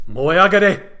燃え上が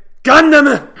れガンダ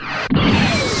ム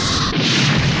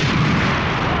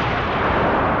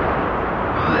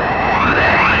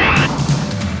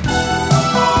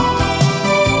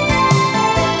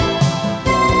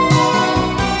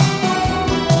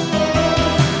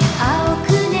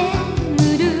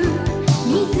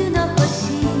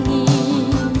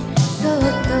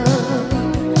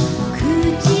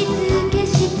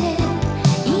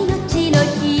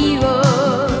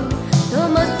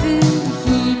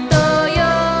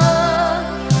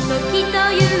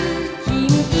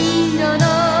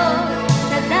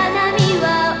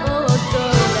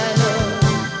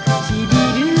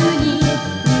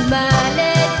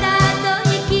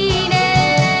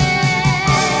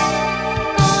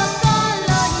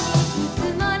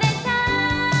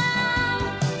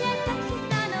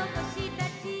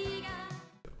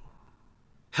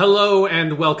Hello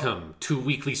and welcome to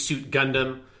Weekly Suit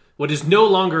Gundam, what is no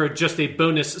longer just a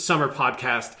bonus summer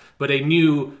podcast, but a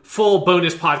new full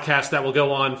bonus podcast that will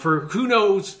go on for who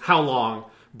knows how long,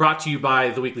 brought to you by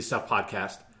the Weekly Stuff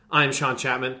Podcast. I'm Sean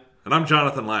Chapman. And I'm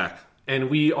Jonathan Lack. And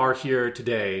we are here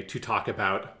today to talk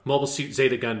about Mobile Suit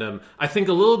Zeta Gundam, I think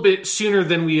a little bit sooner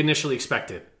than we initially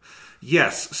expected.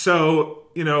 Yes, so,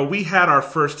 we had our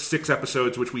first 6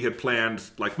 episodes, which we had planned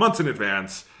like months in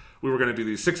advance. We were going to do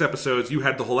these 6 episodes. You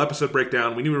had the whole episode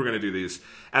breakdown. We knew we were going to do these.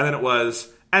 And then it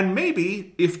was, and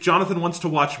maybe if Jonathan wants to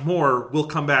watch more, we'll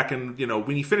come back and,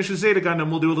 when he finishes Zeta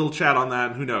Gundam, we'll do a little chat on that,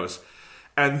 and who knows.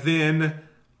 And then,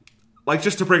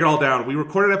 just to break it all down, we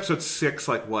recorded episode 6,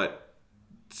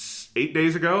 8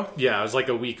 days ago? Yeah, it was like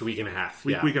a week and a half.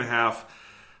 Week and a half.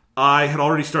 I had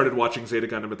already started watching Zeta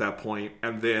Gundam at that point,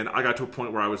 and then I got to a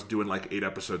point where I was doing 8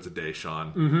 episodes a day,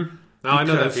 Sean. Mm-hmm. I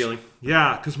know that feeling.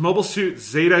 Yeah, because Mobile Suit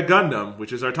Zeta Gundam,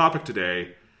 which is our topic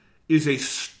today, is a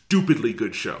stupidly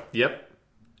good show. Yep.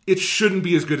 It shouldn't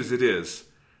be as good as it is,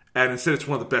 and instead it's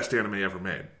one of the best anime ever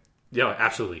made. Yeah,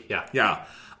 absolutely, yeah. Yeah.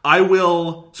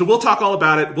 So we'll talk all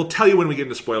about it. We'll tell you when we get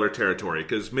into spoiler territory,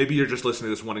 because maybe you're just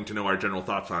listening to this wanting to know our general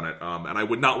thoughts on it, and I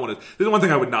would not want to... There's one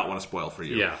thing I would not want to spoil for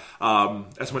you. Yeah.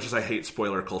 As much as I hate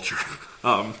spoiler culture.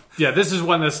 Yeah, this is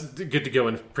one that's good to go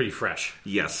in pretty fresh.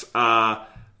 Yes.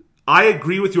 I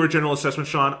agree with your general assessment,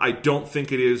 Sean. I don't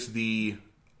think it is the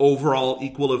overall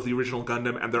equal of the original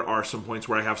Gundam, and there are some points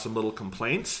where I have some little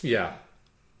complaints. Yeah.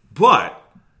 But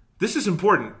this is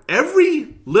important.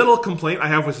 Every little complaint I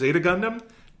have with Zeta Gundam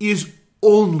is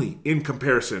only in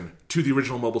comparison to the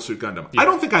original Mobile Suit Gundam. Yeah. I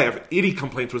don't think I have any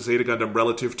complaints with Zeta Gundam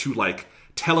relative to,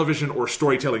 television or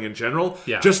storytelling in general.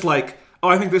 Yeah. Just I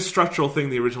think this structural thing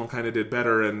the original kind of did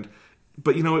better,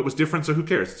 but it was different, so who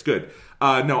cares? It's good.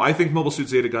 No, I think Mobile Suit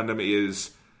Zeta Gundam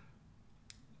is,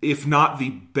 if not the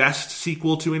best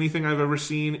sequel to anything I've ever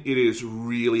seen, it is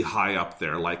really high up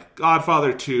there.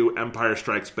 Godfather 2, Empire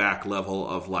Strikes Back level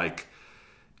of,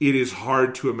 it is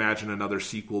hard to imagine another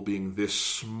sequel being this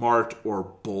smart or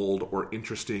bold or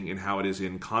interesting in how it is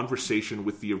in conversation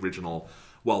with the original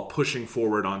while pushing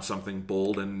forward on something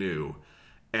bold and new.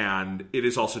 And it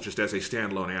is also just as a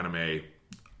standalone anime,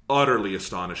 utterly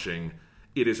astonishing.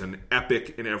 It is an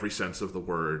epic in every sense of the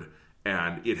word,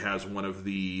 and it has one of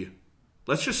the,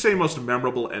 let's just say, most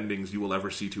memorable endings you will ever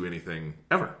see to anything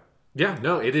ever. Yeah,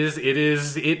 no, it knows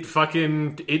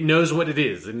what it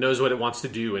is. It knows what it wants to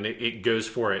do, and it goes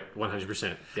for it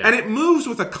 100%. Yeah. And it moves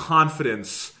with a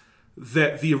confidence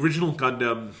that the original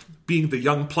Gundam, being the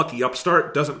young, plucky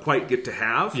upstart, doesn't quite get to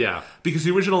have. Yeah. Because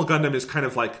the original Gundam is kind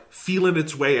of feeling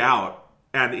its way out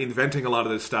and inventing a lot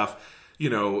of this stuff.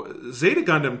 Zeta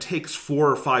Gundam takes 4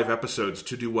 or 5 episodes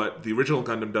to do what the original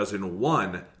Gundam does in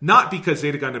 1. Not because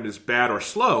Zeta Gundam is bad or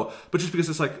slow, but just because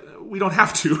it's we don't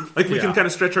have to. We can kind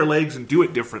of stretch our legs and do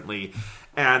it differently.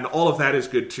 And all of that is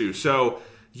good too. So,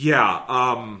 yeah,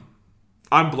 I'm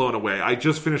blown away. I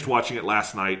just finished watching it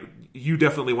last night. You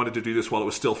definitely wanted to do this while it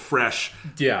was still fresh.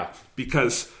 Yeah.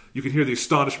 Because you can hear the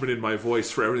astonishment in my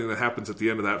voice for everything that happens at the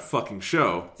end of that fucking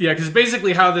show. Yeah, because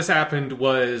basically how this happened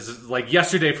was,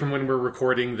 yesterday from when we're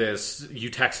recording this, you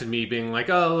texted me being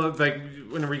when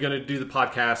are we going to do the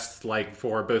podcast,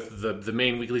 for both the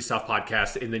main Weekly Stuff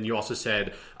podcast, and then you also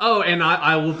said, and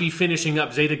I will be finishing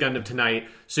up Zeta Gundam tonight,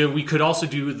 so we could also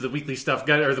do the Weekly Stuff,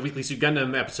 or the Weekly Suit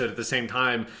Gundam episode at the same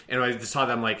time, and I just saw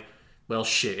that, well,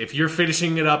 shit, if you're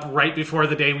finishing it up right before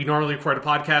the day we normally record a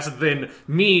podcast, then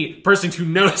me, person who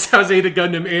knows how Zeta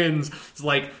Gundam ends, is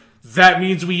that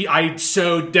means I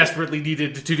so desperately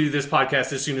needed to do this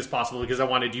podcast as soon as possible because I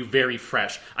wanted you very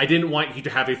fresh. I didn't want you to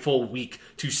have a full week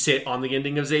to sit on the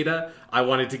ending of Zeta. I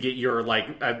wanted to get your,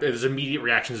 as immediate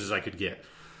reactions as I could get.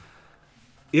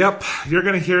 Yep, you're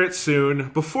going to hear it soon.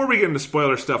 Before we get into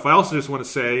spoiler stuff, I also just want to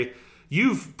say,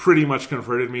 you've pretty much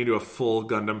converted me into a full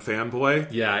Gundam fanboy.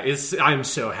 Yeah, I'm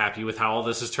so happy with how all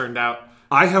this has turned out.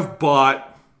 I have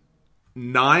bought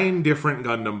 9 different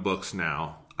Gundam books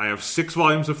now. I have 6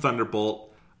 volumes of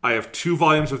Thunderbolt. I have 2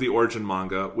 volumes of the Origin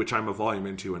manga, which I'm a volume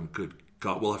into, and good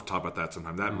God, we'll have to talk about that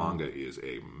sometime. That manga is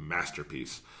a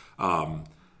masterpiece. And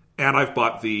I've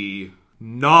bought the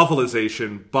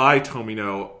novelization by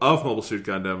Tomino of Mobile Suit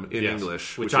Gundam in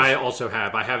English. Which I also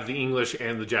have. I have the English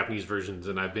and the Japanese versions,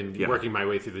 and I've been working my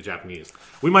way through the Japanese.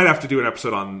 We might have to do an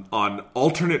episode on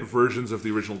alternate versions of the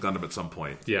original Gundam at some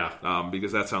point. Yeah.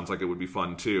 Because that sounds like it would be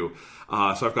fun, too.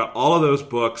 So I've got all of those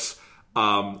books.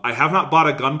 I have not bought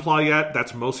a Gunpla yet.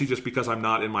 That's mostly just because I'm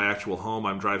not in my actual home.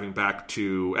 I'm driving back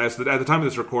to... at the time of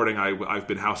this recording, I've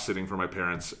been house-sitting for my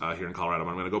parents here in Colorado.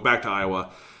 I'm going to go back to Iowa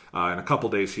in a couple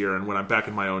days here, and when I'm back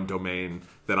in my own domain,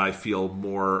 then I feel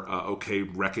more okay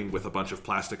wrecking with a bunch of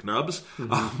plastic nubs.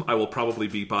 I will probably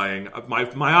be buying... My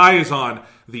eye is on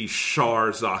the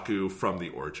Char Zaku from the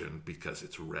Origin, because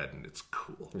it's red and it's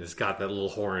cool. It's got that little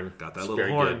horn.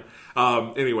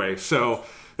 Anyway, so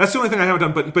that's the only thing I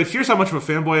haven't done. But here's how much of a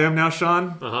fanboy I am now,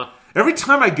 Sean. Every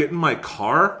time I get in my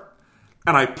car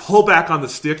and I pull back on the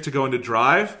stick to go into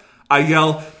drive, I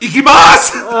yell,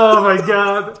 "Ikimasu!" Oh my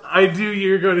God. I knew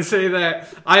you were going to say that.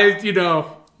 I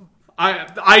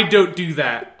don't do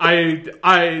that. I'm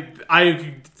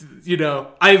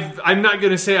not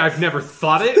going to say I've never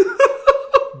thought it,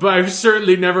 but I've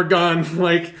certainly never gone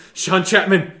like Sean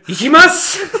Chapman,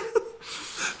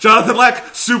 "Ikimasu!" Jonathan Leck,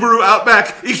 Subaru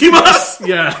Outback, "Ikimasu!"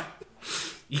 Yeah.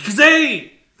 "Ikuze!"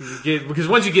 Because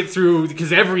once you get through,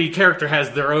 because every character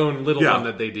has their own little one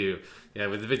that they do. Yeah,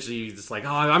 but eventually you just like,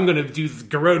 I'm going to do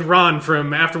Garode Ron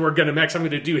from Afterward Gundam X. I'm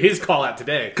going to do his call out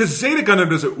today. Because Zeta Gundam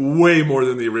does it way more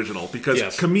than the original.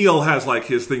 Because Camille has like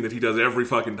his thing that he does every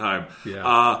fucking time.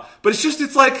 Yeah. But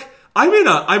it's like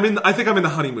I think I'm in the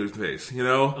honeymoon phase. You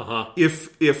know,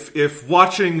 if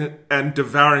watching and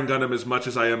devouring Gundam as much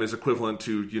as I am is equivalent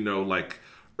to like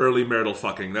early marital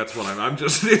fucking, that's what I'm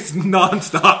just it's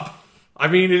nonstop. I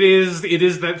mean, it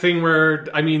is that thing where,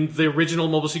 the original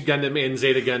Mobile Suit Gundam and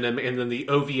Zeta Gundam, and then the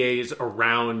OVAs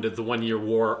around the 1 Year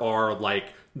War are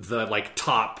the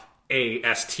top A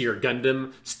S tier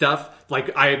Gundam stuff.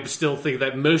 Like, I still think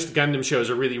that most Gundam shows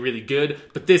are really, really good,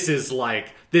 but this is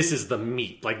the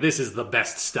meat. Like, this is the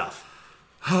best stuff.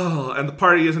 Oh, and the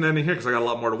party isn't ending here because I got a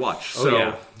lot more to watch.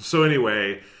 So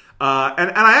anyway,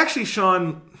 and I actually,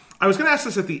 Sean, I was going to ask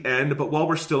this at the end, but while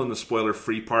we're still in the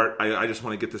spoiler-free part, I just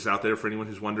want to get this out there for anyone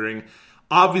who's wondering.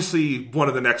 Obviously, one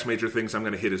of the next major things I'm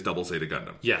going to hit is Double Zeta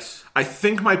Gundam. Yes. I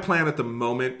think my plan at the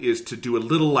moment is to do a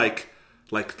little like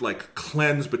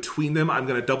cleanse between them. I'm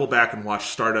going to double back and watch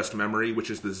Stardust Memory, which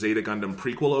is the Zeta Gundam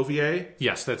prequel OVA.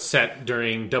 Yes, that's set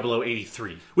during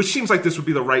 0083. Which seems like this would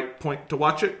be the right point to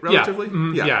watch it, relatively.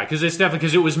 Yeah, because it's definitely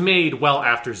because it was made well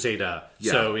after Zeta.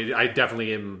 Yeah. So I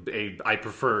definitely am I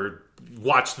prefer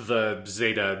watch the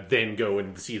Zeta, then go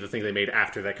and see the thing they made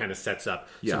after that kind of sets up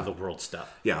some of the world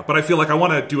stuff. Yeah, but I feel like I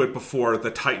want to do it before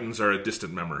the Titans are a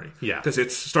distant memory. Yeah.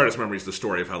 Because Stardust Memory is the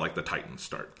story of how the Titans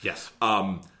start. Yes.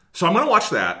 So I'm going to watch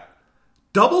that.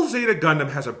 Double Zeta Gundam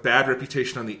has a bad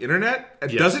reputation on the internet.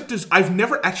 I've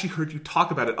never actually heard you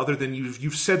talk about it other than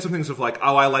you've said some things of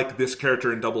I like this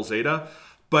character in Double Zeta.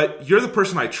 But you're the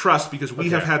person I trust because we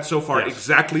have had so far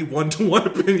exactly one-to-one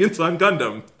opinions on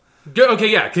Gundam.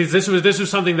 Okay, yeah, because this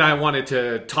was something that I wanted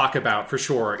to talk about for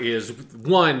sure. Is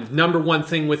number one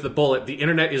thing with the bullet, the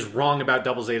internet is wrong about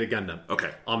Double Zeta Gundam. Okay,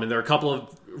 and there are a couple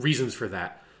of reasons for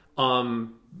that.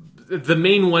 The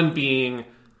main one being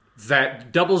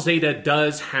that Double Zeta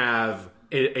does have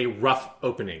a rough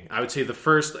opening. I would say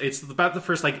it's about the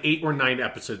first 8 or 9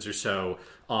 episodes or so,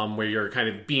 where you're kind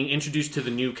of being introduced to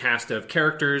the new cast of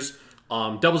characters.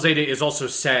 Double Zeta is also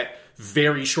set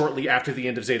very shortly after the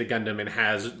end of Zeta Gundam and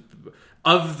has,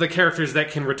 of the characters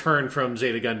that can return from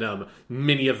Zeta Gundam,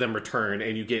 many of them return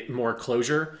and you get more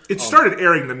closure. It started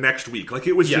airing the next week.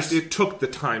 It was it took the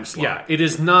time slot. Yeah, it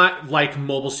is not like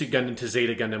Mobile Suit Gundam to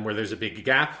Zeta Gundam where there's a big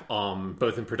gap,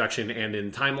 both in production and in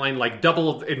timeline.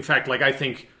 I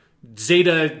think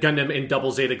Zeta Gundam and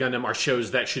Double Zeta Gundam are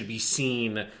shows that should be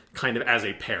seen kind of as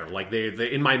a pair.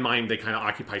 They in my mind, they kind of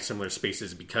occupy similar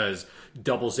spaces because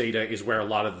Double Zeta is where a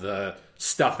lot of the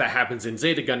stuff that happens in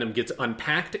Zeta Gundam gets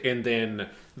unpacked, and then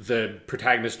the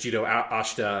protagonist, Jiro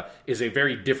Ashita, is a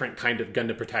very different kind of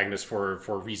Gundam protagonist for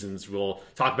reasons we'll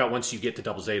talk about once you get to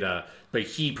Double Zeta, but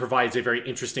he provides a very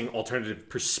interesting alternative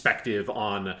perspective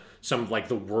on some of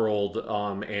the world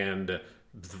and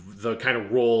the kind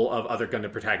of role of other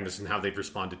Gundam protagonists and how they've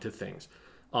responded to things.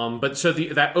 But so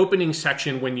that opening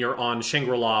section when you're on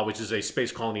Shangri-La, which is a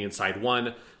space colony inside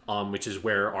one, which is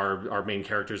where our main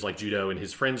characters like Judo and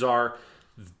his friends are.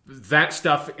 That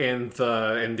stuff and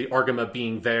the Argama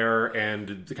being there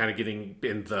and the kind of getting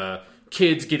in the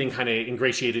kids getting kind of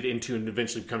ingratiated into and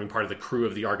eventually becoming part of the crew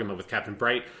of the Argama with Captain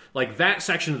Bright, like that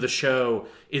section of the show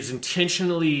is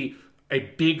intentionally a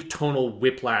big tonal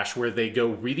whiplash where they go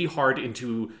really hard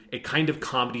into a kind of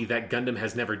comedy that Gundam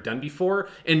has never done before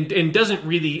and doesn't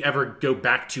really ever go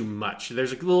back to much.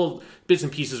 There's like little bits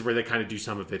and pieces where they kind of do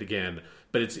some of it again,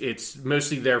 but it's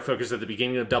mostly their focus at the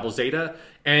beginning of Double Zeta,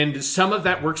 and some of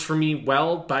that works for me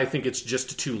well, but I think it's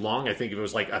just too long. I think if it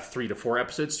was like a 3 to 4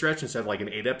 episode stretch instead of like an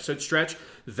 8 episode stretch,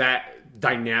 that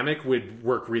dynamic would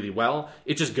work really well.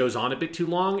 It just goes on a bit too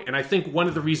long, and I think one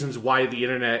of the reasons why the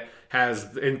internet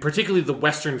has, and particularly the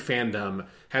Western fandom,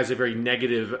 has a very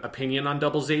negative opinion on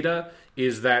Double Zeta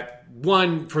is that,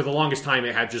 one, for the longest time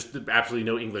it had just absolutely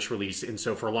no English release, and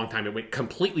so for a long time it went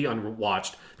completely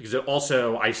unwatched, because it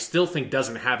also, I still think,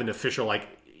 doesn't have an official like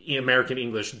American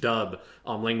English dub,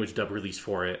 language dub release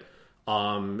for it.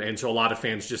 And so a lot of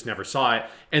fans just never saw it.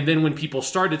 And then when people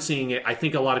started seeing it, I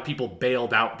think a lot of people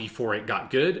bailed out before it got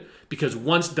good, because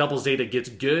once Double Zeta gets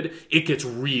good, it gets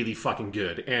really fucking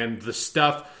good. And the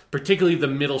stuff, particularly the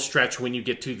middle stretch when you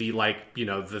get to the, like, you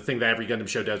know, the thing that every Gundam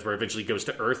show does where it eventually goes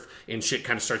to Earth and shit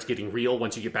kind of starts getting real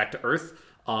once you get back to Earth.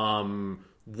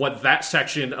 What that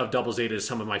section of Double Zeta is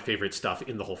some of my favorite stuff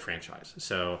in the whole franchise.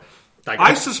 So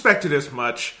I suspected as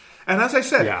much. And as I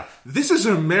said, This is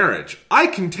a marriage. I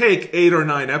can take 8 or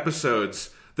 9 episodes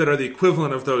that are the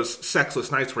equivalent of those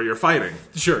sexless nights where you're fighting.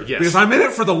 Sure, yes. Because I'm in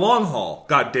it for the long haul,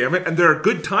 God damn it, and there are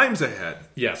good times ahead.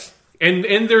 Yes. And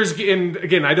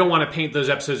again, I don't want to paint those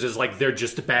episodes as like they're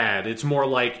just bad. It's more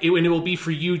like, and it will be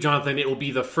for you, Jonathan, it will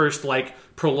be the first like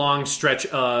prolonged stretch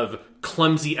of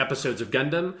clumsy episodes of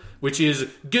Gundam, which is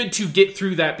good to get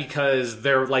through that, because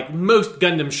they're like, most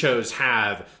Gundam shows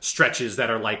have stretches that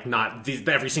are like not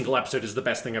every single episode is the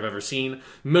best thing I've ever seen.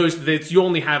 You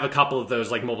only have a couple of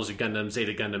those, like Mobile Suit Gundam,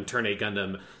 Zeta Gundam, Turn A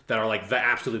Gundam, that are like the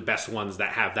absolute best ones that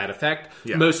have that effect.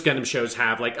 Yeah. Most Gundam shows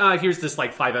have like, here's this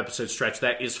like 5 episode stretch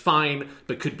that is fine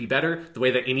but could be better, the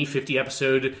way that any 50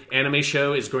 episode anime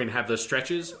show is going to have those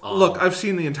stretches. Look, I've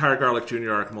seen the entire Garlic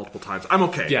Jr. arc multiple times. I'm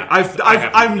okay. Yeah,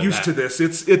 I'm used to this.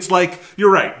 It's like,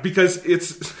 you're right, because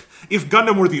if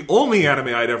Gundam were the only anime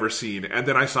I'd ever seen, and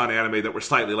then I saw an anime that were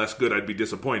slightly less good, I'd be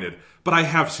disappointed. But I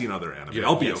have seen other anime. Yeah,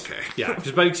 I'll be okay. Yeah,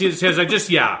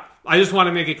 I just want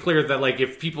to make it clear that like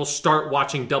if people start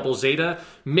watching Double Zeta,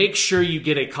 make sure you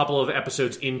get a couple of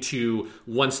episodes into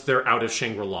once they're out of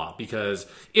Shangri-La, because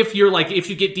if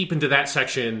you get deep into that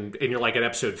section and you're like at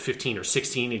episode 15 or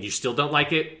 16 and you still don't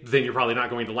like it, then you're probably not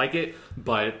going to like it.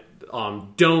 But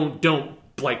don't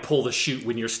like pull the chute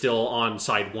when you're still on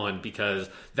side 1, because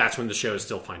that's when the show is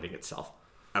still finding itself.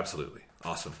 Absolutely.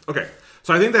 Awesome. Okay,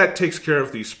 so I think that takes care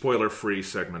of the spoiler-free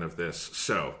segment of this.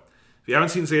 So, if you haven't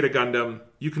seen Zeta Gundam,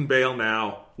 you can bail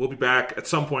now. We'll be back at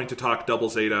some point to talk Double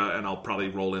Zeta, and I'll probably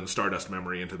roll in Stardust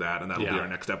Memory into that, and that'll be our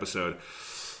next episode.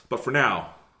 But for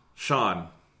now, Sean,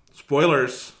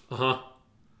 spoilers.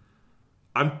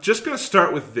 I'm just going to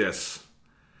start with this.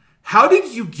 How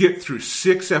did you get through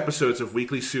 6 episodes of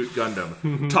Weekly Suit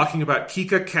Gundam talking about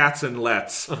Kika, Cats, and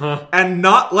Let's and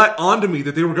not let on to me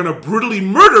that they were going to brutally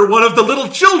murder one of the little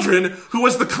children who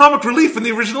was the comic relief in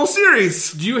the original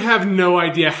series? You have no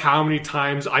idea how many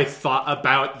times I thought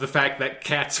about the fact that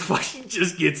Cats fucking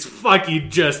just gets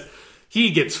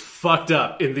he gets fucked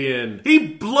up in the end. He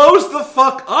blows the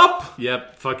fuck up?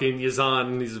 Yep, fucking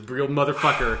Yazan, he's a real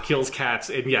motherfucker, kills Cats.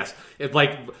 And yes, it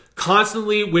like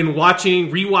constantly when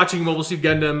rewatching Mobile Suit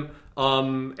Gundam,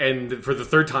 and for the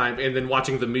 3rd time, and then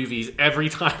watching the movies, every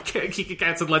time Kika,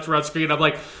 Cats, and Let's Run screen, I'm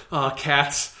like,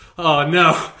 Cats, oh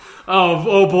no,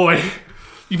 oh boy,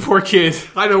 you poor kid,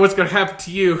 I know what's gonna happen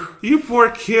to you. You poor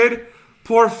kid,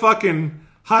 poor fucking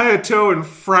Hayato and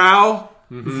Frau.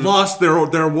 Lost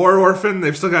their war orphan.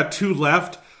 They've still got 2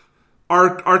 left.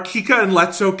 Are Kika and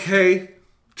Let's okay?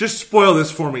 Just spoil this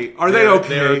for me. They okay?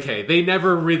 They're okay. They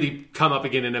never really come up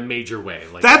again in a major way.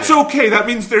 Like, that's okay. That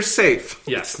means they're safe.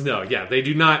 Yes. No. Yeah. They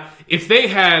do not. If they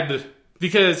had,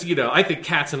 because I think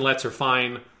Cats and Let's are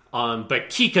fine.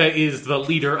 But Kika is the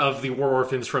leader of the war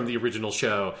orphans from the original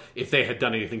show. If they had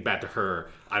done anything bad to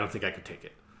her, I don't think I could take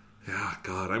it. Yeah,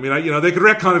 God. I mean, they could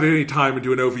retcon it at any time and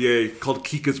do an OVA called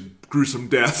Kika's Gruesome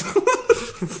Death.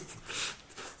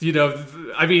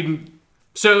 I mean,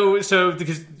 so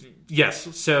because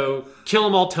yes, so Kill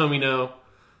 'Em All Tomino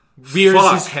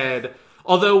rears his head.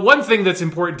 Although one thing that's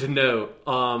important to note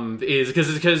is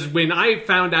because when I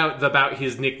found out about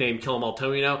his nickname Kill 'Em All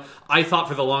Tomino, I thought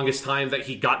for the longest time that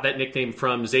he got that nickname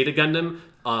from Zeta Gundam.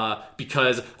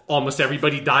 because almost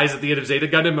everybody dies at the end of Zeta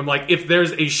Gundam. I'm like, if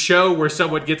there's a show where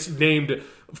someone gets named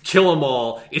Kill 'Em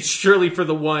All, it's surely for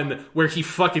the one where he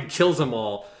fucking kills them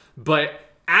all. But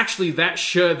actually,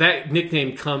 that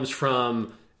nickname comes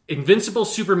from Invincible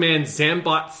Superman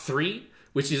Zambot 3,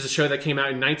 which is a show that came out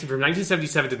from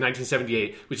 1977 to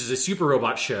 1978, which is a super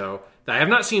robot show that I have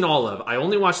not seen all of. I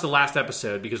only watched the last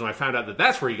episode because when I found out that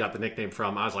that's where he got the nickname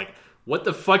from, I was like, what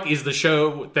the fuck is the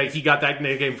show that he got that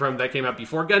nickname from that came out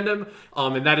before Gundam?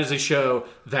 And that is a show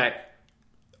that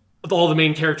all the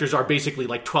main characters are basically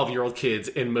like 12-year-old kids,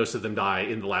 and most of them die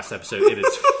in the last episode. And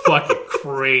it's fucking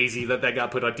crazy that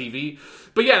got put on TV.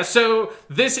 But yeah, so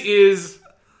this is...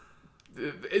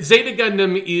 Zeta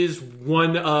Gundam is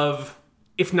one of,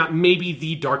 if not maybe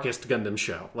the darkest Gundam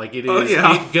show. Like it is,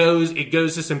 it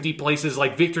goes to some deep places.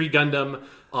 Like Victory Gundam,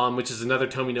 which is another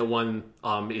Tomino one,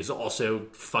 is also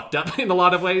fucked up in a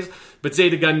lot of ways. But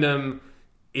Zeta Gundam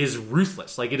is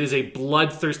ruthless. Like it is a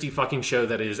bloodthirsty fucking show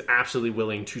that is absolutely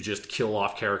willing to just kill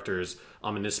off characters.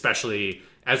 And especially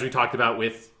as we talked about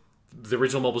with the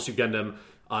original Mobile Suit Gundam,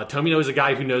 Tomino is a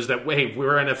guy who knows that, hey,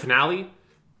 we're in a finale.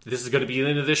 This is going to be the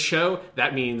end of this show.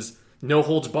 That means no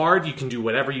holds barred. You can do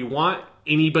whatever you want.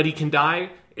 Anybody can die.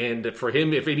 And for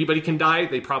him, if anybody can die,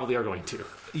 they probably are going to.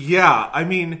 Yeah, I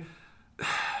mean,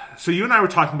 so you and I were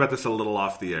talking about this a little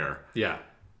off the air. Yeah.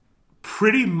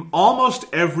 Almost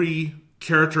every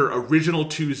character original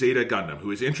to Zeta Gundam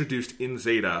who is introduced in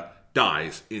Zeta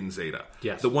dies in Zeta.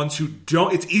 Yes. The ones who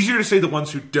don't, it's easier to say the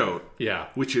ones who don't. Yeah.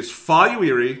 Which is Fa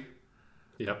Yuiri,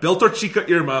 yep. Beltor Chica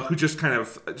Irma, who just kind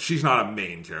of, she's not a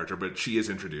main character, but she is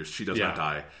introduced. She does not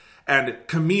die. And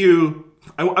Camille,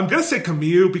 I'm going to say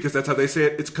Camille because that's how they say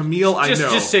it. It's Camille, I know.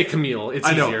 Just say Camille. It's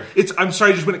easier. I'm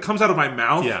sorry, just when it comes out of my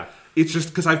mouth. Yeah. It's just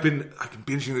because I've been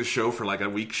binging this show for like a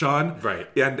week, Sean. Right.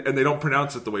 And they don't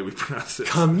pronounce it the way we pronounce it.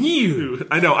 Camille.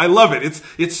 I know. I love it.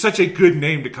 It's such a good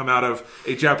name to come out of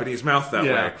a Japanese mouth that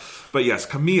way. But yes,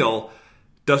 Camille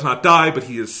does not die, but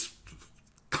he is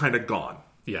kind of gone.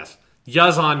 Yes.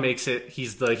 Yazan makes it.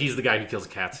 He's the guy who kills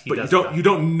cats. You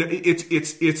don't know,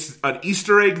 it's an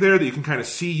Easter egg there that you can kind of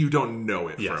see. You don't know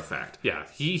it for a fact. Yeah,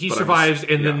 he survives,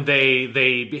 then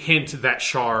they hint that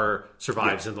Char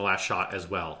survives in the last shot as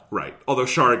well. Right. Although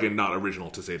Char, again, not original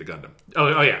to Zeta Gundam.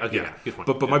 Oh yeah. Okay, yeah. Good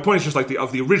point. But my point is just like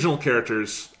of the original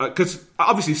characters, because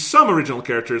obviously some original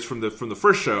characters from the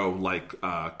first show, like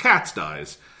Cats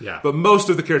dies. Yeah. But most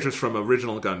of the characters from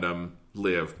original Gundam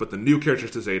live. But the new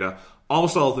characters to Zeta,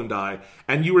 almost all of them die.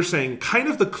 And you were saying kind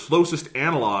of the closest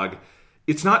analog,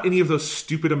 it's not any of those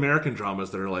stupid American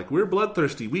dramas that are like, we're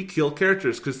bloodthirsty, we kill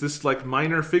characters because this like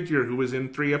minor figure who was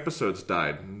in 3 episodes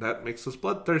died. And that makes us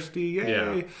bloodthirsty.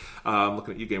 Yay. Yeah.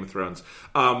 Looking at you, Game of Thrones.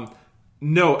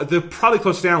 No, the probably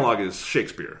closest analog is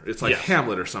Shakespeare. It's like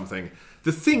Hamlet or something.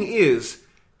 The thing is,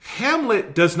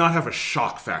 Hamlet does not have a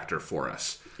shock factor for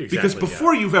us. Exactly, because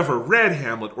before you've ever read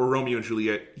Hamlet or Romeo and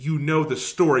Juliet, you know the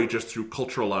story just through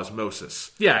cultural osmosis.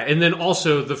 Yeah, and then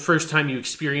also the first time you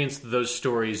experience those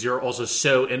stories, you're also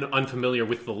so unfamiliar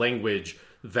with the language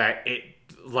that it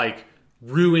like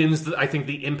ruins, I think,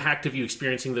 the impact of you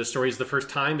experiencing those stories the first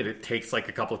time, and it takes like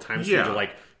a couple of times for you to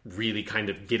like really kind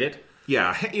of get it.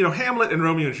 Yeah, Hamlet and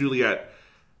Romeo and Juliet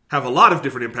have a lot of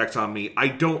different impacts on me. I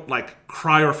don't like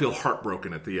cry or feel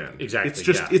heartbroken at the end. Exactly. It's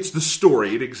just it's the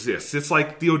story. It exists. It's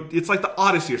like the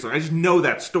Odyssey or something. I just know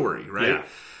that story, right? Yeah.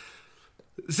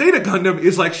 Zeta Gundam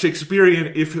is like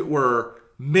Shakespearean if it were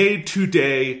made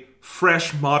today,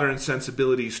 fresh modern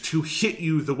sensibilities to hit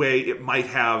you the way it might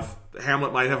have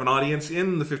Hamlet might have an audience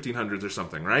in the 1500s or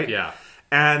something, right? Yeah.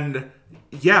 And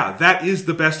yeah, that is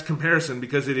the best comparison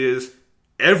because it is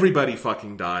everybody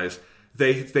fucking dies.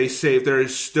 They say there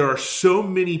are so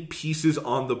many pieces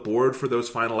on the board for those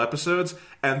final episodes,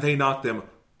 and they knock them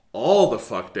all the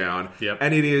fuck down. Yep.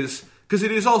 And it is because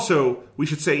it is also, we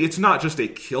should say, it's not just a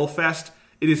kill fest.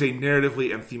 It is a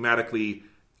narratively and thematically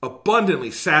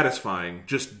abundantly satisfying,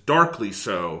 just darkly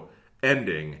so,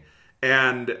 ending.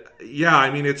 And yeah, I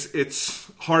mean,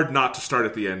 it's hard not to start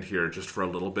at the end here just for a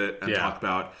little bit and talk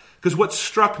about, because what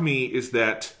struck me is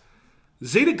that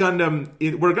Zeta Gundam,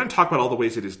 we're going to talk about all the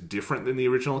ways it is different than the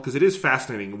original, because it is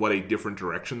fascinating what a different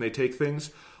direction they take things.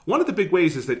 One of the big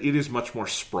ways is that it is much more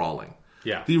sprawling.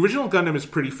 Yeah. The original Gundam is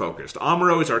pretty focused.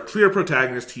 Amuro is our clear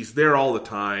protagonist. He's there all the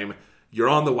time. You're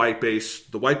on the White Base.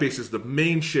 The White Base is the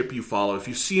main ship you follow. If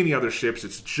you see any other ships,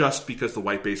 it's just because the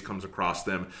White Base comes across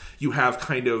them. You have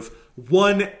kind of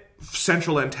one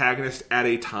central antagonist at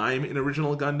a time in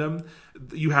original Gundam.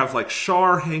 You have like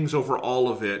Char hangs over all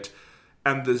of it.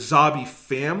 and the Zabi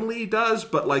family does,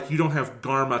 but like you don't have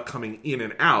Garma coming in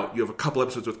and out. You have a couple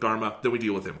episodes with Garma, then we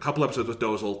deal with him. A couple episodes with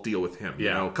Dozle, deal with him. Yeah.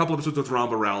 You know, a couple episodes with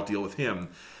Ramba Ral, deal with him.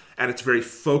 And it's very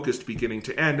focused beginning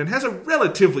to end, and has a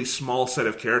relatively small set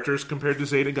of characters compared to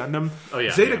Zeta Gundam. Oh,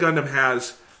 yeah, Zeta yeah. Gundam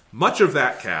has much of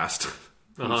that cast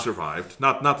who survived.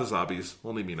 Not the Zabis,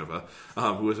 only Minerva,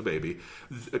 who was a baby,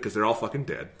 because they're all fucking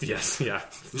dead. Yes, yeah.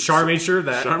 Char made sure of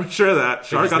that. Char made sure of that.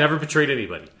 Char He's never betrayed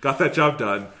anybody. got that job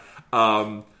done.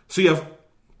 So you have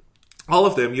all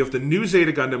of them. You have the new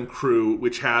Zeta Gundam crew,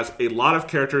 which has a lot of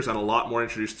characters and a lot more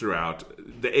introduced throughout.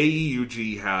 The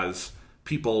AEUG has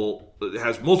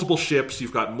multiple ships.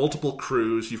 You've got multiple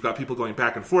crews. You've got people going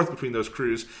back and forth between those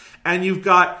crews, and you've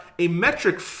got a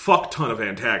metric fuck ton of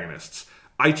antagonists.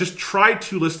 I just tried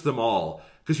to list them all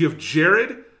because you have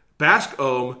Jared, Bask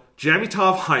Ohm,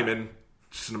 Jamitov Hyman,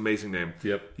 just an amazing name.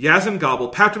 Yep. Yazin Gobble,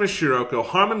 Paptimus Shiroko,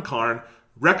 Harman Karn,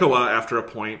 Rekoa after a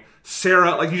point,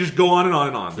 Sarah, like you just go on and on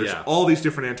and on. There's all these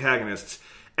different antagonists.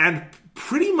 And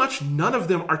pretty much none of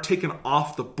them are taken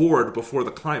off the board before the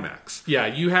climax. Yeah,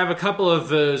 you have a couple of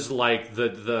those, like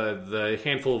the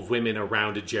handful of women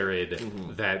around Jared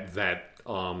that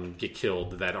get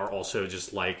killed that are also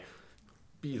just like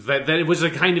that it was a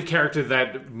kind of character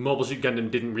that Mobile Suit Gundam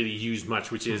didn't really use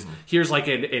much, which is here's like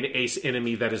an ace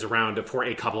enemy that is around for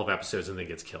a couple of episodes and then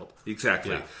gets killed.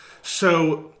 Exactly. Yeah.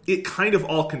 So it kind of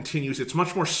all continues. It's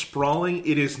much more sprawling.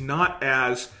 It is not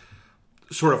as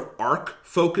sort of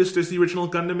arc-focused as the original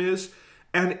Gundam is.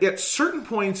 And at certain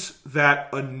points that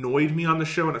annoyed me on the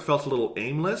show and it felt a little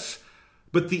aimless.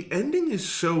 But the ending is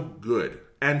so good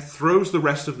and throws the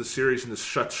rest of the series into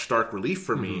such stark relief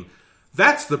for me.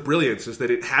 That's the brilliance, is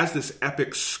that it has this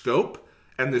epic scope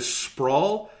and this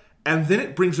sprawl, and then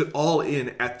it brings it all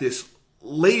in at this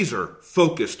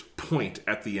laser-focused point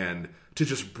at the end to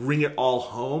just bring it all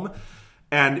home.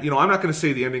 And, you know, I'm not going to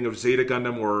say the ending of Zeta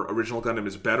Gundam or Original Gundam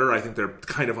is better. I think they're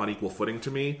kind of on equal footing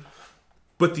to me.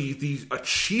 But the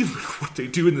achievement of what they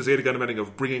do in the Zeta Gundam ending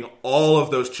of bringing all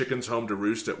of those chickens home to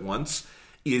roost at once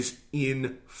is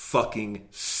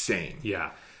in-fucking-sane.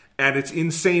 Yeah. And it's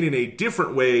insane in a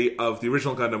different way of the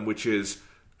Original Gundam, which is,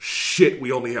 shit,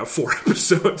 we only have 4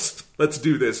 episodes. Let's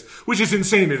do this. Which is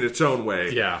insane in its own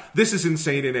way. Yeah. This is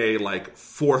insane in a, like,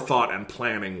 forethought and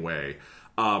planning way.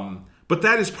 But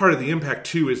that is part of the impact,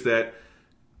 too, is that,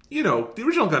 you know, the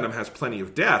Original Gundam has plenty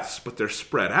of deaths, but they're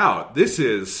spread out. This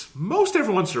is, most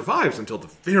everyone survives until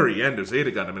the very end of Zeta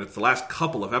Gundam, and it's the last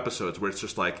couple of episodes where it's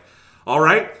just like, all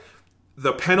right,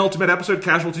 the penultimate episode,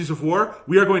 Casualties of War,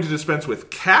 we are going to dispense with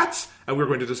Cats, and we're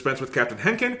going to dispense with Captain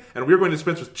Henkin, and we're going to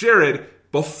dispense with Jared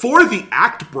before the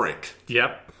act break.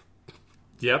 Yep.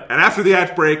 And after the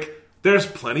act break, there's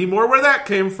plenty more where that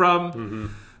came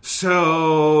from.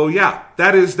 So, yeah,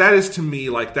 that is to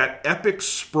me, like, that epic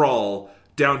sprawl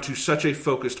down to such a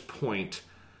focused point.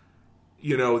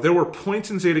 You know, there were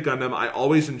points in Zeta Gundam, I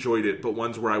always enjoyed it, but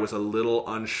ones where I was a little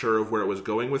unsure of where it was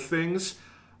going with things.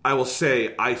 I will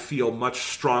say I feel much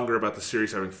stronger about the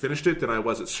series having finished it than I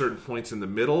was at certain points in the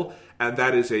middle, and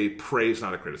that is a praise,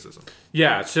 not a criticism.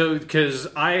 Yeah, so, because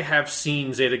I have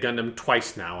seen Zeta Gundam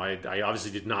twice now. I obviously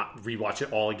did not rewatch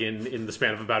it all again in the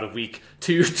span of about a week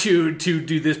to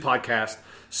do this podcast.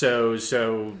 So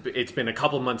it's been a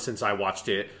couple months since I watched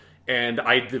it, and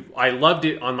I loved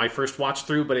it on my first watch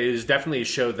through, but it is definitely a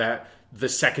show that the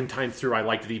second time through I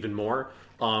liked it even more,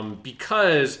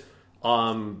 because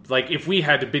like if we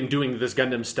had been doing this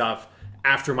Gundam stuff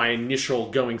after my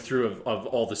initial going through of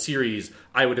all the series,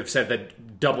 I would have said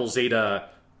that Double Zeta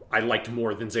I liked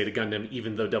more than Zeta Gundam,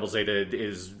 even though Double Zeta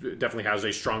definitely has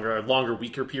a longer,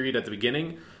 weaker period at the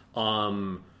beginning.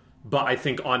 But I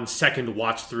think on second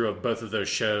watch through of both of those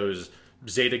shows,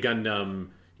 Zeta Gundam,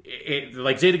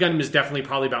 Zeta Gundam is definitely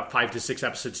probably about 5 to 6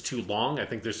 episodes too long. I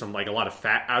think there's some a lot of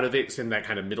fat out of it. It's in that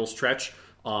kind of middle stretch.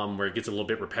 Where it gets a little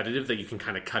bit repetitive that you can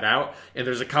kind of cut out. And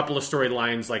there's a couple of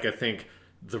storylines, like I think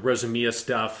the Rosamia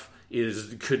stuff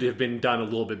could have been done a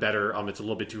little bit better. It's a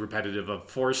little bit too repetitive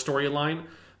for a storyline.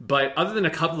 But other than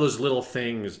a couple of those little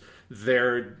things,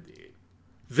 there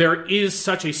is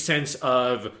such a sense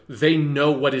of they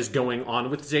know what is going on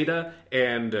with Zeta,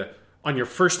 and on your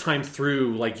first time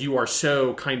through, you are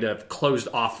so kind of closed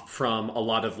off from a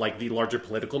lot of the larger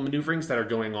political maneuverings that are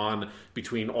going on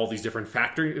between all these different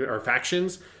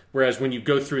factions. Whereas when you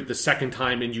go through it the second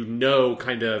time and you know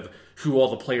kind of who all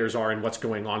the players are and what's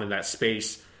going on in that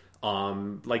space,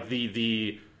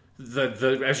 the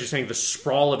as you're saying, the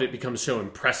sprawl of it becomes so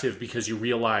impressive because you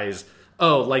realize,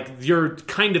 you're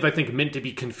kind of, I think, meant to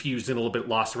be confused and a little bit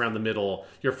lost around the middle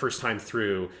your first time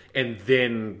through. And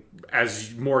then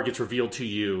as more gets revealed to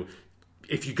you,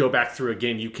 if you go back through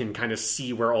again, you can kind of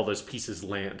see where all those pieces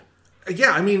land.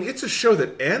 Yeah, I mean, it's a show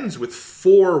that ends with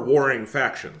 4 warring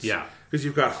factions. Yeah. Because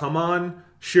you've got Haman,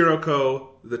 Shiroko,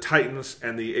 the Titans,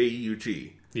 and the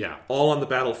AEUG. Yeah. All on the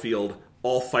battlefield,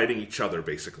 all fighting each other,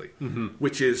 basically.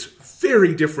 Which is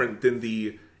very different than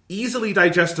the easily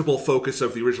digestible focus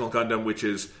of the original Gundam, which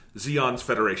is Zeon's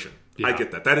Federation. Yeah. I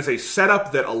get that. That is a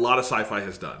setup that a lot of sci-fi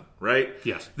has done, right?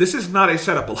 Yes. This is not a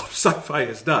setup a lot of sci-fi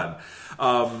has done.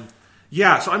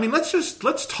 So I mean,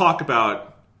 let's talk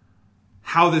about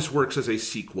how this works as a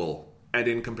sequel and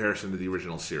in comparison to the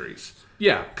original series.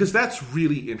 Yeah. Because that's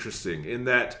really interesting in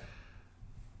that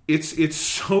it's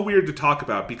so weird to talk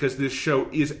about because this show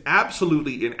is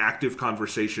absolutely in active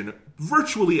conversation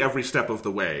virtually every step of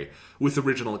the way with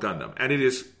original Gundam. And it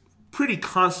is pretty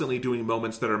constantly doing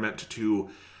moments that are meant to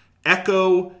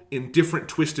echo in different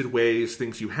twisted ways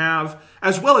things you have,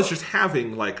 as well as just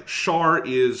having, like, Char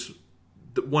is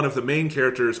one of the main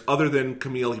characters. Other than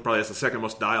Camille, he probably has the second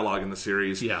most dialogue in the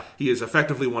series. Yeah. He is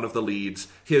effectively one of the leads.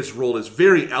 His role is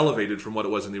very elevated from what it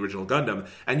was in the original Gundam,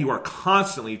 and you are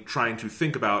constantly trying to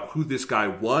think about who this guy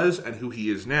was and who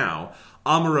he is now.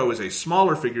 Amuro is a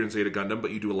smaller figure in Zeta Gundam, but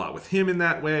you do a lot with him in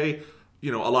that way.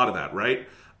 You know, a lot of that, right?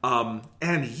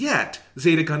 And yet,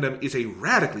 Zeta Gundam is a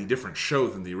radically different show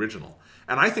than the original.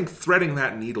 And I think threading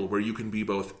that needle where you can be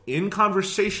both in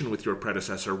conversation with your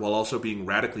predecessor while also being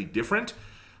radically different,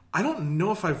 I don't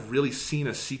know if I've really seen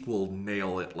a sequel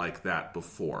nail it like that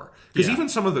before. Because even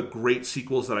some of the great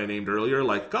sequels that I named earlier,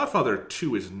 like Godfather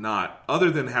 2 is not, other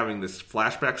than having this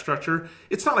flashback structure,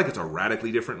 it's not like it's a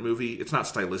radically different movie. It's not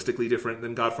stylistically different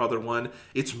than Godfather 1.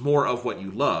 It's more of what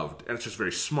you loved, and it's just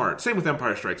very smart. Same with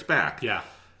Empire Strikes Back. Yeah.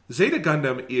 Zeta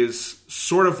Gundam is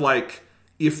sort of like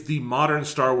if the modern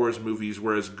Star Wars movies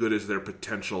were as good as their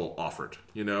potential offered,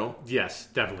 you know? Yes,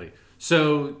 definitely.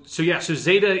 So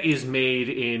Zeta is made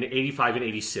in 85 and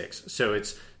 86. So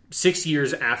it's 6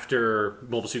 years after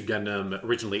Mobile Suit Gundam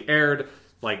originally aired,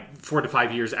 like 4 to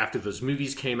 5 years after those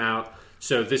movies came out.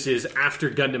 So this is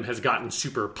after Gundam has gotten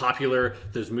super popular.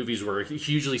 Those movies were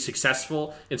hugely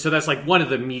successful. And so that's like one of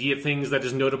the immediate things that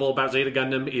is notable about Zeta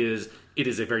Gundam is it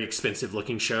is a very expensive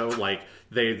looking show. Like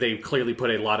they clearly put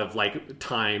a lot of like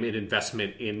time and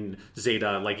investment in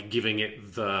Zeta, like giving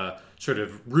it the sort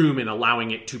of room and allowing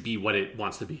it to be what it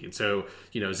wants to be. And so,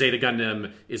 you know, Zeta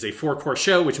Gundam is a 4-core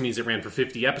show, which means it ran for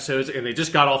 50 episodes, and they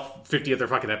just got all 50 of their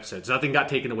fucking episodes. Nothing got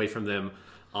taken away from them.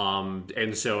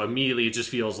 And so immediately it just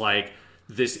feels like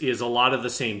this is a lot of the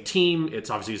same team. It's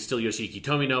obviously still Yoshiki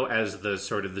Tomino as the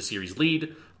sort of the series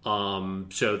lead.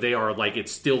 So they are like,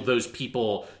 it's still those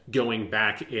people going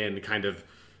back and kind of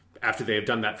after they have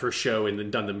done that first show and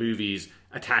then done the movies,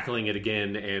 tackling it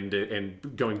again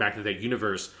and going back to that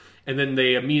universe. And then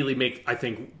they immediately make, I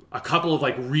think, a couple of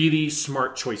like really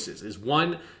smart choices. Is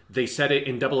one, they set it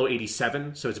in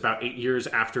 0087, so it's about 8 years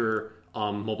after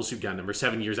Mobile Suit Gundam, or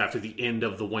 7 years after the end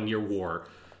of the 1 year war.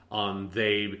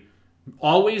 They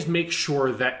always make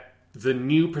sure that the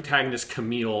new protagonist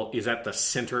Camille is at the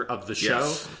center of the show.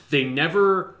 Yes. They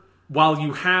never, while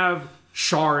you have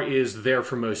Char is there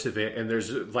for most of it, and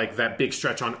there's like that big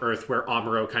stretch on Earth where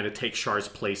Amuro kind of takes Char's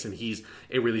place and he's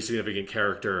a really significant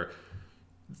character,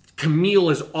 Camille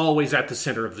is always at the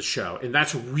center of the show. And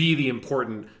that's really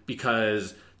important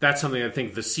because that's something I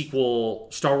think the sequel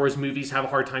Star Wars movies have a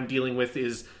hard time dealing with,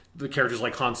 is the characters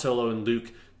like Han Solo and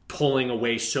Luke pulling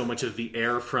away so much of the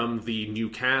air from the new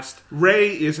cast. Rey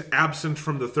is absent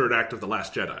from the third act of The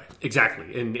Last Jedi.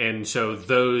 Exactly. And so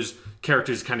those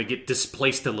characters kind of get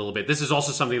displaced a little bit. This is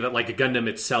also something that like a Gundam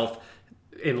itself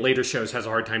in later shows has a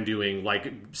hard time doing,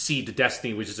 like Seed to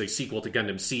Destiny, which is a sequel to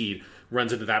Gundam Seed,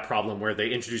 runs into that problem where they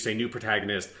introduce a new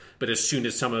protagonist, but as soon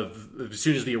as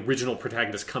the original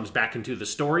protagonist comes back into the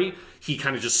story, he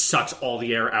kind of just sucks all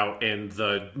the air out and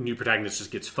the new protagonist just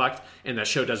gets fucked, and that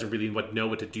show doesn't really know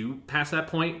what to do past that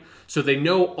point. So they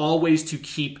know always to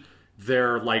keep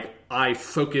their like eye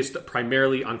focused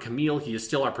primarily on Camille. He is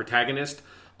still our protagonist.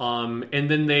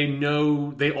 And then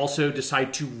they also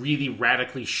decide to really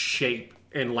radically shape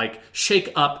and like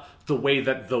shake up the way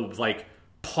that the like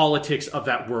politics of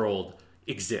that world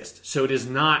exist. So it is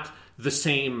not the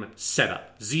same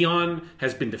setup. Zeon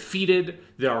has been defeated.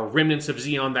 There are remnants of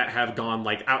Zeon that have gone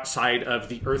like outside of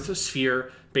the Earth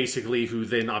sphere, basically, who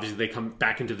then obviously they come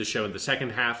back into the show in the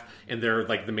second half, and they're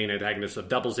like the main antagonists of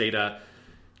Double Zeta.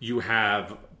 You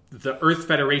have the Earth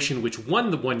Federation, which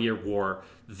won the 1 year war.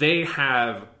 They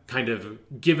have kind of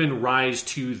given rise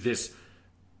to this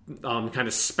kind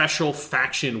of special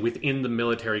faction within the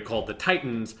military called the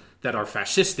Titans that are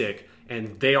fascistic,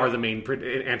 and they are the main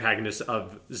antagonists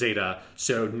of Zeta.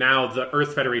 So now the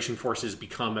Earth Federation forces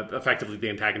become effectively the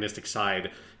antagonistic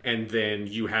side, and then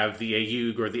you have the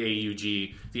AUG or the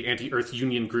AUG, the Anti-Earth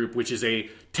Union Group, which is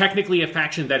technically a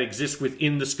faction that exists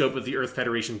within the scope of the Earth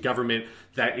Federation government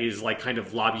that is like kind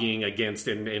of lobbying against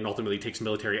and ultimately takes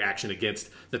military action against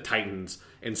the Titans.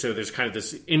 And so there's kind of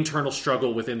this internal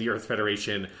struggle within the Earth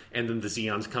Federation, and then the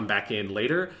Zeons come back in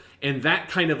later. And that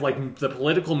kind of like the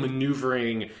political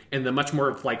maneuvering and the much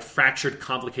more like fractured,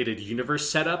 complicated universe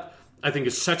setup, I think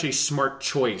is such a smart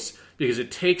choice, because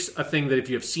it takes a thing that if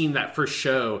you have seen that first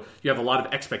show, you have a lot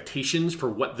of expectations for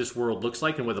what this world looks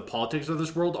like and what the politics of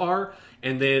this world are.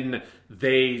 And then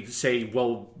they say,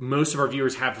 well, most of our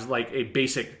viewers have like a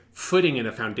basic footing and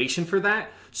a foundation for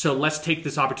that. So let's take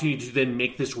this opportunity to then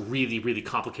make this really, really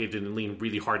complicated and lean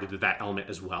really hard into that element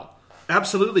as well.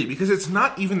 Absolutely, because it's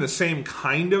not even the same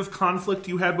kind of conflict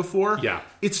you had before. Yeah.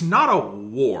 It's not a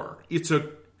war. It's a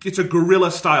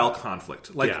guerrilla-style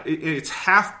conflict. Like, yeah. It's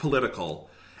half political,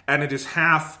 and it is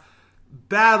half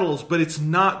battles, but it's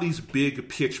not these big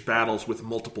pitch battles with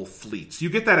multiple fleets. You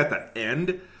get that at the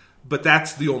end, but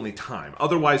that's the only time.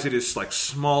 Otherwise, it is like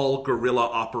small guerrilla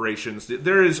operations.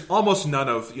 There is almost none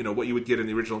of what you would get in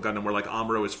the original Gundam, where like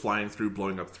Amuro is flying through,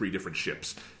 blowing up 3 different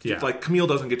ships. Yeah. Like Camille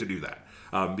doesn't get to do that.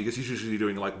 Because he's usually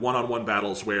doing like one-on-one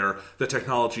battles where the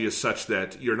technology is such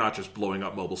that you're not just blowing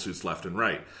up mobile suits left and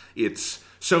right. It's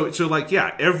so like,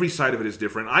 yeah, every side of it is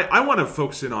different. I want to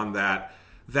focus in on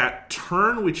that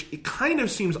turn, which it kind of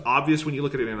seems obvious when you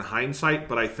look at it in hindsight,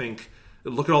 but I think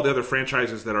look at all the other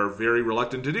franchises that are very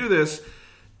reluctant to do this,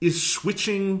 is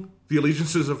switching the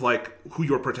allegiances of like who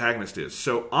your protagonist is.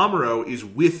 So Amuro is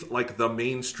with like the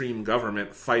mainstream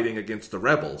government fighting against the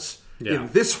rebels. Yeah.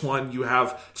 In this one, you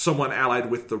have someone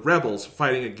allied with the rebels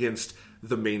fighting against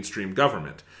the mainstream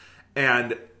government.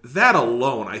 And that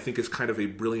alone, I think, is kind of a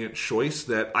brilliant choice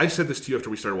that I said this to you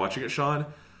after we started watching it, Sean.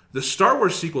 The Star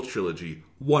Wars sequel trilogy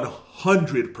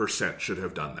 100% should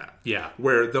have done that. Yeah.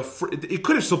 Where it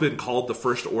could have still been called the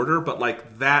First Order, but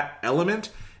like that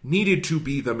element needed to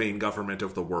be the main government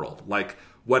of the world. Like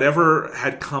whatever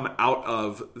had come out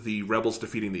of the rebels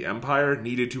defeating the Empire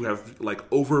needed to have like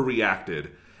overreacted,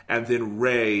 and then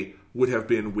Rey would have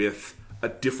been with a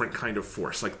different kind of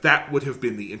force. Like, that would have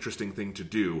been the interesting thing to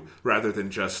do, rather than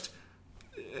just,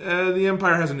 the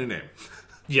Empire has a new name.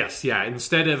 Yes, yeah.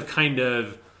 Instead of kind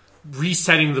of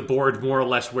resetting the board more or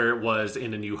less where it was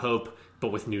in A New Hope,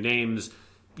 but with new names,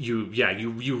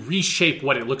 you reshape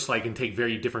what it looks like and take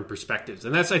very different perspectives.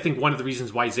 And that's, I think, one of the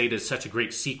reasons why Zeta is such a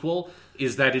great sequel,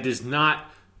 is that it is not...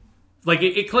 Like,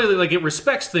 it clearly, like, it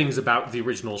respects things about the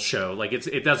original show. Like,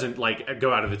 it doesn't, like,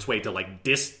 go out of its way to, like,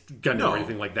 diss Gundam or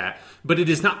anything like that. But it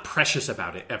is not precious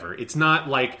about it, ever. It's not,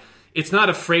 like... It's not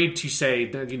afraid to say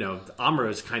that,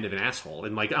 Amuro is kind of an asshole.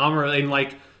 And, like, Amuro... And,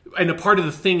 like... And a part of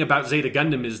the thing about Zeta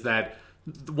Gundam is that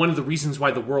one of the reasons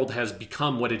why the world has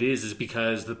become what it is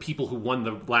because the people who won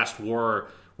the last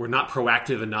war were not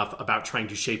proactive enough about trying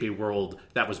to shape a world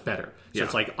that was better. So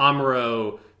it's like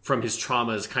Amuro, from his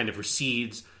traumas, kind of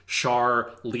recedes...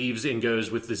 Char leaves and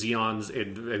goes with the Zeons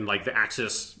and like the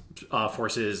Axis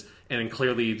forces, and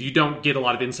clearly you don't get a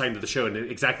lot of insight into the show and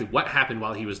exactly what happened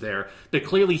while he was there. But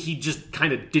clearly he just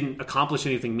kind of didn't accomplish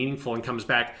anything meaningful and comes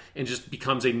back and just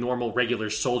becomes a normal, regular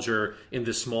soldier in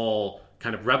this small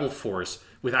kind of rebel force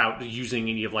without using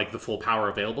any of like the full power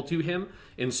available to him.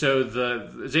 And so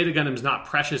the Zeta Gundam's not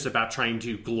precious about trying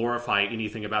to glorify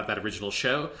anything about that original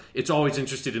show. It's always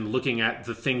interested in looking at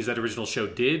the things that original show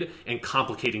did and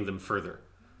complicating them further.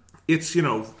 It's,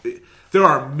 there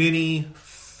are many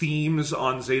themes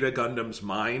on Zeta Gundam's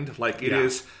mind. Like, it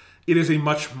is a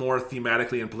much more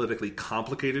thematically and politically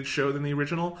complicated show than the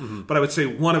original. Mm-hmm. But I would say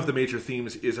one of the major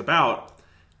themes is about...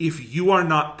 If you are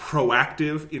not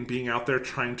proactive in being out there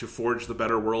trying to forge the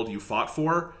better world you fought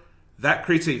for, that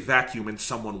creates a vacuum and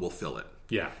someone will fill it.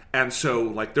 Yeah. And so,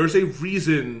 like, there's a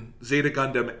reason Zeta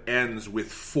Gundam ends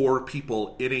with 4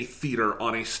 people in a theater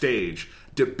on a stage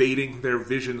debating their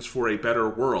visions for a better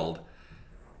world,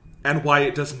 and why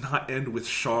it does not end with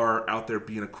Char out there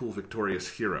being a cool, victorious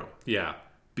hero. Yeah.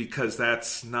 Because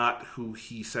that's not who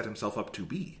he set himself up to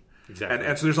be. Exactly.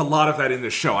 And so there's a lot of that in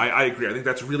this show. I agree. I think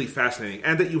that's really fascinating.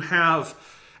 And that you have...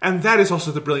 And that is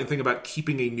also the brilliant thing about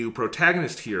keeping a new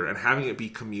protagonist here and having it be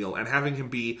Camille and having him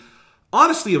be,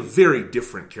 honestly, a very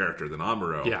different character than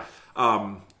Amuro. Yeah.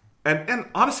 And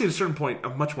honestly, at a certain point, a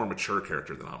much more mature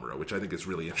character than Amuro, which I think is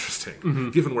really interesting,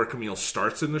 given where Camille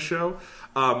starts in the show.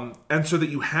 And so that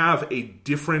you have a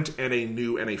different and a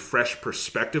new and a fresh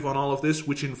perspective on all of this,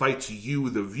 which invites you,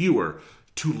 the viewer,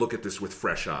 to look at this with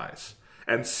fresh eyes.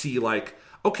 And see, like,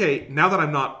 okay, now that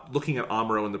I'm not looking at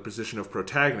Amuro in the position of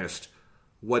protagonist,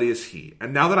 what is he?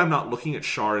 And now that I'm not looking at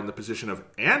Char in the position of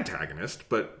antagonist,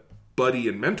 but buddy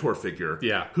and mentor figure.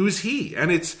 Yeah. Who's he?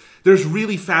 And there's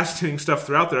really fascinating stuff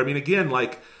throughout there. I mean, again,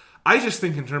 like, I just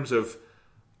think in terms of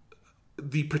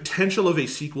the potential of a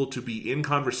sequel to be in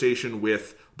conversation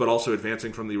with, but also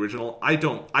advancing from the original, I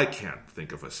can't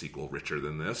think of a sequel richer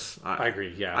than this. I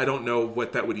agree, yeah. I don't know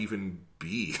what that would even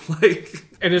be. Like,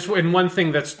 and one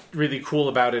thing that's really cool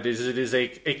about it is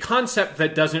a concept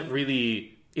that doesn't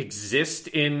really exist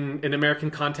in an American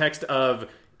context of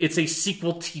it's a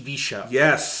sequel TV show.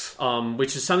 Yes.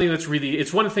 Which is something that's really,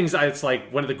 it's one of the things, it's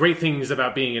like one of the great things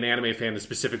about being an anime fan, and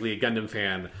specifically a Gundam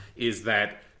fan, is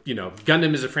that, you know,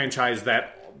 Gundam is a franchise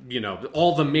that, you know,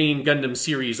 all the main Gundam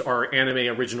series are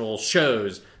anime original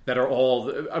shows that are all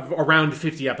around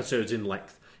 50 episodes in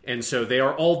length. And so they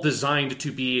are all designed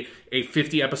to be a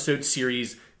 50 episode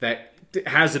series that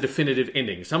has a definitive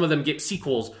ending. Some of them get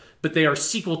sequels, but they are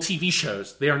sequel TV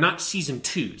shows. They are not season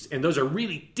 2s. And those are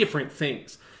really different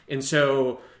things. And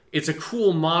so it's a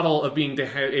cool model of being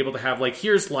able to have, like,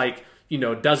 here's like, you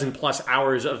know, dozen plus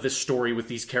hours of this story with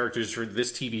these characters for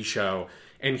this TV show.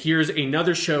 And here's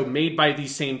another show made by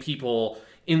these same people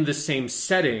in the same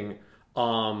setting,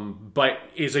 but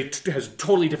has a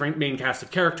totally different main cast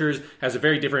of characters, has a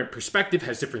very different perspective,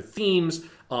 has different themes,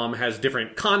 has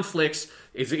different conflicts,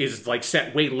 is like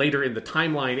set way later in the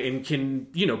timeline, and can,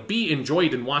 you know, be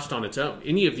enjoyed and watched on its own.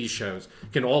 Any of these shows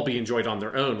can all be enjoyed on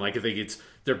their own. Like,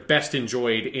 they're best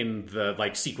enjoyed in the,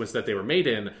 like, sequence that they were made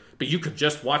in, but you could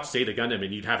just watch Zeta Gundam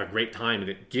and you'd have a great time, and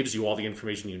it gives you all the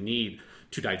information you need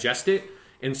to digest it.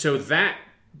 And so that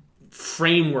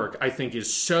framework, I think,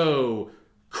 is so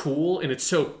cool, and it's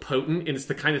so potent, and it's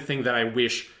the kind of thing that I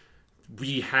wish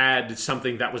we had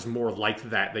something that was more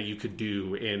like that you could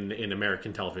do in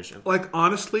American television. Like,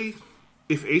 honestly,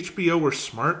 if HBO were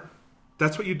smart,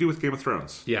 that's what you do with Game of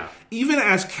Thrones. Yeah. Even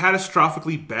as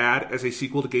catastrophically bad as a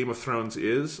sequel to Game of Thrones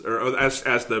is, or as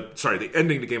the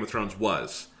ending to Game of Thrones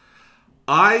was,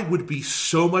 I would be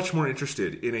so much more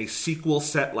interested in a sequel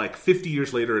set like 50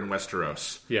 years later in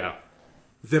Westeros. Yeah.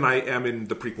 Than I am in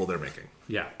the prequel they're making.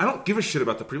 Yeah. I don't give a shit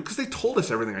about the prequel because they told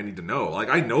us everything I need to know. Like,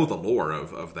 I know the lore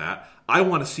of that. I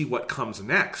want to see what comes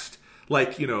next.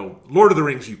 Like, you know, Lord of the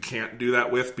Rings you can't do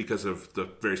that with because of the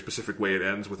very specific way it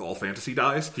ends with all fantasy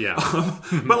dies. Yeah.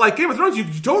 But like Game of Thrones, you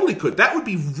totally could. That would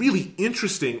be really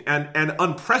interesting and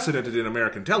unprecedented in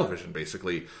American television,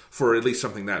 basically, for at least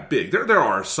something that big. There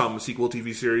are some sequel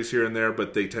TV series here and there,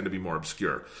 but they tend to be more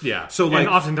obscure. Yeah. So, like, and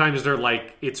oftentimes they're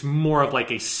like, it's more of like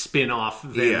a spin-off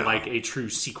than like a true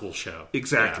sequel show.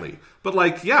 Exactly. Yeah. But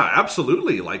like, yeah,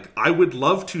 absolutely. Like, I would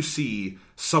love to see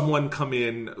someone come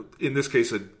in this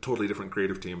case, a totally different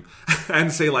creative team,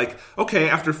 and say, like, okay,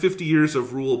 after 50 years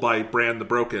of rule by Bran the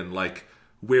Broken, like,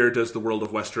 where does the world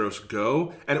of Westeros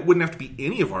go? And it wouldn't have to be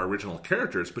any of our original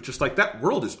characters, but just like, that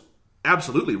world is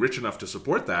absolutely rich enough to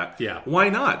support that. Yeah. Why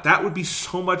not? That would be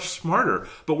so much smarter.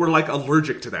 But we're like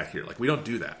allergic to that here. Like, we don't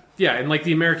do that. Yeah, and like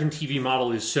the American TV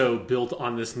model is so built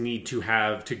on this need to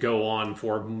have to go on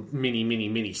for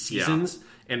many seasons. Yeah.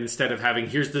 And instead of having,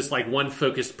 here's this like one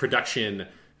focused production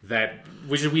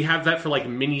which we have that for like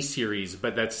mini series,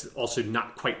 but that's also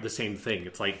not quite the same thing.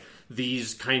 It's like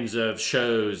these kinds of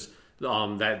shows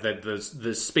that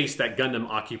the space that Gundam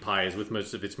occupies with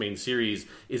most of its main series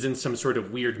is in some sort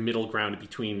of weird middle ground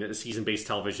between a season-based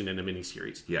television and a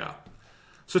miniseries. Yeah.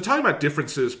 So talking about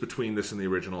differences between this and the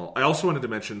original, I also wanted to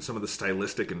mention some of the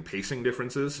stylistic and pacing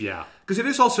differences. Yeah. Because it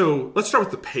is also, let's start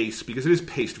with the pace, because it is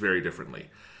paced very differently.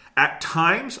 At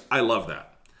times, I love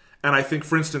that. And I think,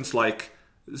 for instance, like,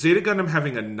 Zeta Gundam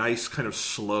having a nice kind of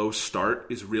slow start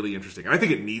is really interesting. And I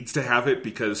think it needs to have it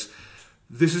because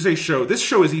this show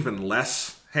is even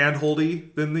less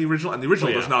hand-holdy than the original. And the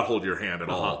original does not hold your hand at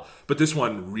all. But this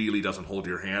one really doesn't hold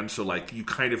your hand. So, like, you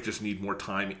kind of just need more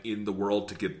time in the world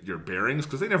to get your bearings,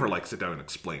 because they never, like, sit down and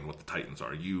explain what the Titans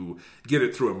are. You get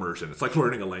it through immersion. It's like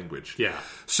learning a language. Yeah.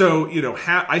 So, you know,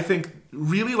 I think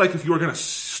really, like, if you were going to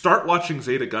start watching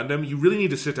Zeta Gundam, you really need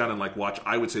to sit down and, like, watch,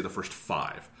 I would say, the first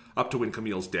 5. Up to when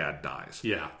Camille's dad dies.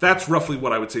 Yeah. That's roughly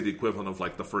what I would say the equivalent of,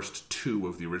 like, the first 2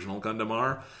 of the original Gundam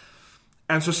are.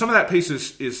 And so some of that pace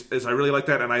is I really like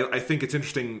that, and I think it's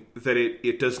interesting that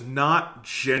it does not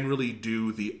generally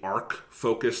do the arc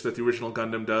focus that the original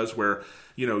Gundam does, where,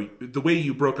 you know, the way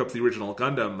you broke up the original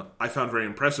Gundam I found very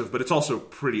impressive, but it's also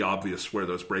pretty obvious where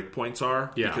those breakpoints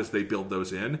are, because they build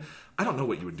those in. I don't know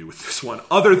what you would do with this one,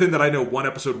 other than that I know one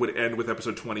episode would end with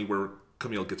episode 20 where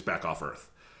Camille gets back off Earth.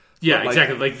 Yeah,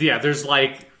 exactly. Like, yeah, there's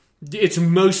like, it's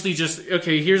mostly just,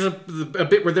 okay, here's a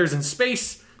bit where there's in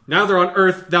space, now they're on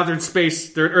Earth, now they're in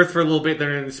space, they're on Earth for a little bit,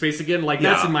 they're in space again. Like,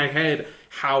 that's in my head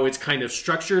how it's kind of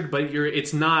structured, but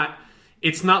it's not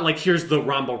like, here's the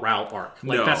Ramba Rao arc.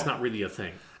 Like, that's not really a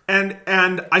thing.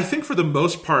 And I think for the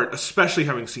most part, especially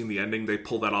having seen the ending, they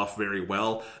pull that off very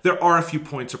well. There are a few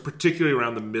points, particularly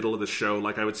around the middle of the show,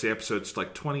 like I would say episodes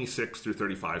like 26 through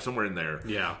 35, somewhere in there.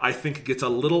 Yeah. I think it gets a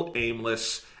little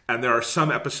aimless, and there are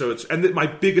some episodes, and my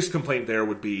biggest complaint there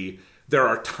would be there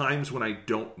are times when I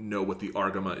don't know what the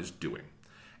Argama is doing.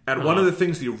 And one of the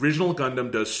things the original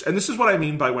Gundam does, and this is what I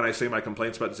mean by when I say my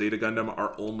complaints about Zeta Gundam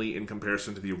are only in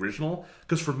comparison to the original,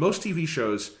 because for most TV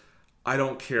shows, I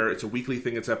don't care. It's a weekly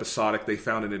thing. It's episodic. They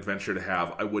found an adventure to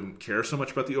have. I wouldn't care so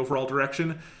much about the overall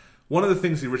direction. One of the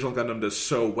things the original Gundam does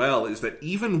so well is that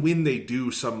even when they do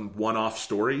some one-off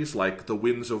stories, like The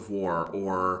Winds of War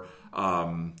or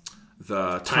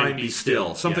the Time Be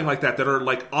Still, something like that are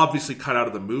like obviously cut out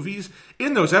of the movies,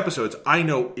 in those episodes, I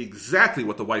know exactly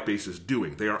what the White Base is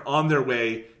doing. They are on their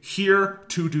way here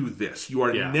to do this. You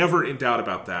are never in doubt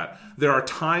about that. There are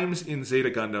times in Zeta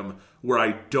Gundam where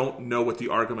I don't know what the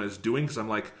Argama is doing because I'm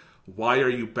like, why are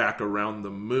you back around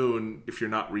the moon if you're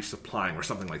not resupplying or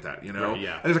something like that, you know? Right,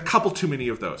 yeah. And there's a couple too many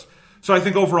of those. So I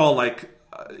think overall, like,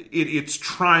 it's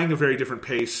trying a very different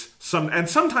pace.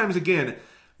 Sometimes, again,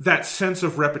 that sense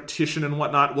of repetition and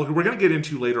whatnot. Well, we're going to get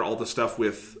into later all the stuff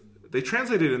with... They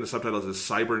translated it in the subtitles as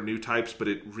cyber new types, but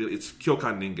it's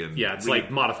Kyokan Ningen. Yeah, it's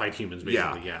like modified humans,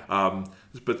 basically, yeah.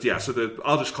 But yeah, so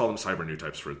I'll just call them cyber new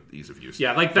types for ease of use.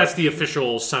 Yeah, like that's the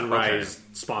official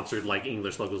Sunrise-sponsored like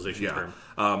English localization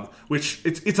term. Which,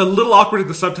 it's a little awkward in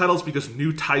the subtitles because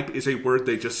new type is a word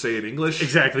they just say in English.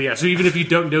 Exactly, yeah. So even if you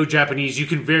don't know Japanese, you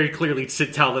can very clearly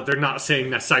tell that they're not saying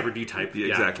that cyber new type. Yeah,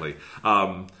 exactly.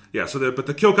 But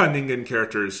the Kyokan Ningen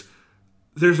characters...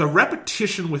 There's a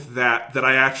repetition with that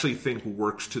I actually think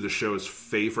works to the show's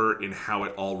favor in how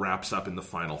it all wraps up in the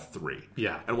final three.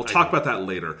 Yeah. And we'll talk about that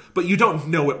later. But you don't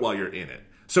know it while you're in it.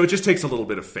 So it just takes a little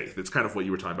bit of faith. It's kind of what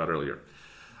you were talking about earlier.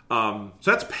 So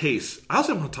that's pace. I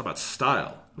also want to talk about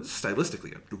style. This is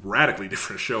stylistically a radically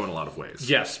different show in a lot of ways.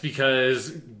 Yes,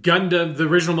 because Gundam, the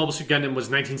original Mobile Suit Gundam was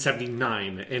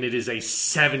 1979, and it is a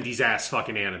 70s-ass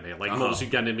fucking anime. Like, Mobile Suit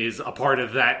Gundam is a part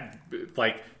of that,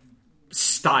 like,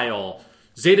 style.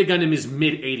 Zeta Gundam is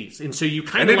mid-80s, and so you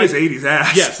kind of is 80s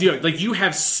ass. Yes, you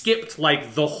have skipped,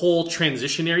 like, the whole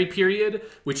transitionary period,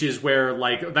 which is where,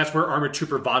 like, that's where Armored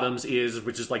Trooper Bottoms is,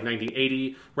 which is, like,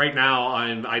 1980. Right now,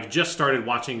 I've just started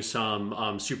watching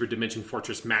some Super Dimension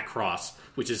Fortress Macross,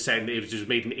 which is set, it was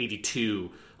made in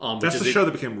 82. That's the show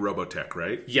that became Robotech,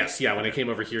 right? Yes, yeah, when it came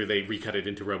over here, they recut it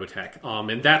into Robotech.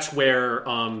 And that's where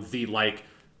the, like,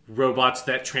 robots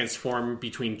that transform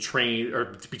between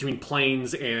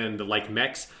planes and like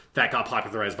mechs that got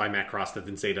popularized by Macross. That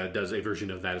then Zeta does a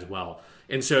version of that as well.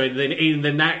 And so and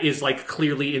then that is like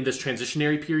clearly in this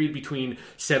transitionary period between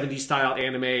 70s style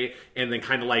anime and then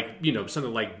kind of like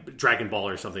something like Dragon Ball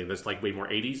or something that's like way more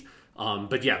 80s.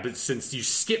 But since you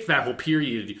skip that whole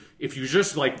period, if you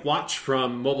just like watch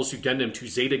from Mobile Suit Gundam to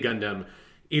Zeta Gundam,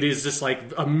 it is just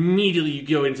like immediately you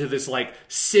go into this like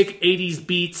sick 80s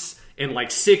beats and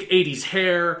like sick 80s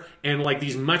hair and like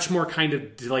these much more kind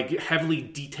of like heavily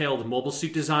detailed mobile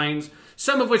suit designs,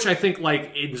 some of which I think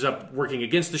like ends up working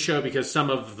against the show because some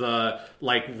of the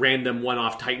like random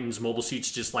one-off Titans mobile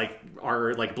suits just like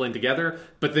are like blend together,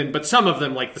 but some of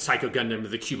them like the Psycho Gundam,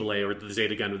 the Cubile, or the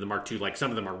Zeta Gundam, the Mark II, like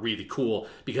some of them are really cool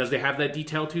because they have that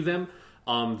detail to them.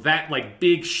 That like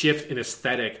big shift in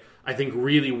aesthetic I think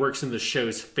really works in the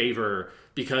show's favor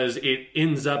because it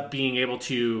ends up being able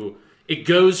to... It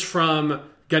goes from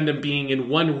Gundam being in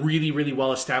one really, really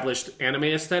well-established anime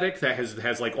aesthetic that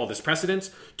has like all this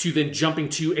precedence to then jumping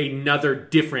to another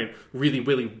different, really,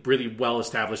 really, really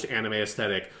well-established anime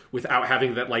aesthetic without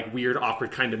having that like weird,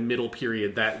 awkward kind of middle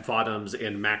period that Vodums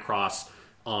and Macross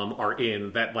are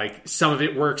in. That like some of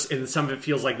it works and some of it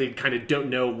feels like they kind of don't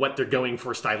know what they're going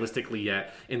for stylistically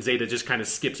yet. And Zeta just kind of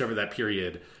skips over that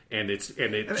period and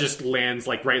it just lands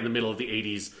like right in the middle of the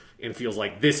 80s. And feels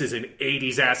like this is an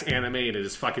 80s ass anime and it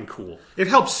is fucking cool. It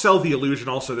helps sell the illusion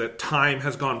also that time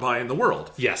has gone by in the world.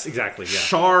 Yes, exactly. Yeah.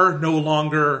 Char no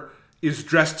longer is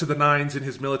dressed to the nines in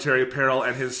his military apparel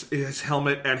and his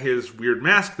helmet and his weird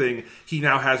mask thing. He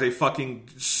now has a fucking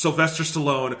Sylvester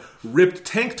Stallone ripped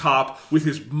tank top with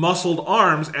his muscled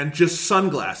arms and just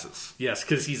sunglasses. Yes,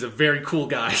 because he's a very cool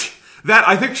guy. That,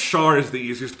 I think Char is the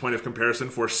easiest point of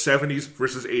comparison for 70s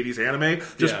versus 80s anime.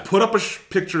 Just put up a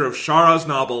picture of Char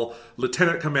Aznable,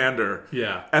 Lieutenant Commander,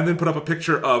 and then put up a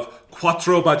picture of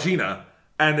Quattro Bagina,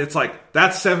 and it's like,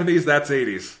 that's 70s, that's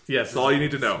 80s. Yes. That's all you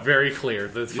need to know. Very clear.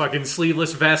 The fucking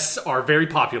sleeveless vests are very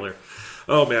popular.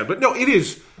 Oh, man. But no, it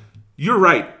is... You're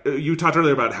right. You talked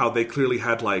earlier about how they clearly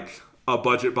had, like... a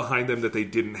budget behind them that they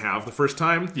didn't have the first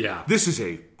time. Yeah. This is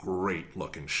a great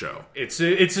looking show. It's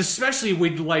especially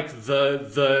with like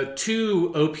the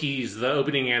two OPs, the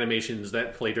opening animations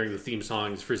that play during the theme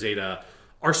songs for Zeta,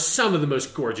 are some of the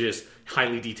most gorgeous,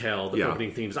 highly detailed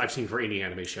opening themes I've seen for any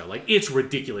anime show. Like, it's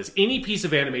ridiculous. Any piece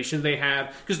of animation they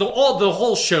have, because the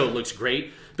whole show looks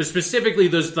great, but specifically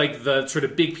those, like, the sort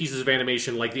of big pieces of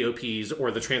animation, like the OPs or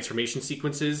the transformation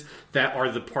sequences, that are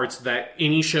the parts that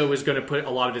any show is going to put a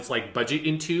lot of its, like, budget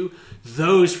into.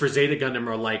 Those for Zeta Gundam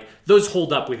are, like, those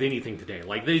hold up with anything today.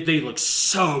 Like, they look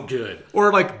so good.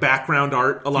 Or, like, background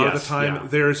art a lot of the time. Yeah.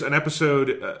 There's an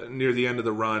episode near the end of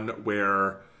the run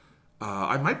where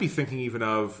I might be thinking even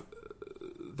of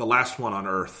the last one on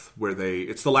Earth, where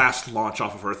it's the last launch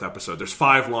off of Earth episode. There's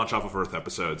 5 launch off of Earth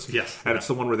episodes. Yes. And it's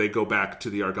the one where they go back to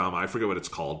the Argama. I forget what it's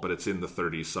called, but it's in the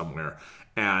 30s somewhere.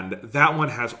 And that one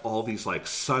has all these, like,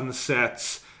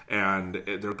 sunsets, and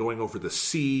they're going over the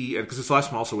sea, and because it's the last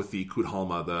one also with the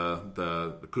Kudhalma,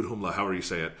 the Kudhumla, however you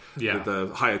say it, the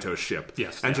Hayato ship,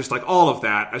 just like all of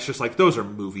that. It's just like those are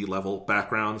movie level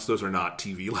backgrounds; those are not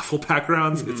TV level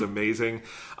backgrounds. It's amazing,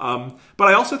 but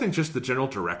I also think just the general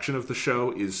direction of the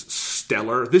show is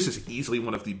stellar. This is easily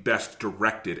one of the best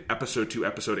directed episode to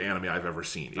episode anime I've ever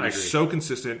seen. It is so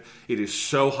consistent. It is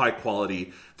so high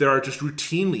quality. There are just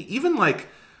routinely, even like.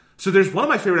 So there's one of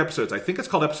my favorite episodes. I think it's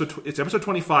called episode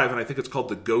 25, and I think it's called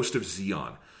The Ghost of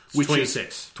Zeon. Which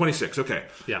 26. 26, okay.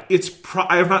 Yeah.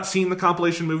 I have not seen the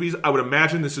compilation movies. I would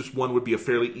imagine would be a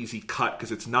fairly easy cut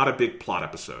because it's not a big plot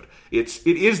episode. It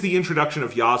is the introduction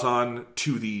of Yazan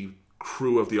to the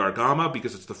crew of the Argama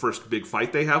because it's the first big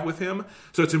fight they have with him.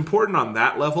 So it's important on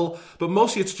that level. But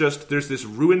mostly it's just there's this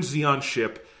ruined Zeon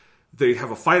ship. They have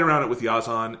a fight around it with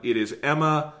Yazan. It is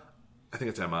Emma. I think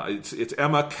it's Emma. It's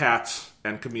Emma, Katz,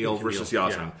 and Camille versus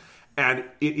Yazan. Yeah. And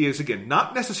it is, again,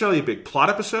 not necessarily a big plot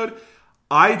episode.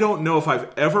 I don't know if I've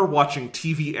ever, watching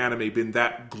TV anime, been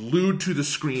that glued to the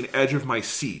screen, edge of my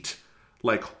seat,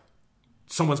 like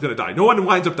someone's going to die. No one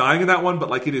winds up dying in that one, but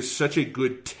like it is such a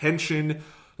good tension,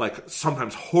 like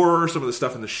sometimes horror, some of the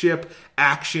stuff in the ship,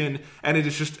 action, and it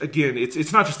is just, again,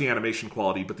 it's not just the animation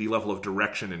quality, but the level of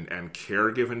direction and care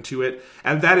given to it.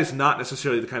 And that is not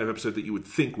necessarily the kind of episode that you would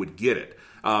think would get it.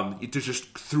 It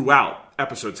just throughout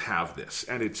episodes have this,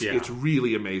 and it's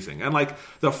really amazing. And like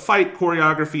the fight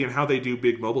choreography and how they do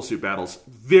big mobile suit battles,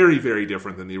 very, very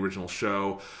different than the original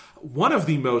show. One of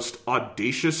the most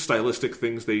audacious stylistic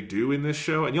things they do in this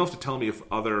show, and you'll have to tell me if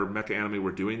other mecha anime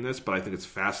were doing this, but I think it's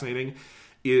fascinating,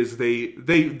 is they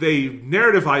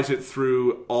narrativize it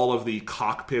through all of the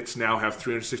cockpits now have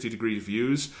 360-degree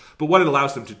views. But what it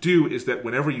allows them to do is that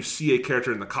whenever you see a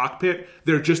character in the cockpit,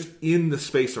 they're just in the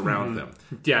space around them.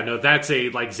 Yeah, no, that's a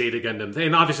like Zeta Gundam thing.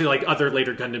 And obviously like other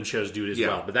later Gundam shows do it as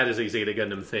well. But that is a Zeta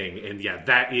Gundam thing. And yeah,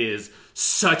 that is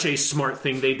such a smart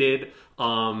thing they did.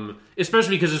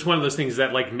 Especially because it's one of those things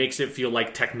that like makes it feel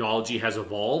like technology has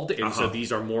evolved. And so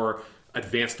these are more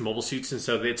advanced mobile suits. And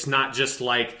so it's not just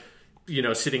like, you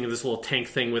know, sitting in this little tank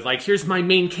thing with like, here's my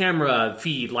main camera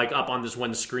feed, like up on this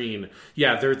one screen.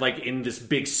 Yeah, they're like in this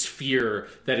big sphere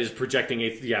that is projecting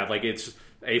it's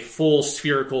a full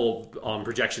spherical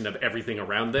projection of everything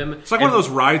around them. It's like one of those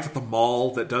rides at the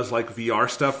mall that does like VR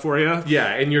stuff for you. Yeah,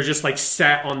 and you're just like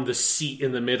sat on the seat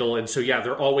in the middle, and so yeah,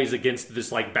 they're always against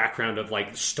this like background of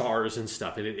like stars and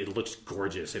stuff, and it looks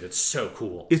gorgeous, and it's so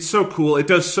cool. It's so cool. It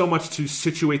does so much to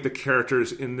situate the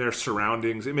characters in their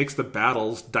surroundings. It makes the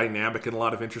battles dynamic in a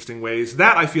lot of interesting ways.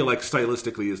 That I feel like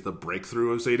stylistically is the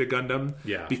breakthrough of Zeta Gundam.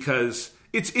 Yeah, because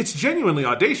it's genuinely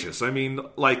audacious. I mean,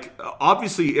 like,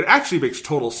 obviously, it actually makes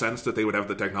total sense that they would have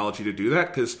the technology to do that,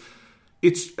 because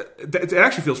it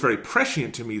actually feels very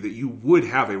prescient to me that you would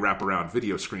have a wraparound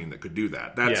video screen that could do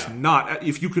that. That's not...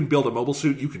 If you can build a mobile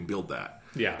suit, you can build that.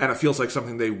 Yeah. And it feels like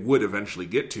something they would eventually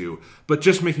get to. But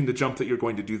just making the jump that you're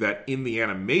going to do that in the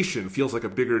animation feels like a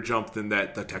bigger jump than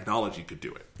that the technology could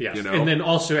do it. Yes. You know? And then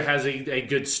also it has a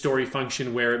good story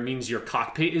function where it means your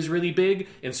cockpit is really big,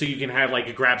 and so you can have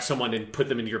like grab someone and put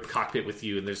them into your cockpit with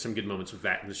you, and there's some good moments with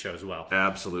that in the show as well.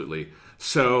 Absolutely.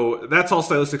 So that's all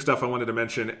stylistic stuff I wanted to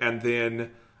mention. And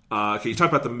then, you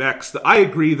talked about the mechs. I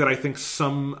agree that I think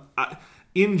some...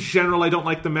 in general, I don't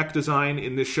like the mech design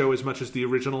in this show as much as the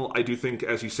original. I do think,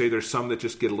 as you say, there's some that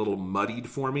just get a little muddied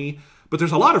for me. But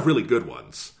there's a lot of really good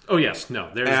ones. Oh, yes. No,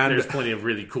 there's plenty of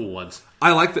really cool ones.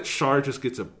 I like that Char just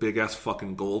gets a big-ass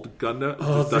fucking gold Gundam.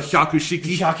 Oh, the Hyakushiki.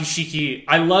 The Hyakushiki.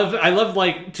 I love,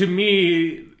 like, to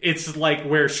me, it's like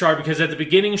where Char, because at the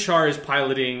beginning, Char is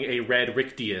piloting a red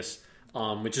Rictius,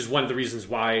 which is one of the reasons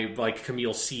why like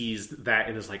Camille sees that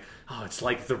and is like, oh, it's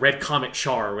like the Red Comet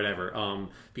Char or whatever,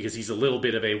 because he's a little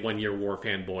bit of a One Year War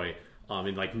fanboy,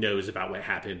 and like knows about what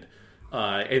happened,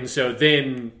 and so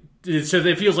then So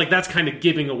it feels like that's kind of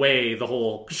giving away the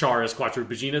whole Char as Quattro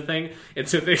Bajeena thing. And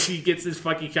so then he gets this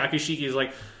fucking Kakashiki. He's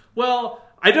like, well,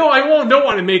 I don't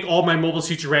want to make all my mobile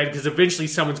suits red because eventually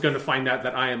someone's going to find out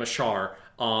that I am a Char.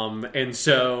 And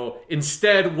so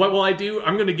instead, what will I do?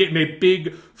 I'm going to get in a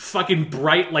big fucking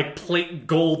bright, like, plate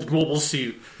gold mobile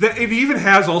suit. It even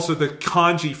has also the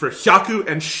kanji for Hyaku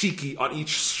and Shiki on each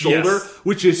shoulder,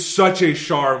 which is such a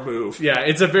Char move. Yeah,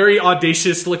 it's a very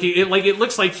audacious looking. It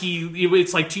looks like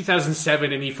it's like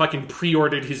 2007, and he fucking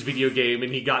pre-ordered his video game,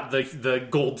 and he got the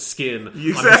gold skin on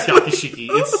his Yakashiki.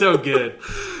 It's so good.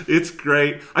 It's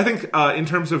great. I think in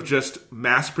terms of just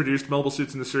mass-produced mobile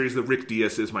suits in the series, the Rick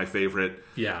Diaz is my favorite.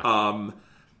 Yeah.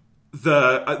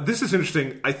 This is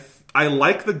interesting. I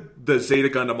like the Zeta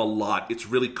Gundam a lot. It's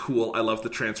really cool. I love the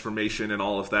transformation and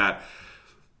all of that.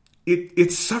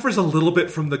 It suffers a little bit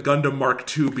from the Gundam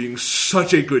Mark II being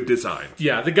such a good design.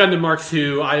 Yeah, the Gundam Mark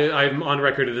II. I'm on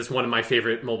record as one of my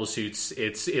favorite mobile suits.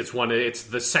 It's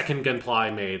the second Gunpla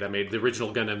I made. I made the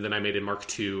original Gundam, then I made in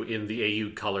Mark II in the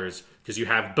AU colors. Because you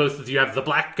have the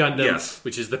Black Gundam,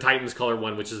 which is the Titans color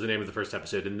one, which is the name of the first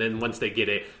episode. And then once they get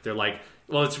it, they're like,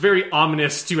 well, it's very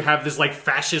ominous to have this like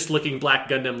fascist-looking Black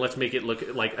Gundam. Let's make it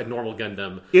look like a normal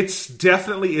Gundam. It's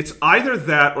either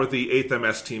that or the 8th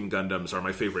MS Team Gundams are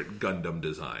my favorite Gundam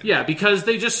design. Yeah, because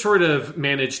they just sort of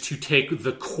managed to take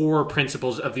the core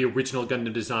principles of the original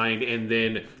Gundam design and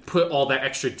then put all that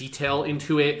extra detail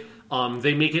into it.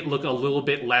 They make it look a little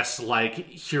bit less like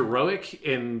heroic,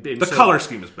 and the color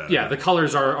scheme is better. Yeah, the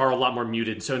colors are a lot more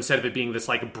muted. So instead of it being this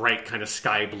like bright kind of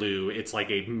sky blue, it's like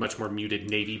a much more muted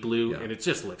navy blue, and it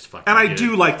just looks fucking. And I good.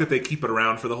 do like that they keep it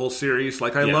around for the whole series.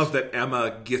 Like I love that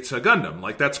Emma gets a Gundam.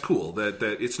 Like that's cool. That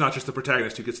it's not just the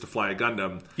protagonist who gets to fly a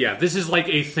Gundam. Yeah, this is like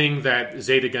a thing that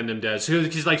Zeta Gundam does.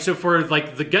 So for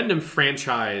like the Gundam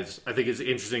franchise, I think it's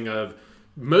interesting. Of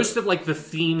most of like the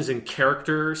themes and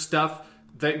character stuff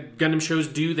that Gundam shows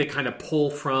do, they kind of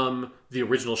pull from the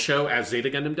original show as Zeta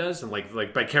Gundam does, and like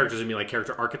by characters I mean like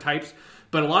character archetypes,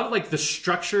 but a lot of like the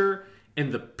structure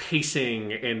and the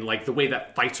pacing and like the way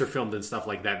that fights are filmed and stuff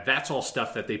like that, that's all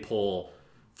stuff that they pull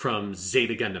from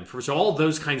Zeta Gundam. So all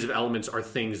those kinds of elements are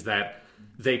things that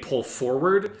they pull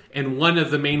forward, and one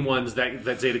of the main ones that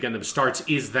Zeta Gundam starts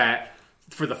is that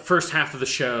for the first half of the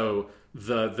show,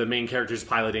 the main character is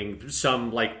piloting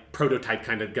some like prototype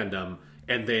kind of Gundam.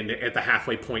 And then at the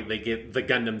halfway point, they get the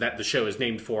Gundam that the show is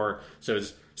named for.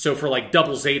 So for like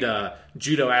Double Zeta,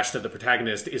 Judo Ashta, the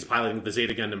protagonist, is piloting the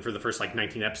Zeta Gundam for the first like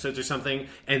 19 episodes or something.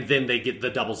 And then they get the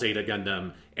Double Zeta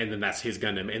Gundam, and then that's his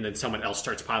Gundam. And then someone else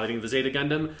starts piloting the Zeta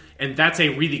Gundam. And that's a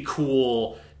really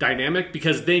cool dynamic,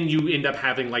 because then you end up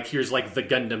having like, here's like the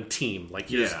Gundam team. Like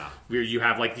here's where you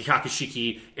have like the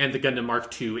Kakashiki and the Gundam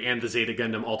Mark II and the Zeta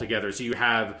Gundam all together. So you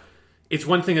have... It's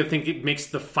one thing I think it makes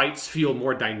the fights feel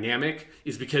more dynamic,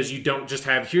 is because you don't just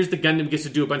have, here's the Gundam gets to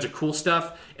do a bunch of cool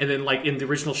stuff, and then like in the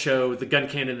original show, the gun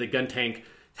cannon and the gun tank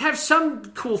have some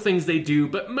cool things they do,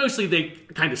 but mostly they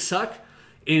kind of suck.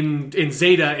 In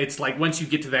Zeta, it's like once you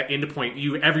get to that end point,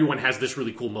 everyone has this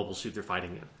really cool mobile suit they're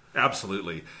fighting in.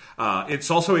 Absolutely. It's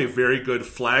also a very good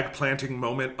flag planting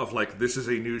moment of like, this is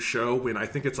a new show, when I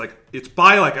think it's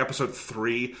by like episode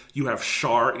 3, you have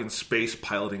Char in space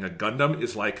piloting a Gundam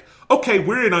is like, okay,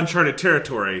 we're in uncharted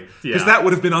territory, because that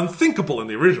would have been unthinkable in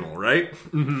the original, right?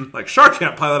 Mm-hmm. Like Char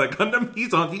can't pilot a Gundam,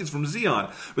 he's from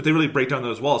Zeon, but they really break down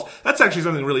those walls. That's actually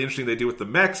something really interesting they do with the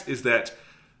mechs, is that,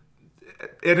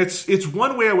 and it's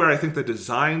one way where I think the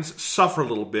designs suffer a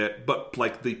little bit, but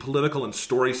like the political and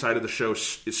story side of the show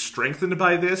is strengthened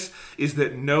by this, is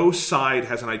that no side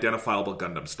has an identifiable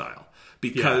Gundam style.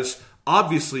 Because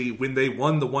obviously when they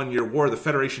won the 1-year war, the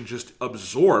Federation just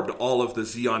absorbed all of the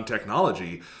Zeon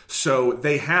technology. So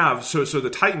they have, so the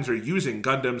Titans are using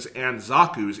Gundams and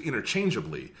Zaku's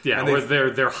interchangeably. Yeah, or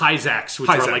they're Hyzaks, which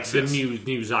are like the new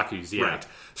Zaku's. Yeah. Right.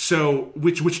 So,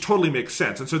 which totally makes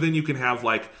sense. And so then you can have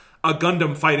like a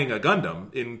Gundam fighting a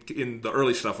Gundam in the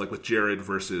early stuff, like with Jared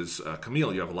versus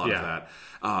Camille. You have a lot of that.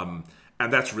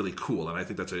 And that's really cool, and I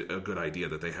think that's a good idea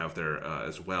that they have there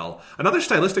as well. Another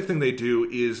stylistic thing they do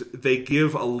is they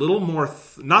give a little more...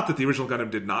 not that the original Gundam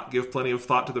did not give plenty of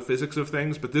thought to the physics of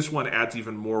things, but this one adds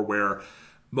even more, where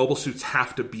mobile suits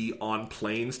have to be on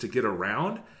planes to get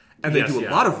around. And they do a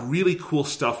lot of really cool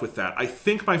stuff with that. I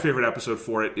think my favorite episode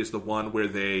for it is the one where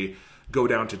they go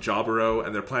down to Jaburo,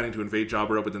 and they're planning to invade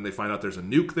Jaburo, but then they find out there's a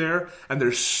nuke there, and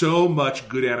there's so much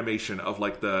good animation of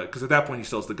like because at that point he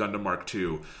still has the Gundam Mark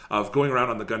II, of going around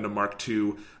on the Gundam Mark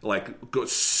II, like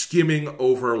skimming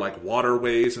over like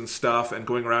waterways and stuff, and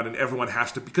going around, and everyone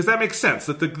has to, because that makes sense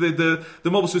that the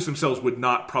mobile suits themselves would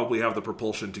not probably have the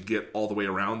propulsion to get all the way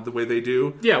around the way they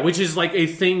do. Yeah, which is like a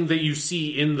thing that you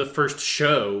see in the first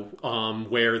show,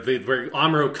 where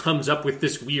Amuro comes up with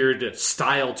this weird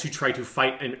style to try to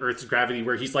fight an Earth's gravity,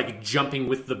 where he's like jumping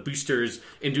with the boosters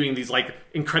and doing these like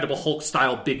Incredible Hulk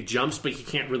style big jumps, but he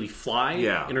can't really fly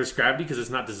in Earth's gravity because it's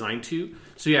not designed to.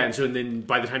 So and then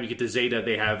by the time you get to Zeta,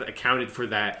 they have accounted for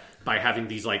that by having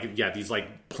these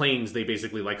planes they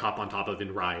basically like hop on top of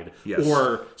and ride. Yes.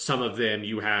 Or some of them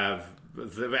you have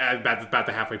about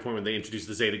the halfway point when they introduce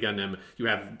the Zeta Gundam, you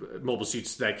have mobile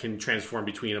suits that can transform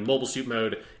between a mobile suit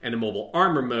mode and a mobile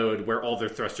armor mode, where all their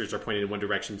thrusters are pointed in one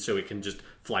direction, so it can just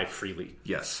fly freely.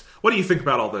 Yes. What do you think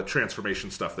about all the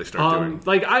transformation stuff they start doing?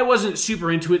 Like, I wasn't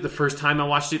super into it the first time I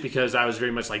watched it, because I was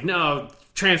very much like, no,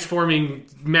 transforming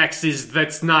mechs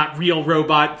that's not real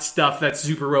robot stuff, that's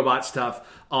super robot stuff.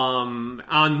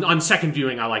 On second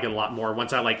viewing, I like it a lot more.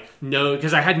 Once I know,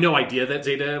 because I had no idea that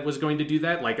Zeta was going to do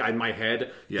that. Like, in my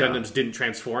head, Gundams didn't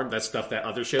transform. That's stuff that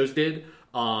other shows did.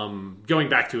 Going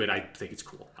back to it, I think it's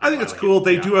cool. I think it's cool.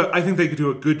 I think they could do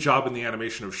a good job in the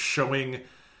animation of showing.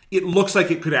 It looks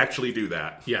like it could actually do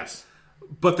that. Yes,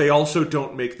 but they also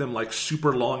don't make them like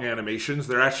super long animations.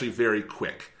 They're actually very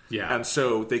quick. Yeah, and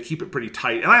so they keep it pretty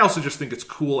tight. And I also just think it's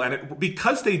cool, and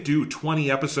because they do 20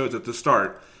 episodes at the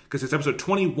start. Because it's episode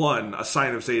 21, A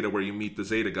Sign of Zeta, where you meet the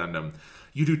Zeta Gundam.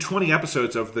 You do 20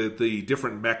 episodes of the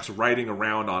different mechs riding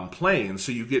around on planes,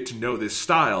 so you get to know this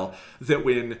style, that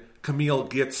when Camille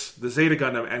gets the Zeta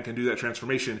Gundam and can do that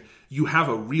transformation, you have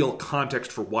a real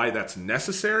context for why that's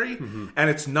necessary. Mm-hmm. And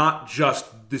it's not just,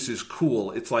 this is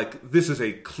cool. It's like, this is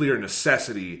a clear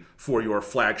necessity for your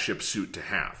flagship suit to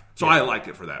have. So I like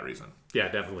it for that reason. Yeah,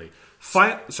 definitely.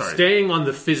 Staying on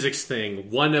the physics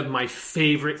thing, one of my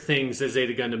favorite things that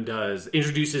Zeta Gundam does,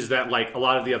 introduces that like a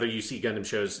lot of the other UC Gundam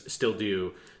shows still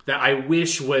do, that I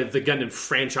wish the Gundam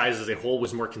franchise as a whole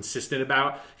was more consistent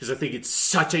about, because I think it's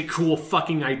such a cool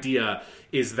fucking idea,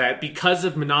 is that because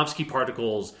of Minovsky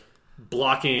particles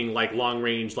blocking like long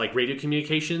range like radio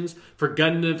communications, for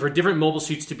different mobile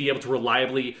suits to be able to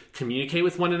reliably communicate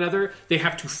with one another, they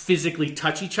have to physically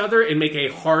touch each other and make a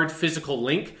hard physical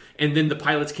link, and then the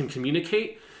pilots can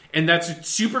communicate. And that's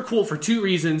super cool for two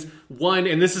reasons. One,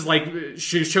 and this is like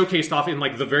showcased off in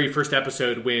like the very first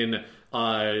episode when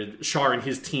Char and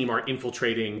his team are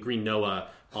infiltrating Green Noah.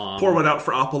 Pour one out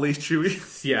for Apolli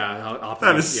Chewie. Yeah,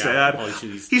 that is sad.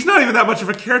 He's not even that much of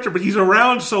a character, but he's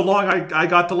around so long. I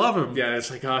got to love him. Yeah, it's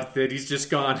like that he's just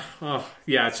gone. Oh,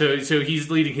 yeah. So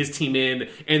he's leading his team in,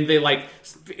 and they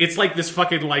it's like this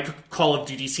fucking like Call of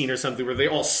Duty scene or something where they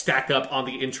all stack up on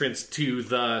the entrance to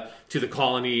the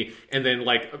colony, and then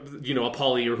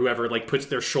Apolli or whoever puts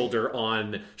their shoulder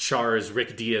on Char's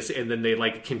Rick Diaz, and then they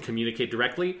can communicate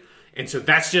directly. And so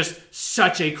that's just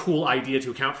such a cool idea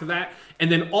to account for that. And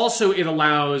then also it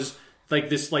allows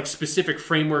this specific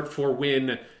framework for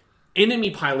when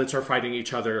enemy pilots are fighting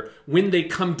each other, when they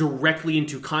come directly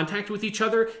into contact with each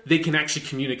other, they can actually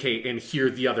communicate and hear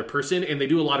the other person. And they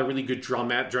do a lot of really good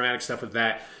dramatic stuff with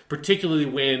that, particularly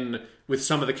with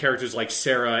some of the characters like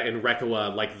Sarah and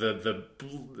Rekkawa,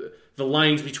 the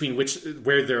lines between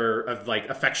where their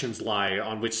affections lie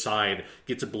on which side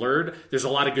gets blurred. There's a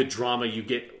lot of good drama you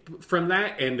get from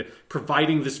that, and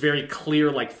providing this very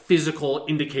clear physical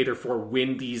indicator for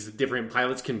when these different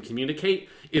pilots can communicate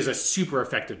is a super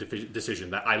effective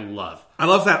decision that I love. I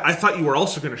love that. I thought you were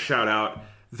also going to shout out,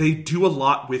 they do a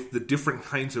lot with the different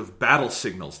kinds of battle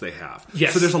signals they have.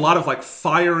 Yes. So there's a lot of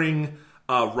firing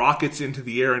rockets into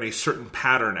the air in a certain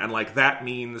pattern, and that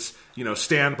means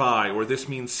stand by, or this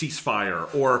means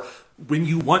ceasefire, or when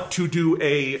you want to do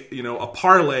a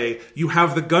parlay, you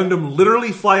have the Gundam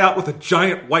literally fly out with a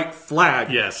giant white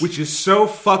flag, yes, which is so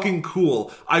fucking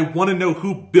cool. I want to know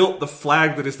who built the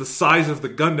flag that is the size of the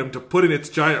Gundam to put in its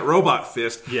giant robot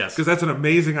fist, yes, because that's an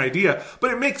amazing idea.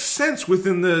 But it makes sense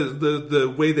within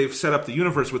the way they've set up the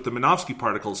universe with the Minovsky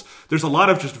particles. There's a lot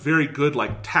of just very good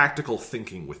tactical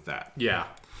thinking with that. Yeah.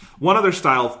 One other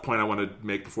style point I want to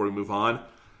make before we move on.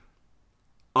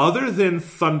 Other than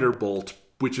Thunderbolt,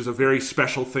 which is a very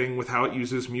special thing with how it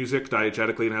uses music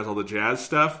diegetically and has all the jazz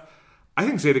stuff, I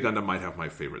think Zeta Gundam might have my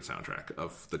favorite soundtrack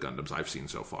of the Gundams I've seen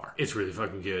so far. It's really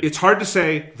fucking good. It's hard to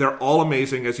say. They're all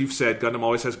amazing. As you've said, Gundam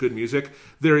always has good music.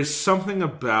 There is something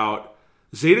about...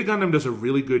 Zeta Gundam does a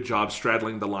really good job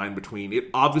straddling the line between... It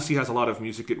obviously has a lot of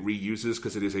music it reuses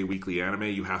because it is a weekly anime.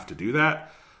 You have to do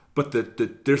that. but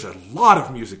there's a lot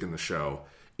of music in the show.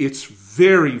 It's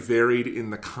very varied in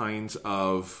the kinds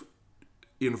of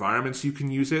environments you can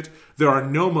use it. There are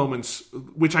no moments,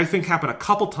 which I think happen a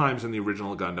couple times in the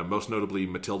original Gundam, most notably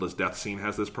Matilda's death scene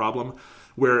has this problem,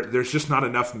 where there's just not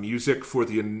enough music for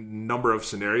the number of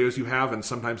scenarios you have, and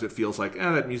sometimes it feels like,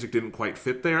 that music didn't quite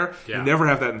fit there. Yeah. You never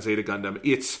have that in Zeta Gundam.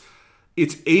 It's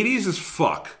 80s as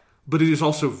fuck, but it is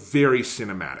also very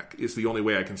cinematic, is the only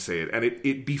way I can say it. And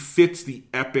it befits the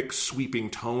epic,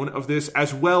 sweeping tone of this,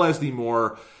 as well as the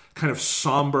more kind of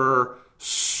somber,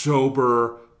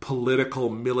 sober, political,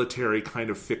 military kind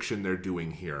of fiction they're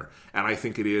doing here. And I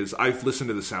think it is. I've listened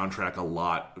to the soundtrack a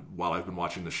lot while I've been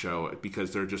watching the show,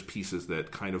 because there are just pieces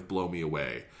that kind of blow me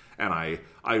away. And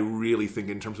I really think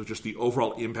in terms of just the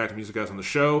overall impact music has on the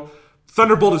show,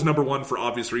 Thunderbolt is number one for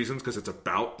obvious reasons, because it's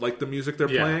about like the music they're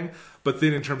playing. But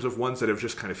then in terms of ones that have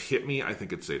just kind of hit me, I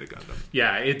think it's Zeta Gundam.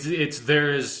 Yeah,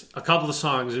 there's a couple of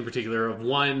songs in particular.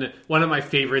 One of my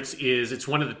favorites is, it's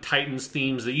one of the Titans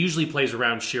themes that usually plays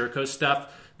around Shiriko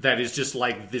stuff, that is just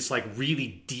like this like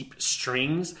really deep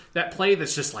strings that play,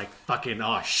 that's just like fucking,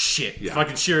 oh shit,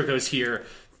 fucking Shiriko's here,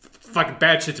 fucking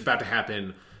bad shit's about to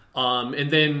happen. And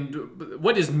then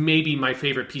what is maybe my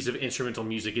favorite piece of instrumental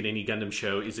music in any Gundam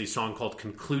show is a song called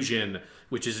Conclusion,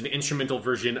 which is an instrumental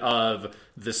version of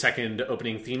the second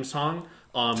opening theme song.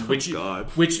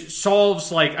 Which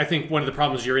solves, like, I think one of the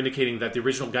problems you're indicating that the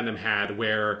original Gundam had,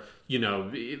 where, you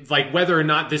know, like whether or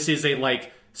not this is a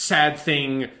like sad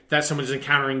thing that someone's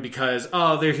encountering because,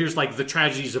 here's like the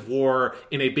tragedies of war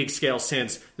in a big scale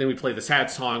sense, then we play the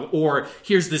sad song, or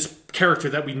here's this character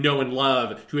that we know and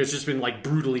love who has just been like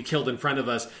brutally killed in front of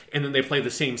us, and then they play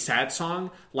the same sad song.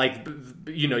 Like,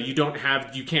 you know, you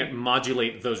can't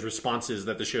modulate those responses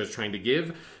that the show is trying to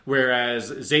give. Whereas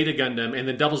Zeta Gundam, and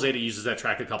then Double Zeta uses that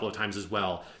track a couple of times as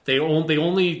well.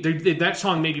 That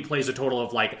song maybe plays a total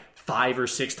of like 5 or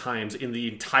 6 times in the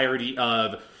entirety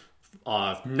of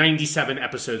 97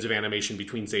 episodes of animation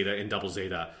between Zeta and Double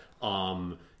Zeta.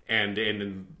 And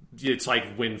it's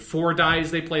like when 4 dies,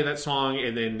 they play that song,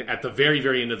 and then at the very,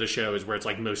 very end of the show is where it's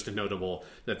like most notable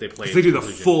that they play. They do the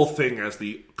full thing as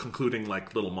the concluding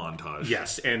like little montage.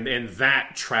 Yes, and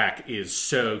that track is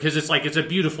so, because it's like, it's a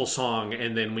beautiful song,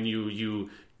 and then when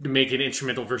you make an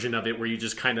instrumental version of it where you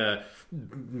just kind of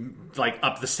like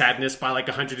up the sadness by like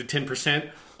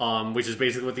 110%, which is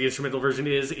basically what the instrumental version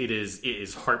is. It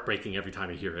is heartbreaking every time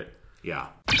I hear it. Yeah.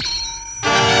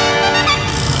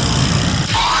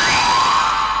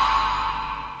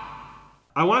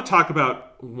 I want to talk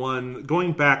about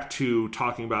going back to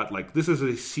talking about like this is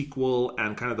a sequel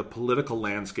and kind of the political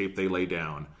landscape they lay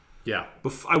down. Yeah.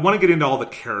 I want to get into all the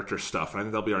character stuff, and I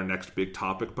think that'll be our next big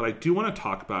topic, but I do want to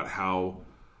talk about how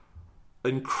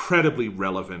incredibly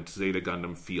relevant Zeta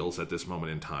Gundam feels at this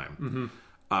moment in time. Mm-hmm.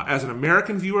 As an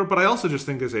American viewer, but I also just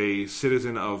think as a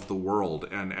citizen of the world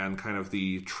and kind of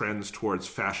the trends towards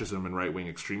fascism and right-wing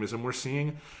extremism we're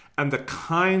seeing, and the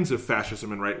kinds of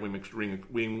fascism and right-wing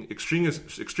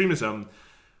extremism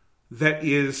that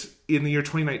is, in the year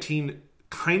 2019,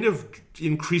 kind of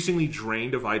increasingly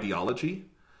drained of ideology,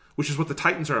 which is what the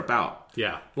Titans are about.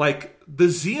 Yeah. Like, the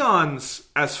Zeons,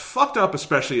 as fucked up,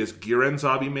 especially as Giren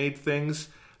Zabi made things,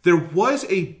 there was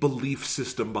a belief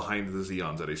system behind the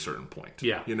Zeons at a certain point.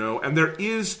 Yeah. You know? And there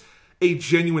is a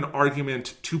genuine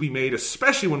argument to be made,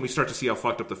 especially when we start to see how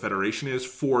fucked up the Federation is,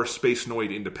 for Space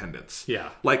Noid independence. Yeah.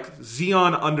 Like,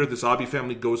 Zeon under the Zabi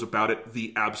family goes about it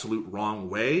the absolute wrong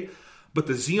way. But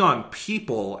the Zeon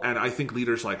people, and I think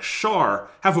leaders like Char,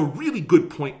 have a really good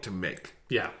point to make.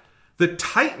 Yeah. The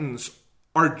Titans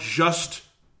are just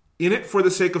in it for the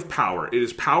sake of power. It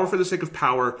is power for the sake of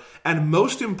power. And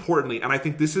most importantly, and I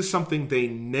think this is something they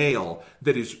nail,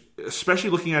 that is,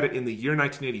 especially looking at it in the year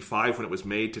 1985 when it was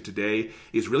made to today,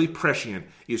 is really prescient,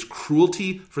 is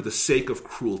cruelty for the sake of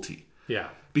cruelty. Yeah.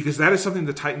 Because that is something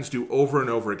the Titans do over and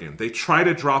over again. They try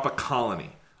to drop a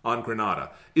colony on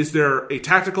Granada. Is there a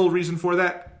tactical reason for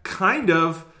that? Kind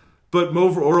of. But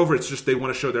moreover, it's just they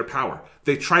want to show their power.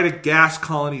 They try to gas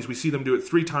colonies. We see them do it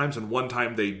 3 times, and 1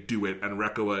 time they do it, and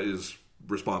Reccoa is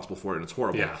responsible for it, and it's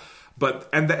horrible. Yeah. But,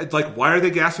 why are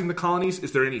they gassing the colonies?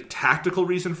 Is there any tactical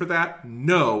reason for that?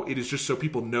 No. It is just so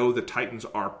people know the Titans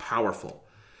are powerful.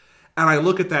 And I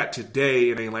look at that today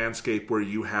in a landscape where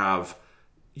you have,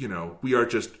 you know, we are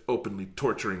just openly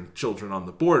torturing children on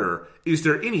the border. Is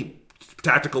there any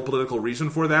tactical political reason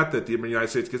for that the United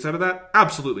States gets out of that?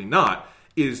 Absolutely not.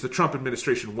 Is the Trump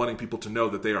administration wanting people to know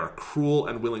that they are cruel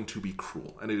and willing to be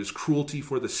cruel. And it is cruelty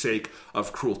for the sake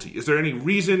of cruelty. Is there any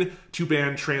reason to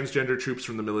ban transgender troops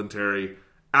from the military?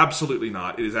 Absolutely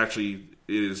not. It is actually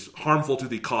is harmful to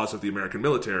the cause of the American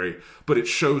military, but it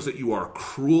shows that you are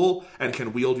cruel and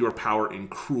can wield your power in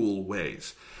cruel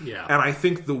ways. Yeah. And I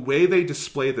think the way they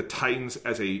display the Titans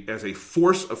as a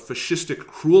force of fascistic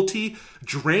cruelty,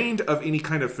 drained of any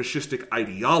kind of fascistic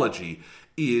ideology,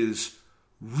 is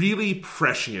really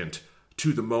prescient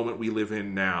to the moment we live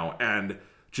in now. And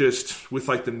just with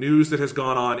like the news that has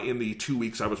gone on in the 2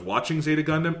 weeks I was watching Zeta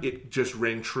Gundam, it just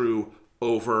rang true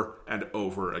over and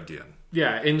over again.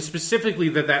 Yeah, and specifically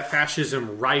that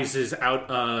fascism rises out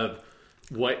of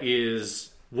what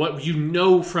you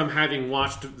know from having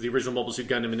watched the original Mobile Suit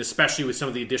Gundam, and especially with some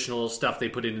of the additional stuff they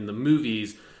put in the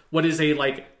movies, what is a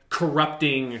like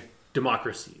corrupting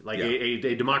democracy, like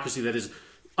a democracy that is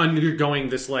undergoing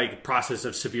this like process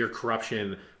of severe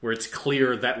corruption, where it's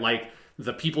clear that like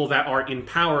the people that are in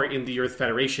power in the Earth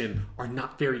Federation are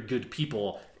not very good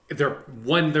people. They're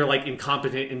like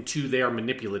incompetent, and two, they are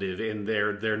manipulative, and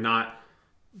they're not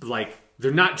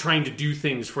trying to do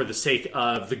things for the sake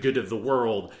of the good of the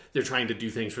world. They're trying to do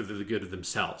things for the good of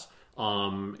themselves.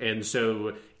 And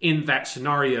so in that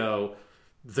scenario,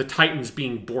 the Titans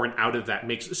being born out of that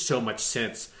makes so much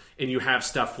sense. And you have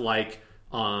stuff like,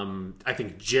 I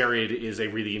think Jared is a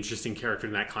really interesting character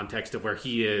in that context of where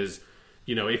he is,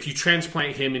 you know, if you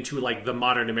transplant him into like the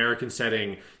modern American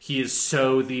setting, he is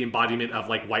so the embodiment of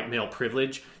like white male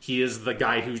privilege. He is the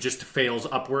guy who just fails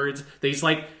upwards.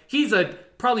 He's a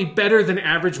probably better than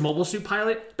average mobile suit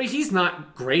pilot, but he's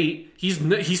not great.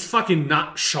 He's fucking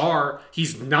not Char.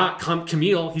 He's not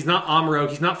Camille. He's not Amuro.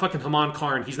 He's not fucking Haman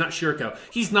Karn. He's not Shiriko.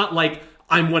 He's not like,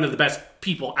 I'm one of the best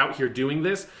people out here doing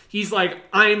this. He's like,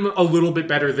 I'm a little bit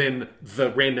better than the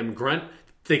random grunt.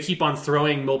 They keep on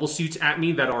throwing mobile suits at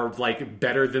me that are like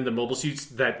better than the mobile suits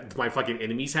that my fucking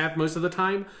enemies have most of the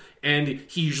time, and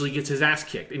he usually gets his ass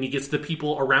kicked, and he gets the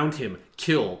people around him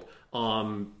killed.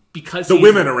 Because the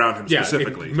women around him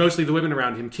specifically, mostly the women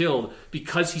around him killed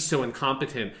because he's so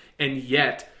incompetent, and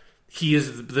yet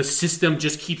the system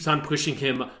just keeps on pushing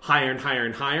him higher and higher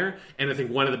and higher. And I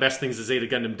think one of the best things that Zeta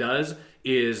Gundam does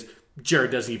is Jared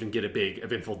doesn't even get a big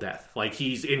eventful death. Like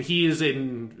he's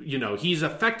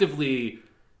effectively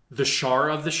the Char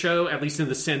of the show, at least in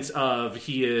the sense of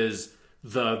he is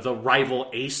the rival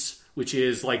ace, which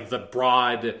is like the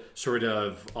broad sort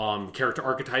of character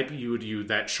archetype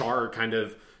that Char kind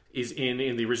of is in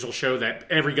the original show, that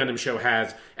every Gundam show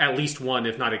has at least one,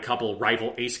 if not a couple,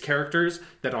 rival ace characters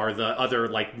that are the other,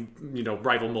 like, you know,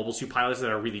 rival mobile suit pilots that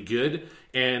are really good.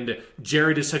 And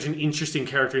Jared is such an interesting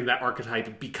character in that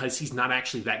archetype because he's not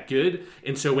actually that good.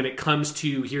 And so when it comes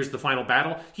to here's the final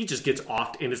battle, he just gets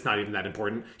offed, and it's not even that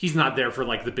important. He's not there for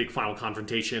like the big final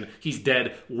confrontation. He's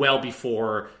dead well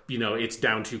before, you know, it's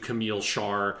down to Camille,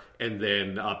 Char, and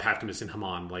then Paptimus and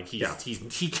Haman. Like he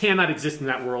cannot exist in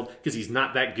that world because he's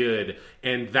not that good.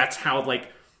 And that's how like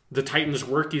the Titans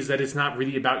work, is that it's not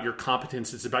really about your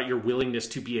competence. It's about your willingness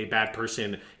to be a bad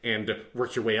person and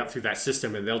work your way up through that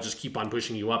system. And they'll just keep on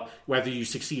pushing you up, whether you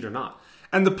succeed or not.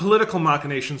 And the political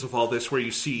machinations of all this, where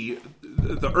you see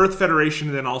the Earth Federation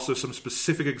and then also some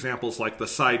specific examples like the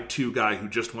Side 2 guy who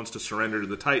just wants to surrender to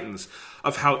the Titans,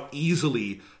 of how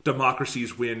easily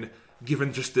democracies win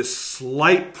given just this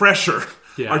slight pressure,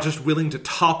 are just willing to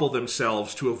topple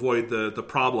themselves to avoid the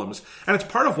problems. And it's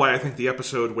part of why I think the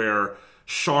episode where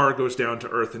Char goes down to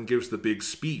Earth and gives the big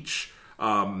speech,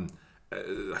 I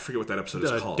forget what that episode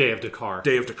is called. Day of Dakar.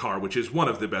 Day of Dakar, which is one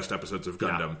of the best episodes of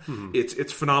Gundam. Yeah. Mm-hmm.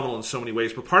 It's phenomenal in so many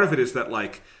ways, but part of it is that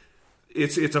like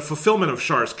it's a fulfillment of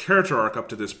Char's character arc up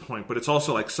to this point, but it's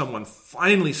also like someone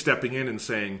finally stepping in and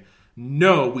saying,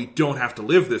 no, we don't have to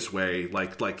live this way.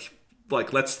 Like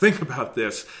let's think about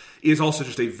this, is also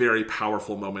just a very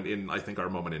powerful moment in, I think, our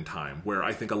moment in time, where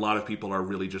I think a lot of people are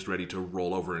really just ready to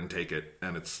roll over and take it,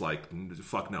 and it's like,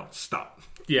 fuck no, stop.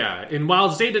 Yeah, and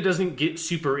while Zeta doesn't get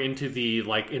super into the,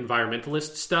 like,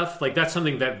 environmentalist stuff, like, that's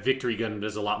something that Victory Gundam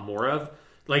does a lot more of.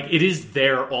 Like, it is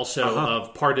there also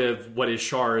of part of what is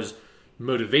Char's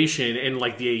motivation, and,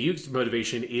 like, the AU's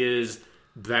motivation is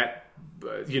that,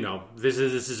 you know, this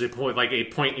is a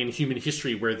point in human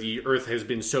history where the Earth has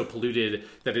been so polluted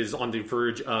that it is on the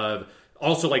verge of,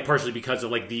 also like partially because of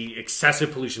like the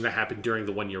excessive pollution that happened during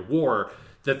the 1 Year War,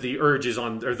 that the Earth is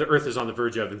on the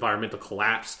verge of environmental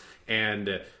collapse.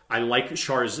 And I like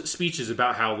Char's speeches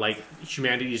about how like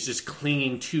humanity is just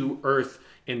clinging to Earth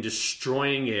and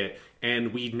destroying it.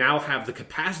 And we now have the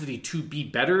capacity to be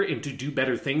better and to do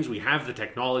better things. We have the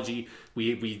technology.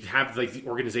 We have like the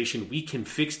organization. We can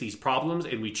fix these problems,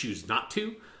 and we choose not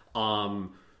to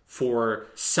for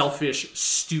selfish,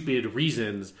 stupid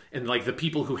reasons. And like the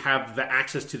people who have the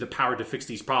access to the power to fix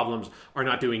these problems are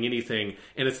not doing anything.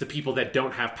 And it's the people that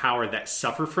don't have power that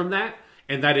suffer from that.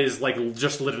 and that is like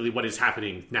just literally what is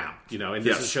happening now. And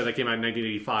this is a show that came out in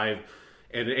 1985,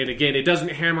 and again, it doesn't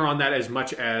hammer on that as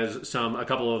much as a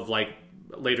couple of like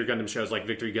later Gundam shows like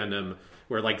Victory Gundam,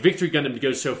 where like Victory Gundam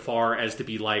goes so far as to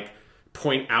be like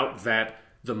point out that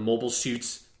the mobile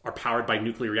suits are powered by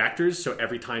nuclear reactors, so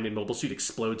every time a mobile suit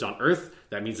explodes on Earth,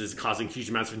 that means it's causing huge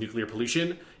amounts of nuclear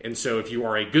pollution. And so if you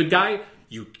are a good guy,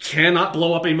 you cannot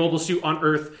blow up a mobile suit on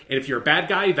Earth. And if you're a bad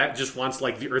guy that just wants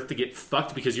like the Earth to get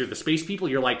fucked because you're the space people,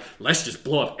 you're like, let's just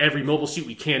blow up every mobile suit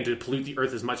we can to pollute the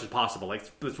Earth as much as possible.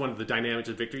 Like, that's one of the dynamics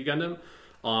of Victory Gundam.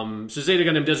 So Zeta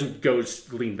Gundam doesn't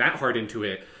lean that hard into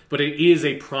it, but it is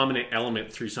a prominent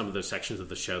element through some of those sections of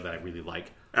the show that I really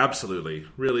like. Absolutely.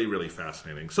 Really, really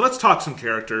fascinating. So let's talk some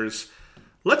characters.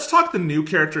 Let's talk the new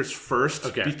characters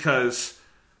first, because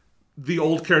the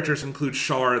old characters include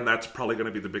Char, and that's probably going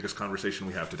to be the biggest conversation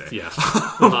we have today.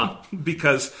 Yeah.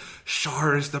 Because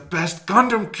Char is the best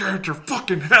Gundam character,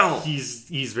 fucking hell!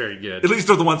 He's very good. At least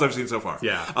of the ones I've seen so far.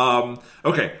 Yeah.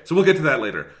 Okay, so we'll get to that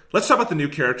later. Let's talk about the new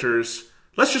characters.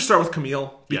 Let's just start with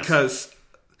Camille, because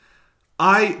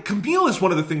Camille is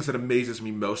one of the things that amazes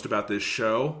me most about this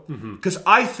show, because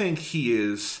I think he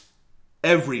is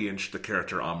every inch the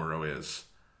character Amuro is.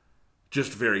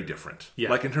 Just very different. Yeah.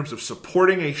 Like in terms of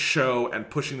supporting a show and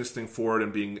pushing this thing forward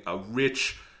and being a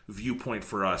rich viewpoint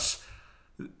for us,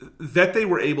 that they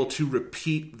were able to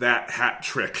repeat that hat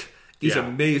trick is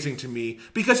amazing to me.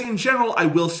 Because in general, I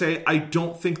will say, I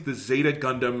don't think the Zeta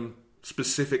Gundam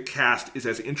specific cast is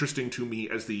as interesting to me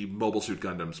as the Mobile Suit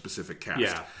Gundam specific cast.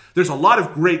 Yeah. There's a lot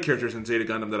of great characters in Zeta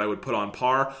Gundam that I would put on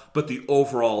par, but the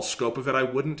overall scope of it I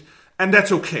wouldn't. And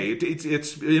that's okay.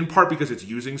 It's in part because it's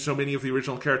using so many of the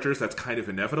original characters. That's kind of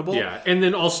inevitable. Yeah, and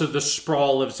then also the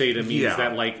sprawl of Zeta means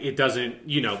that like it doesn't,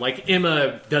 like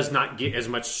Emma does not get as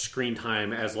much screen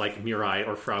time as like Mirai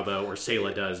or Fraubo or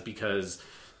Sayla does, because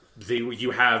you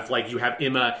have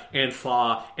Emma and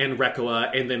Fa and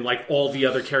Rekoa, and then like all the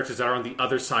other characters that are on the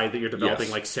other side that you're developing,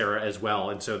 like Sarah as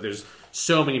well. And so there's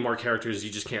so many more characters,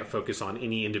 you just can't focus on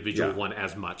any individual one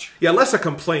as much. Yeah, less a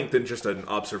complaint than just an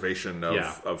observation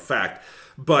of fact.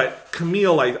 But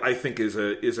Camille, I think, is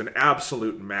an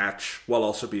absolute match, while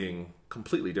also being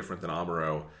completely different than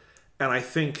Amuro. And I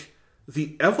think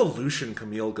the evolution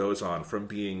Camille goes on from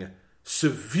being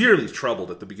severely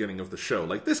troubled at the beginning of the show,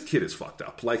 like, this kid is fucked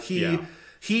up. Like,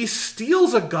 he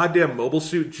steals a goddamn mobile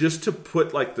suit just to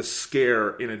put, like, the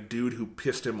scare in a dude who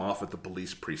pissed him off at the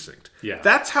police precinct. Yeah.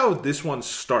 That's how this one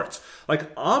starts.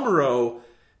 Like, Amuro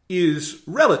is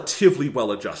relatively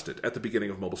well-adjusted at the beginning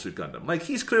of Mobile Suit Gundam. Like,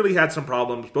 he's clearly had some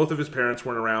problems. Both of his parents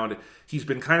weren't around. He's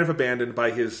been kind of abandoned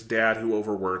by his dad, who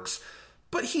overworks.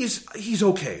 But he's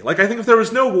okay. Like, I think if there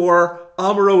was no war,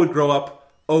 Amuro would grow up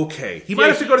okay. He might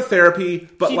have to go to therapy,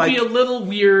 but he'd be a little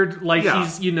weird. Like,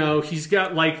 he's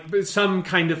got like some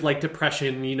kind of like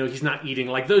depression. He's not eating.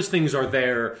 Like, those things are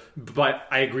there. But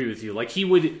I agree with you. Like, he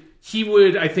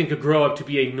would, I think, grow up to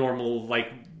be a normal, like,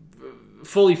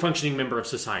 fully functioning member of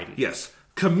society. Yes.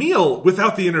 Camille,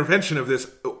 without the intervention of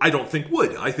this, I don't think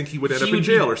would. I think he would end up in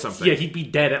jail or something. Yeah, he'd be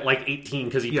dead at like 18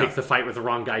 because he picked the fight with the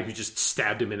wrong guy who just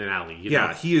stabbed him in an alley.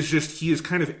 He is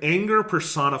kind of anger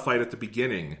personified at the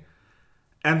beginning.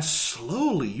 And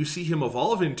slowly, you see him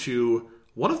evolve into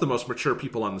one of the most mature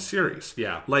people on the series.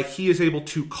 Yeah. Like, he is able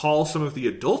to call some of the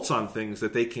adults on things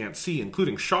that they can't see,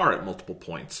 including Char at multiple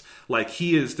points. Like,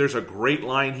 there's a great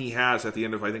line he has at the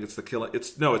end of, I think it's the kill.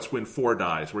 It's when 4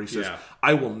 dies, where he says,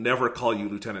 I will never call you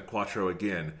Lieutenant Quattro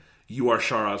again. You are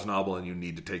Char Aznable, and you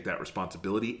need to take that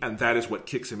responsibility. And that is what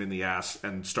kicks him in the ass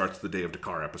and starts the Day of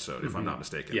Dakar episode, if I'm not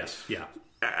mistaken. Yes, yeah.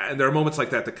 And there are moments like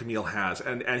that Camille has.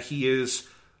 And he is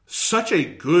such a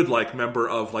good, like, member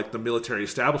of, like, the military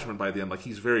establishment by the end. Like,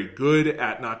 he's very good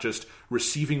at not just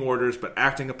receiving orders, but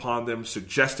acting upon them,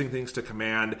 suggesting things to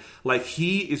command. Like,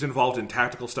 he is involved in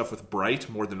tactical stuff with Bright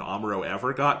more than Amuro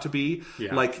ever got to be.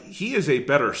 Yeah. Like, he is a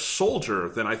better soldier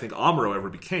than I think Amuro ever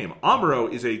became.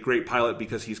 Amuro is a great pilot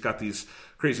because he's got these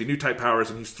crazy new type powers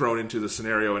and he's thrown into the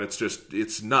scenario and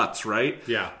it's nuts, right?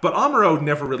 Yeah. But Amuro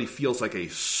never really feels like a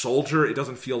soldier. It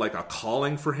doesn't feel like a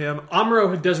calling for him.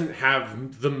 Amuro doesn't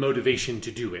have the motivation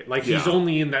to do it. Like, he's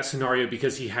only in that scenario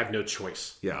because he had no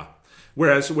choice. Yeah.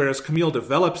 Whereas Camille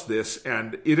develops this,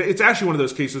 and it's actually one of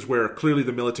those cases where clearly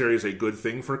the military is a good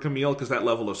thing for Camille because that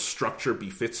level of structure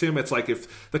befits him. It's like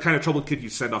if the kind of troubled kid you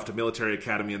send off to military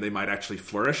academy and they might actually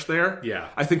flourish there. Yeah.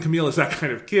 I think Camille is that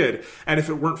kind of kid. And if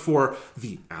it weren't for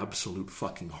the absolute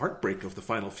fucking heartbreak of the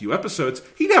final few episodes,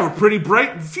 he'd have a pretty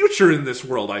bright future in this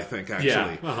world, I think,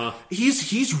 actually. Yeah. Uh-huh.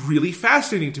 He's really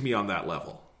fascinating to me on that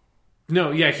level.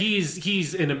 No, yeah,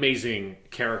 he's an amazing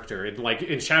character,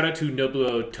 and shout out to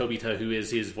Nobuo Tobita, who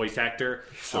is his voice actor.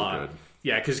 So good.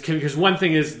 Yeah, because one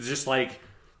thing is just like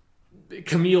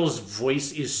Camille's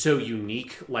voice is so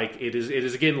unique. Like it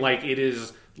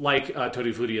is like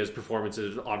Toru Furia's performance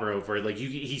as Amuro, where like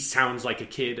he sounds like a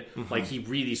kid. Mm-hmm. Like he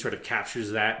really sort of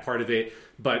captures that part of it,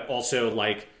 but also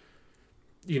like,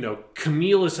 you know,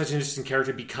 Camille is such an interesting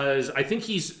character because I think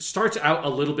he starts out a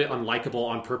little bit unlikable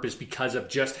on purpose because of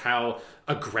just how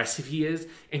aggressive he is,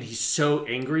 and he's so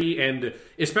angry, and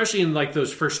especially in like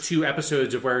those first 2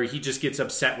 episodes of where he just gets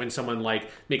upset when someone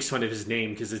like makes fun of his name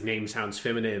because his name sounds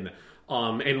feminine.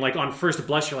 And like on first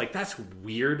blush, you're like, that's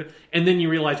weird, and then you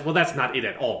realize, well, that's not it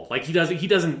at all. Like he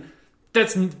doesn't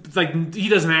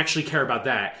actually care about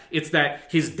that. It's that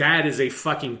his dad is a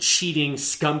fucking cheating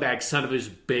scumbag son of his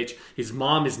bitch. His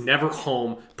mom is never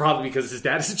home, probably because his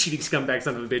dad is a cheating scumbag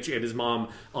son of a bitch, and his mom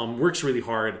works really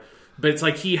hard. But it's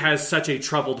like he has such a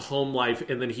troubled home life,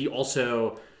 and then he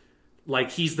also,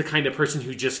 like, he's the kind of person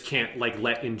who just can't, like,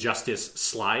 let injustice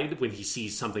slide when he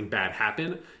sees something bad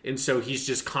happen. And so he's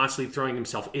just constantly throwing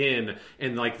himself in.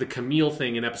 And, like, the Camille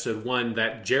thing in episode 1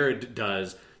 that Jared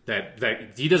does, that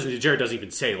Jared doesn't even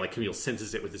say, like, Camille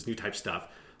senses it with his new type stuff.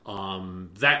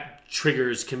 That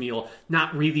triggers Camille,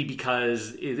 not really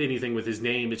because anything with his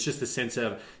name. It's just the sense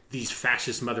of these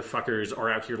fascist motherfuckers are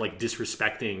out here, like,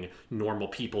 disrespecting normal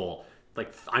people.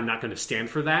 Like, I'm not going to stand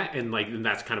for that. And, like, and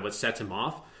that's kind of what sets him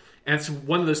off. And it's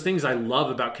one of those things I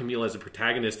love about Camille as a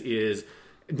protagonist is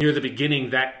near the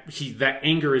beginning that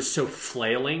anger is so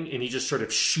flailing, and he just sort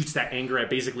of shoots that anger at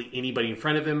basically anybody in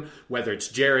front of him, whether it's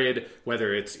Jared,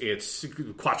 whether it's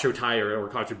Quattro Tai or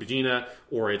Quattro Bagina,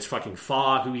 or it's fucking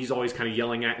Fa, who he's always kind of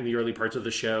yelling at in the early parts of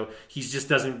the show. He just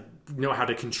doesn't know how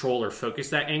to control or focus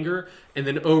that anger. And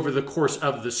then over the course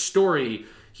of the story,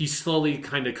 he slowly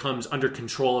kind of comes under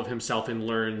control of himself and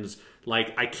learns,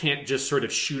 like, I can't just sort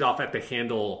of shoot off at the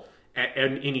handle at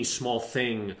any small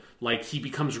thing. Like, he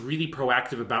becomes really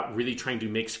proactive about really trying to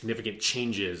make significant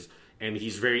changes, and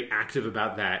he's very active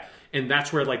about that. And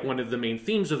that's where, like, one of the main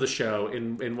themes of the show,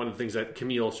 and one of the things that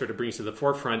Camille sort of brings to the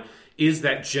forefront, is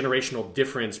that generational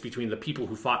difference between the people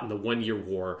who fought in the 1 Year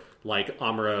War, like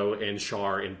Amuro and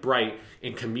Char and Bright,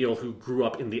 and Camille, who grew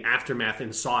up in the aftermath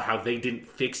and saw how they didn't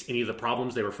fix any of the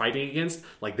problems they were fighting against.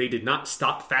 Like, they did not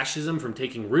stop fascism from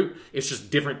taking root. It's just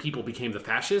different people became the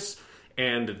fascists,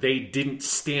 and they didn't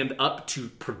stand up to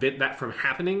prevent that from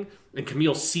happening. And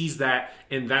Camille sees that,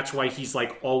 and that's why he's,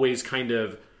 like, always kind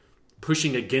of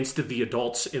pushing against the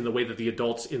adults in the way that the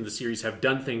adults in the series have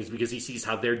done things, because he sees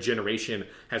how their generation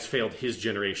has failed his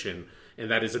generation.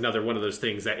 And that is another one of those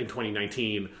things that in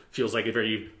 2019 feels like a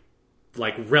very,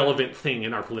 like, relevant thing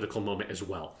in our political moment as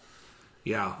well.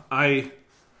 Yeah, I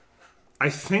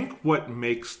think what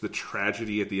makes the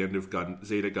tragedy at the end of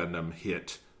Zeta Gundam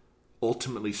hit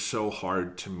ultimately so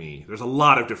hard to me, there's a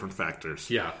lot of different factors.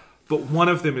 Yeah. But one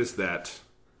of them is that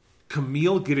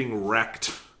Camille getting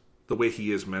wrecked the way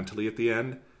he is mentally at the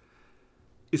end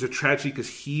is a tragedy because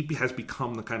he has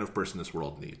become the kind of person this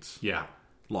world needs. Yeah.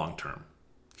 Long term.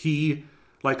 He,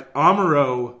 like,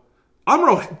 Amuro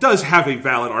does have a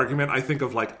valid argument, I think,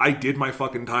 of, like, I did my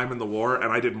fucking time in the war,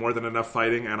 and I did more than enough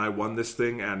fighting, and I won this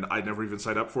thing, and I never even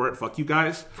signed up for it. Fuck you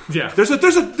guys. Yeah. There's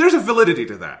a validity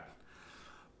to that.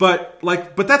 But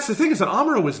that's the thing, is that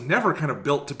Amuro was never kind of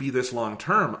built to be this long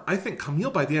term. I think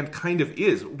Camille by the end kind of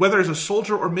is, whether as a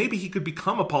soldier or maybe he could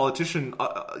become a politician,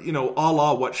 a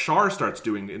la what Char starts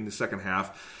doing in the second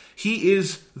half. He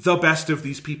is the best of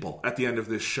these people at the end of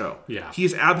this show. Yeah. He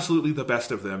is absolutely the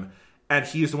best of them, and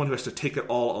he is the one who has to take it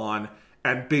all on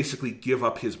and basically give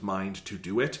up his mind to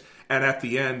do it. And at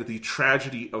the end, the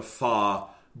tragedy of Fa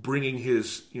bringing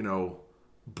his,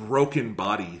 broken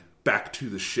body back to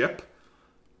the ship,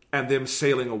 and them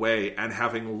sailing away and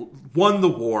having won the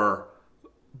war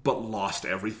but lost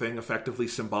everything, effectively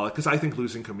symbolic. Because I think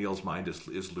losing Camille's mind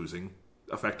is losing,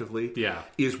 effectively. Yeah.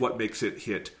 Is what makes it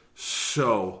hit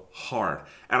so hard.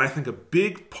 And I think a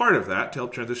big part of that, to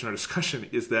help transition our discussion,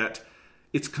 is that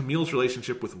it's Camille's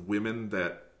relationship with women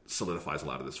that solidifies a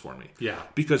lot of this for me. Yeah.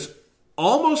 Because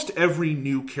almost every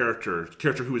new character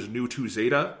who is new to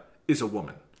Zeta, is a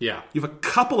woman. Yeah. You have a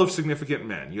couple of significant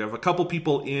men. You have a couple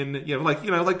people in, like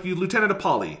Lieutenant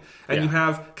Apolli, and you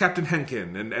have Captain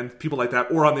Henkin and people like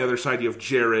that. Or on the other side, you have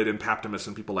Jared and Paptimus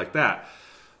and people like that.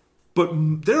 But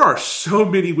there are so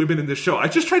many women in this show. I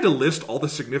just tried to list all the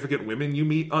significant women you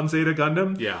meet on Zeta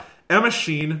Gundam. Yeah. Emma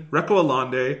Sheen, Reko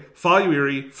Alande, Fa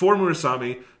Yuiri, For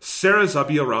Murasami, Sarah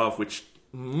Zabiarov, which,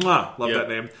 love that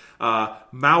name.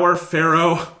 Mauer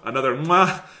Pharaoh, another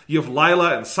mwah. You have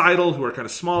Lila and Seidel, who are kind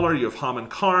of smaller. You have Haman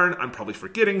Karn. I'm probably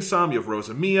forgetting some. You have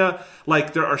Rosa Mia.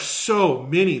 Like, there are so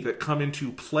many that come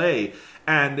into play.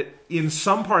 And in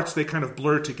some parts, they kind of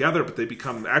blur together, but they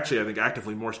become actually, I think,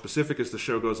 actively more specific as the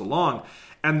show goes along.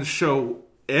 And the show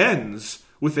ends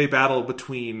with a battle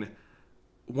between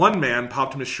one man,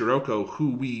 Poptimus Shiroko,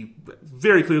 who we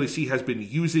very clearly see has been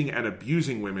using and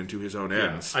abusing women to his own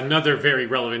ends. Another very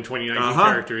relevant 2019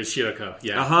 character is Shiroko.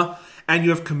 Yeah. And you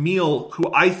have Camille,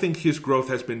 who I think his growth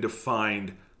has been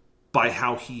defined by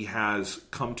how he has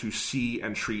come to see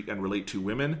and treat and relate to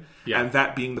women. Yeah. And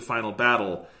that being the final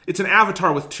battle. It's an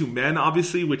avatar with two men,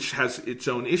 obviously, which has its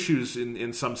own issues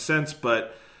in some sense,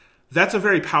 but that's a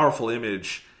very powerful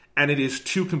image. And it is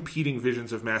two competing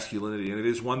visions of masculinity. And it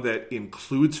is one that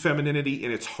includes femininity in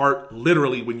its heart,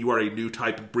 literally when you are a new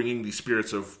type, bringing the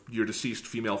spirits of your deceased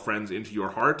female friends into your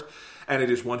heart. And it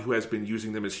is one who has been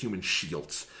using them as human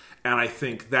shields. And I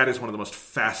think that is one of the most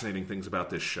fascinating things about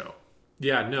this show.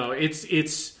 Yeah, no, it's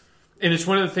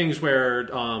one of the things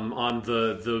where on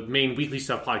the main Weekly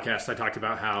Stuff podcast, I talked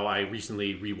about how I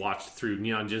recently rewatched through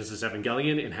Neon Genesis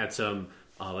Evangelion and had some,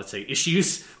 let's say,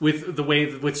 issues with the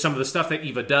way with some of the stuff that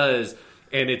Eva does,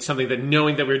 and it's something that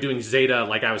knowing that we were doing Zeta,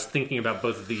 like I was thinking about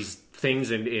both of these things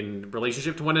in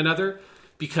relationship to one another,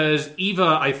 because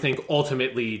Eva, I think,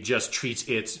 ultimately just treats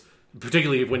its,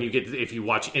 particularly if you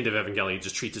watch End of Evangelion, it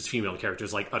just treats its female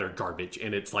characters like utter garbage,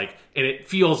 and it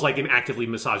feels like an actively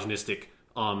misogynistic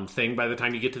thing by the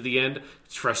time you get to the end.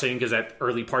 It's frustrating because at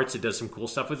early parts it does some cool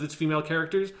stuff with its female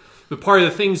characters, but part of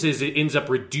the things is it ends up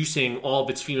reducing all of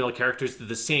its female characters to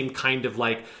the same kind of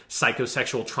like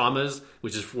psychosexual traumas,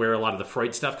 which is where a lot of the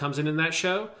Freud stuff comes in that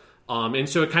show. And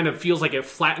so it kind of feels like it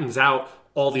flattens out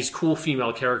all these cool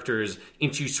female characters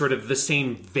into sort of the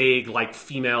same vague, like,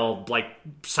 female, like,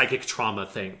 psychic trauma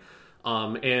thing.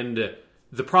 And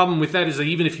the problem with that is that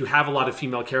even if you have a lot of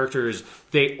female characters,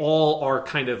 they all are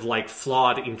kind of, like,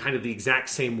 flawed in kind of the exact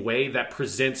same way that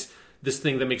presents this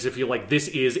thing that makes it feel like this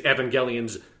is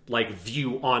Evangelion's, like,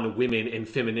 view on women and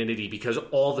femininity, because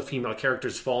all the female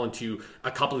characters fall into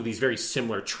a couple of these very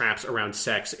similar traps around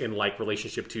sex and, like,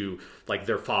 relationship to, like,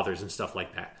 their fathers and stuff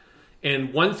like that.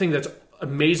 And one thing that's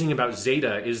amazing about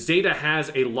Zeta is Zeta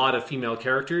has a lot of female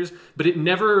characters, but it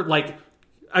never like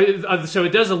so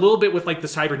it does a little bit with like the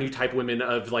cyber new type women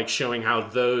of like showing how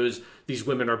these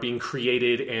women are being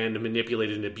created and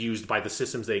manipulated and abused by the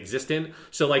systems they exist in.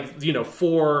 So like, you know,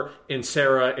 Four and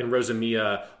Sarah and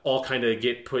Rosamia all kind of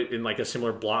get put in like a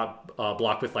similar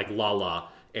block with like Lala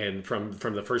and from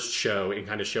the first show, and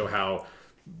kind of show how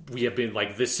we have been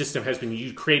like this system has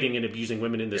been creating and abusing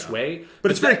women in this way,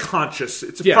 but it's very conscious.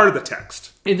 It's a part of the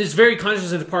text, and it's very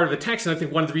conscious as a part of the text. And I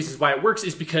think one of the reasons why it works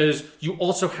is because you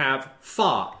also have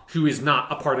Fa, who is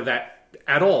not a part of that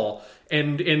at all.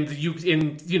 And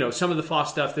you know, some of the Fa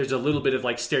stuff, there's a little bit of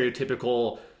like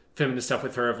stereotypical feminist stuff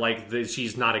with her of like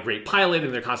she's not a great pilot,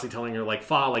 and they're constantly telling her like,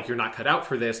 Fa, like, you're not cut out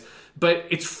for this. But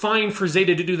it's fine for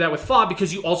Zeta to do that with Fa,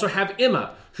 because you also have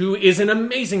Emma, who is an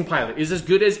amazing pilot, is as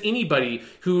good as anybody,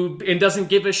 and doesn't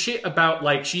give a shit about,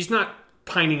 like, she's not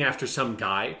pining after some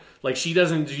guy. Like, she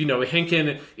doesn't, you know,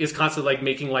 Henkin is constantly like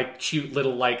making like cute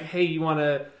little like, hey, you want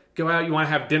to go out, you want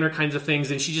to have dinner kinds of things,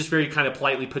 and she just very kind of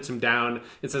politely puts him down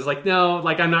and says like, no,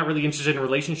 like, I'm not really interested in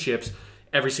relationships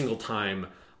every single time.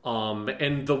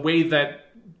 And the way that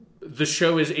the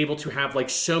show is able to have like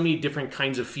so many different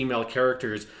kinds of female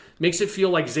characters makes it feel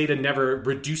like Zeta never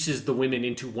reduces the women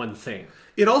into one thing.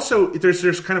 It also,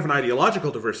 there's kind of an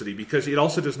ideological diversity, because it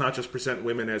also does not just present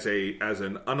women as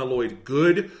an unalloyed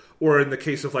good, or in the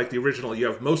case of like the original, you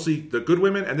have mostly the good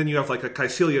women, and then you have like a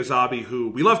Kycilia Zabi, who,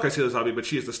 we love Kycilia Zabi, but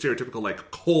she is the stereotypical like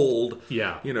cold,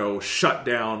 you know, shut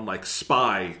down like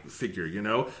spy figure, you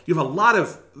know? You have a lot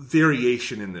of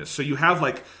variation in this. So you have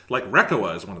like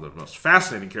Rekoa is one of the most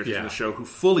fascinating characters in the show, who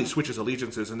fully switches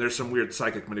allegiances, and there's some weird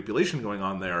psychic manipulation going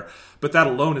on there, but that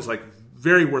alone is like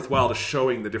very worthwhile to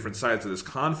showing the different sides of this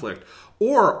conflict.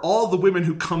 Or all the women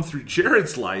who come through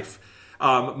Jared's life,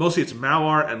 mostly it's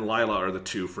Mawar and Lila are the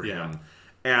two for him,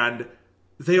 and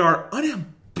they are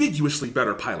unambiguously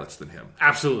better pilots than him.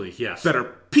 Absolutely, yes. Better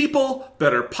people,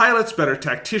 better pilots, better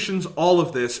tacticians, all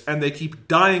of this, and they keep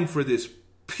dying for this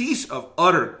piece of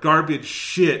utter garbage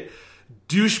shit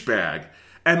douchebag.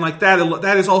 And like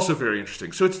that is also very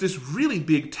interesting. So it's this really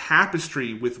big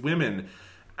tapestry with women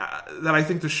that I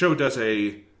think the show does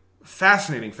a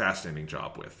fascinating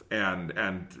job with, and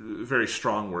very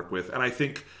strong work with. And I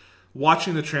think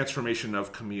watching the transformation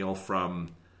of Camille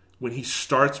from when he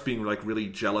starts being like really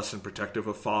jealous and protective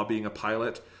of Fa being a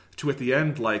pilot, to at the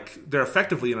end, like, they're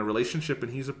effectively in a relationship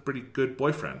and he's a pretty good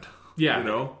boyfriend. Yeah, you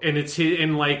know, and it's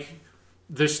and like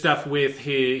the stuff with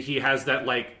he has that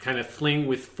like kind of fling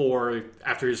with Four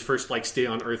after his first like stay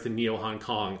on Earth in Neo Hong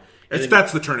Kong.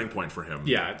 That's the turning point for him.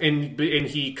 Yeah, and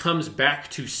he comes back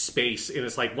to space, and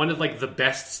it's like one of like the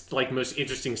best, like most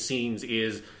interesting scenes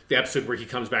is the episode where he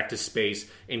comes back to space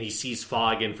and he sees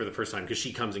Fa again for the first time because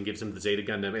she comes and gives him the Zeta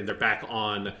Gundam, and they're back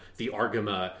on the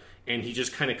Argama, and he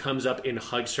just kind of comes up and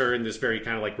hugs her in this very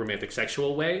kind of like romantic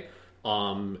sexual way.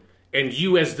 And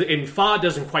Fa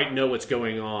doesn't quite know what's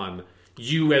going on.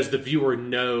 You as the viewer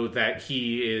know that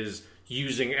he is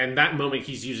using, and that moment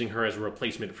he's using her as a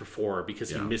replacement for 4 because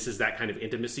he misses that kind of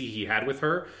intimacy he had with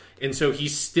her. And so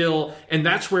he's still, and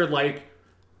that's where like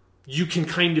you can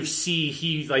kind of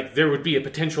see there would be a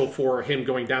potential for him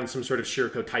going down some sort of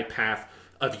Shiriko type path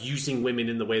of using women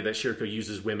in the way that Shiriko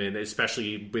uses women,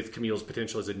 especially with Camille's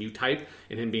potential as a new type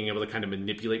and him being able to kind of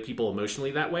manipulate people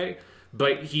emotionally that way.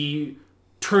 But he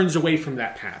turns away from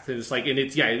that path. And it's like, and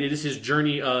it's, it is his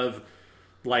journey of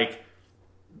like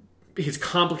his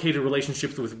complicated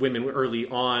relationships with women early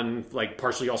on, like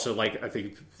partially also like I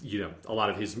think a lot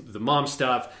of the mom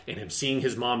stuff and him seeing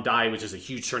his mom die, which is a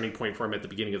huge turning point for him at the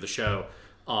beginning of the show.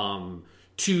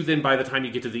 To then by the time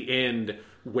you get to the end,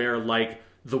 where like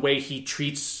the way he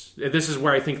treats, this is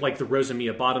where I think like the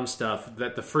Rosa-Mia Bottom stuff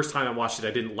that the first time I watched it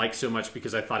I didn't like so much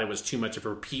because I thought it was too much of a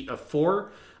repeat of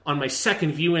 4. On my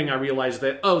second viewing, I realized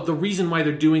that the reason why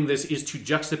they're doing this is to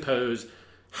juxtapose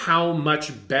how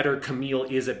much better Camille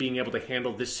is at being able to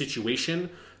handle this situation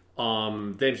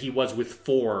than he was with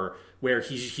 4, where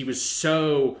he was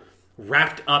so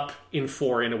wrapped up in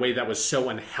 4 in a way that was so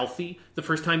unhealthy the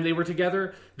first time they were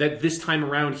together, that this time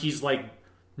around he's like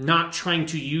not trying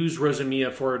to use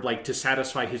Rosa-Mia for like to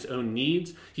satisfy his own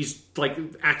needs. He's like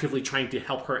actively trying to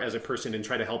help her as a person and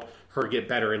try to help her get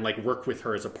better and like work with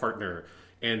her as a partner.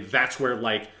 And that's where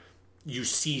like you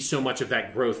see so much of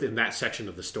that growth in that section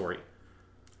of the story.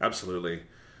 Absolutely.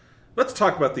 Let's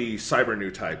talk about the cyber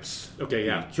new types. Okay,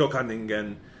 yeah. Kyokan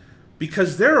Ningen,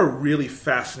 because they're a really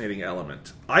fascinating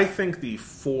element. I think the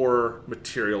 4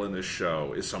 material in this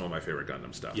show is some of my favorite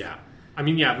Gundam stuff. Yeah. I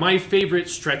mean, my favorite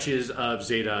stretches of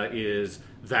Zeta is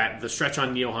the stretch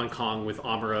on Neo Hong Kong with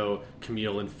Amuro,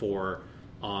 Camille, and 4.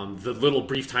 The little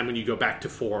brief time when you go back to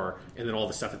 4, and then all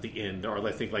the stuff at the end are,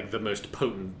 I think, like the most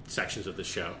potent sections of the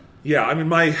show. Yeah, I mean,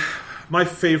 my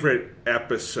favorite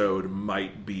episode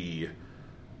might be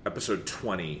episode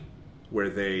 20, where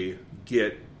they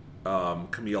get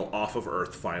Camille off of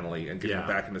Earth finally and get him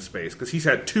back into space, because he's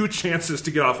had 2 chances to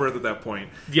get off Earth at that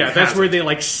point. Yeah, that's where they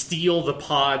like steal the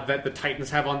pod that the Titans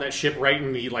have on that ship, right?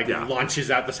 And he launches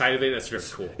out the side of it. That's very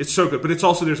cool. It's so good, but it's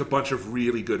also, there's a bunch of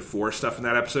really good 4 stuff in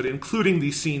that episode, including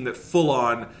the scene that full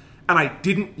on, and I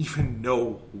didn't even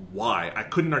know why. I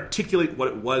couldn't articulate what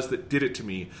it was that did it to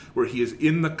me, where he is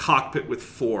in the cockpit with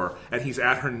 4, and he's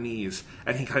at her knees,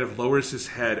 and he kind of lowers his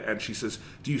head, and she says,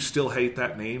 "Do you still hate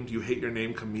that name? Do you hate your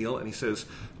name, Camille?" And he says,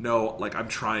 "No, like, I'm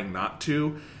trying not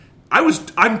to."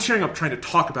 I'm tearing up trying to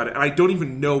talk about it, and I don't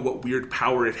even know what weird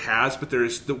power it has, but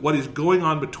what is going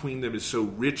on between them is so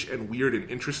rich and weird and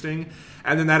interesting.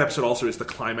 And then that episode also is the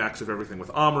climax of everything with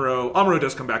Amuro. Amuro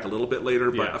does come back a little bit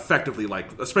later, but effectively,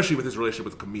 like, especially with his relationship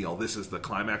with Camille, this is the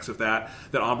climax of that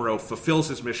Amuro fulfills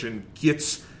his mission,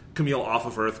 gets Camille off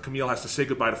of Earth. Camille has to say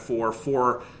goodbye to 4.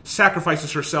 4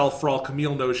 sacrifices herself. For all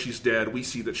Camille knows, she's dead. We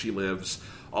see that she lives.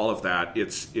 All of that.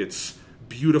 It's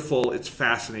beautiful. It's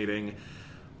fascinating.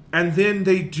 And then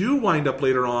they do wind up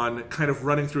later on kind of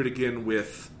running through it again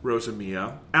with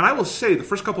Rosa-Mia. And I will say, the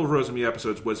first couple of Rosa-Mia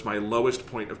episodes was my lowest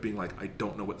point of being like, I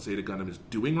don't know what Zeta Gundam is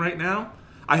doing right now.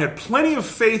 I had plenty of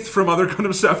faith from other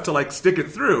Gundam stuff to like stick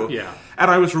it through. Yeah. And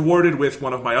I was rewarded with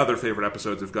one of my other favorite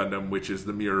episodes of Gundam, which is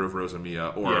The Mirror of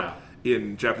Rosa-Mia. Or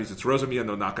in Japanese, it's Rosa-Mia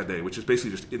no Nakade, which is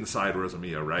basically just inside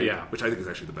Rosa-Mia, right? Yeah. Which I think is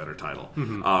actually the better title.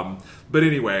 Mm-hmm. But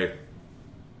anyway,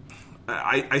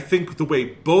 I think the way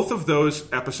both of those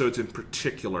episodes in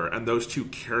particular and those 2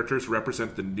 characters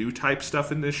represent the new type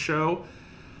stuff in this show,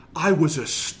 I was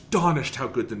astonished how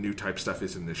good the new type stuff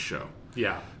is in this show.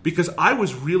 Yeah. Because I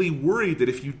was really worried that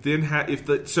if you then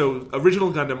had... So,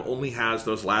 Original Gundam only has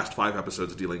those last 5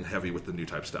 episodes dealing heavy with the new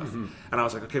type stuff. Mm-hmm. And I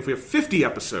was like, okay, if we have 50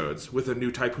 episodes with a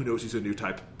new type who knows he's a new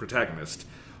type protagonist,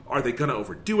 are they going to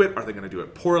overdo it? Are they going to do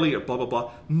it poorly? Or blah, blah,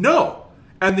 blah? No!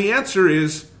 And the answer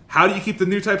is... How do you keep the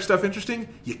new type stuff interesting?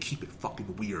 You keep it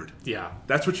fucking weird. Yeah.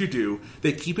 That's what you do.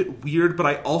 They keep it weird, but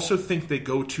I also think they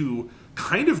go to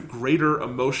kind of greater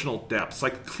emotional depths.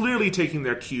 Like, clearly taking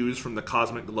their cues from the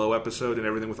Cosmic Glow episode and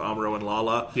everything with Amuro and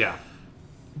Lala. Yeah.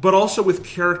 But also with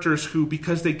characters who,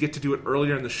 because they get to do it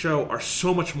earlier in the show, are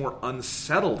so much more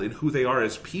unsettled in who they are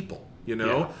as people. You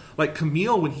know? Yeah. Like,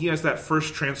 Camille, when he has that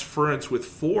first transference with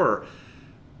 4,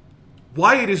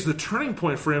 why it is the turning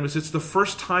point for him is it's the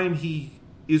first time he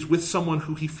is with someone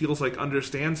who he feels like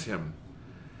understands him.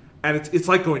 and it's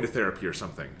like going to therapy or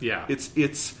something. Yeah.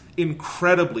 It's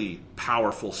incredibly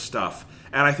powerful stuff,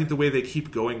 and I think the way they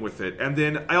keep going with it. And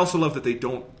then I also love that they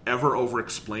don't ever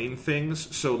over-explain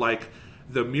things. So, like,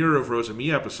 the Mirror of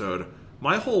Rosa-Mia episode,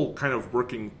 my whole kind of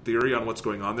working theory on what's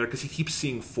going on there, because he keeps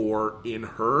seeing 4 in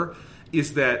her,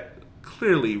 is that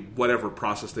clearly whatever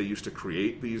process they used to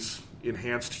create these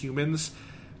enhanced humans,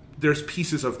 there's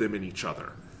pieces of them in each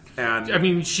other. And I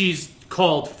mean, she's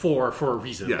called 4 for a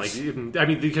reason. Yes. Like, I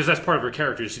mean, because that's part of her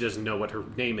character. She doesn't know what her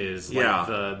name is. Like,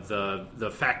 Yeah.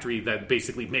 the factory that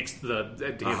basically makes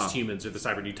the enhanced humans or the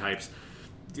cyber new types,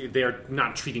 they're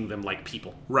not treating them like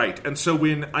people. Right. And so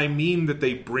when I mean that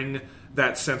they bring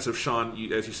that sense of Sean,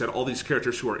 as you said, all these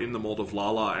characters who are in the mold of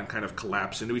Lala and kind of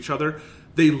collapse into each other,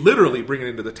 they literally bring it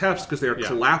into the text because they are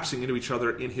collapsing into each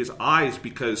other in his eyes,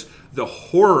 because the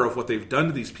horror of what they've done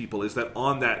to these people is that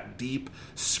on that deep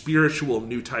spiritual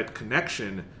new type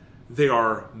connection, they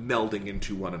are melding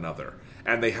into one another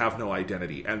and they have no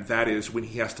identity. And that is when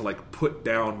he has to like put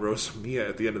down Rosa-Mia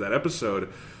at the end of that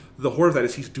episode. The horror of that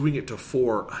is he's doing it to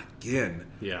 4 again,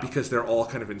 because they're all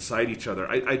kind of inside each other.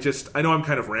 I know I'm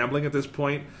kind of rambling at this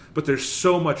point, but there's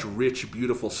so much rich,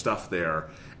 beautiful stuff there.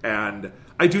 And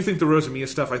I do think the Rosa-Mia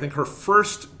stuff, I think her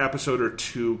first episode or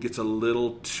 2 gets a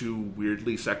little too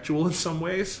weirdly sexual in some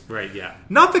ways. Right, yeah.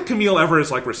 Not that Camille ever is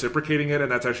like reciprocating it,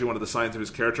 and that's actually one of the signs of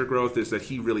his character growth, is that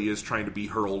he really is trying to be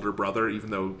her older brother,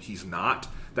 even though he's not.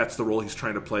 That's the role he's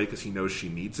trying to play because he knows she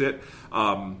needs it.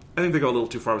 I think they go a little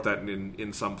too far with that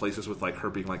in some places, with like her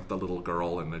being like the little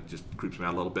girl, and it just creeps me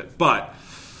out a little bit. But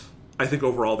I think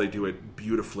overall they do it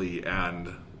beautifully,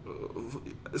 and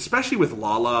especially with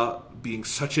Lala being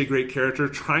such a great character,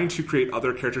 trying to create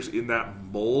other characters in that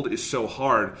mold is so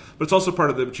hard. But it's also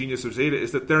part of the genius of Zeta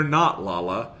is that they're not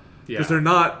Lala, because they're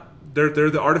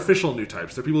the artificial new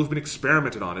types. They're people who've been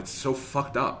experimented on. It's so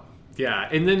fucked up. Yeah,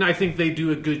 and then I think they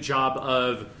do a good job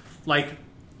of, like,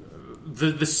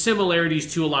 the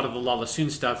similarities to a lot of the Lala Soon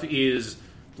stuff is,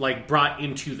 like, brought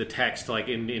into the text. Like,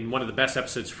 in one of the best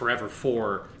episodes, Forever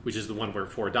 4, which is the one where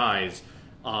 4 dies,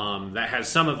 that has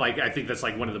some of, like, I think that's,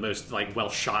 like, one of the most, like,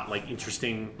 well-shot, like,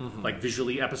 interesting, like,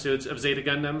 visually episodes of Zeta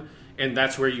Gundam. And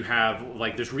that's where you have,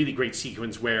 like, this really great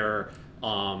sequence where,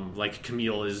 like,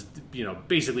 Camille is, you know,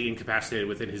 basically incapacitated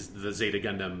within the Zeta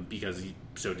Gundam because he's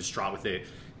so distraught with it.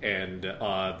 And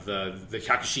the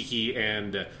Hyakishiki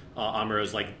and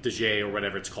Amuro's, like, Dejay or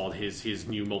whatever it's called, his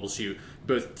new mobile suit,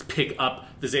 both pick up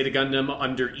the Zeta Gundam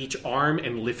under each arm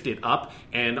and lift it up.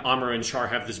 And Amuro and Char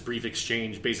have this brief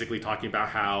exchange basically talking about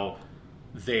how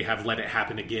they have let it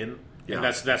happen again. Yeah. And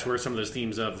that's where some of those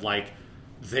themes of, like,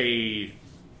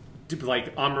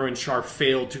 Amuro and Char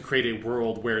failed to create a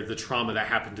world where the trauma that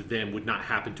happened to them would not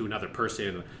happen to another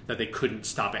person, that they couldn't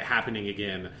stop it happening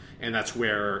again. And that's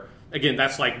where, again,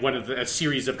 that's like one of a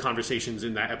series of conversations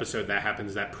in that episode that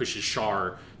happens that pushes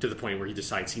Char to the point where he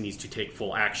decides he needs to take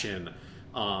full action.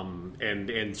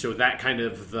 And so that kind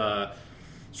of the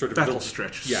sort of that whole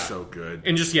stretch is so good.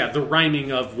 And just the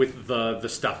rhyming of with the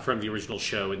stuff from the original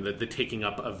show and the taking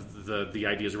up of the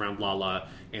ideas around Lala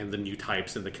and the new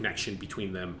types and the connection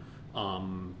between them.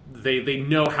 They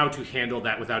know how to handle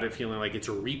that without it feeling like it's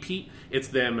a repeat. It's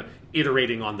them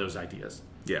iterating on those ideas.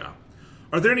 Yeah.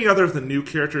 Are there any other of the new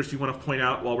characters you want to point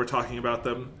out while we're talking about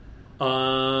them?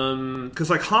 Because,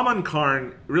 like, Haman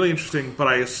Karn, really interesting, but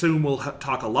I assume we'll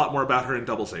talk a lot more about her in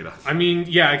Double Zeta. I mean,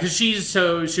 yeah, because she's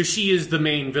so she is the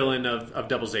main villain of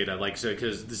Double Zeta, like, so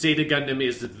because the Zeta Gundam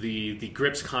is the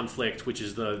Grips conflict, which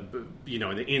is and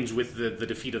it ends with the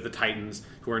defeat of the Titans,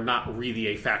 who are not really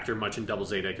a factor much in Double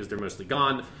Zeta because they're mostly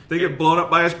gone. They get blown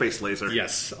up by a space laser.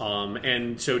 Yes,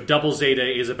 and so Double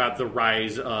Zeta is about the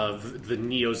rise of the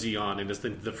Neo Zeon, and it's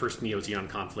the first Neo Zeon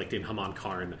conflict in Haman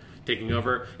Karn taking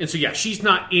over. And so, yeah, she's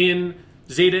not in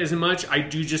Zeta as much. I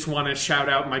do just want to shout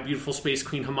out my beautiful space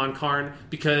queen, Haman Karn,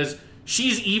 because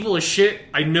she's evil as shit.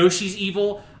 I know she's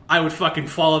evil. I would fucking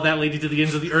follow that lady to the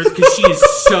ends of the earth because she is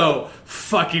so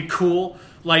fucking cool.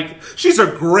 Like, she's a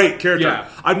great character. Yeah.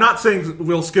 I'm not saying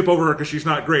we'll skip over her because she's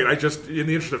not great. I just, in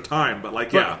the interest of time, but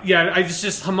like, yeah. Yeah, I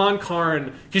just Haman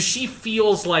Karn, because she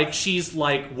feels like she's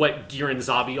like what Giran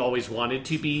Zabi always wanted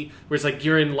to be, whereas like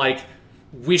Giran, like,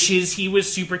 wishes he was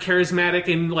super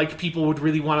charismatic and like people would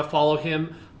really want to follow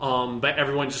him, but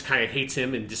everyone just kind of hates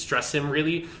him and distrusts him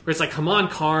really. Whereas like Haman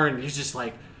Karn, he's just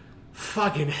like,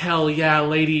 fucking hell yeah,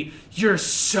 lady, you're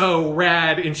so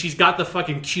rad. And she's got the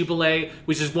fucking Cubile,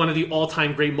 which is one of the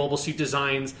all-time great mobile suit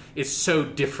designs. It's so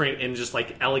different and just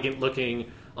like elegant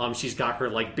looking. She's got her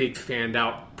like big fanned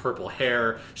out purple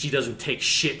hair. She doesn't take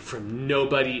shit from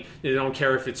nobody. They don't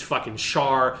care if it's fucking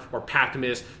Char or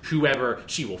Pactimus, whoever.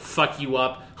 She will fuck you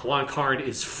up. Haman Karn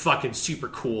is fucking super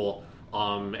cool.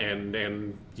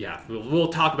 And yeah, we'll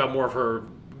talk about more of her.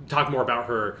 Talk more about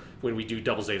her when we do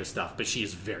Double Zeta stuff, but she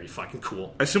is very fucking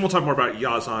cool. I assume we'll talk more about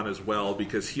Yazan as well,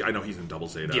 because I know he's in Double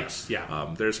Zeta. Yes,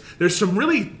 yeah. There's some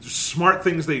really smart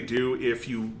things they do. If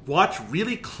you watch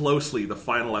really closely the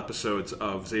final episodes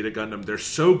of Zeta Gundam, they're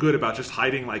so good about just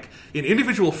hiding, like, in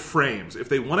individual frames. If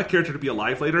they want a character to be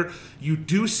alive later, you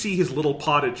do see his little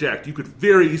pod eject. You could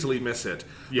very easily miss it.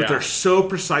 Yeah. But they're so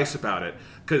precise about it,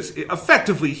 because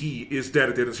effectively he is dead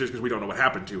at the end of the series because we don't know what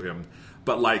happened to him.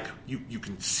 But, like, you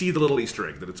can see the little Easter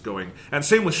egg that it's going. And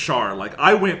same with Char. Like,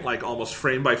 I went, like, almost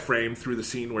frame by frame through the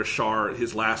scene where Char,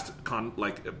 his last,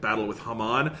 battle with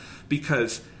Haman,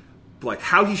 because, like,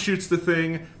 how he shoots the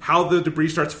thing, how the debris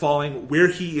starts falling, where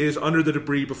he is under the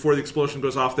debris before the explosion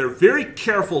goes off, they're very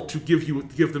careful to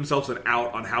give themselves an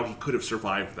out on how he could have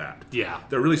survived that. Yeah.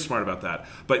 They're really smart about that.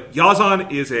 But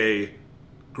Yazan is a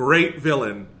great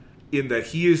villain in that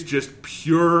he is just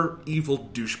pure evil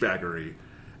douchebaggery.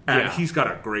 And he's got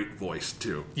a great voice,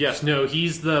 too. Yes, no,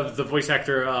 he's the voice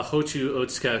actor Hochu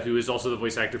Otsuka, who is also the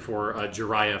voice actor for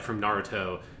Jiraiya from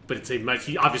Naruto. But he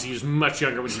was much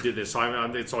younger when he did this, so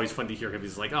it's always fun to hear him.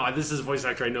 He's like, oh, this is a voice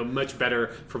actor I know much better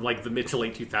from, like, the mid to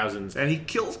late 2000s. And he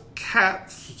kills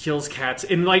cats.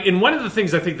 And one of the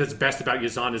things I think that's best about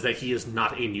Yazan is that he is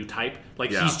not a new type. Like,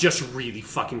 he's just really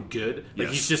fucking good. Like,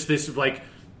 he's just this, like,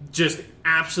 just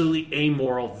absolutely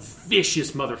amoral,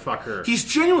 vicious motherfucker. He's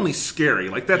genuinely scary.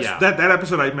 Like that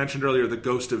episode I mentioned earlier, the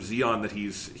Ghost of Zeon, that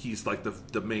he's like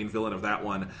the main villain of that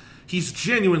one. He's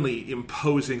genuinely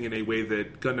imposing in a way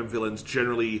that Gundam villains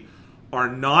generally are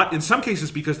not. In some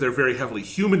cases, because they're very heavily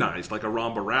humanized, like a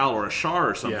Rambaral or a Char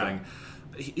or something.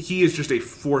 Yeah. He is just a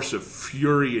force of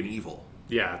fury and evil.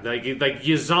 Yeah, like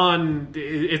Yazan,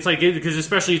 it's like, because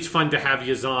especially it's fun to have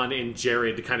Yazan and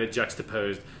Jared kind of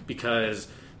juxtaposed, because,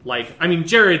 like, I mean,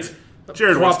 Jared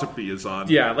wants to be Yazan.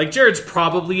 Yeah, like, Jared's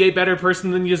probably a better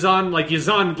person than Yazan. Like,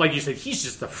 Yazan, like you said, he's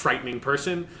just a frightening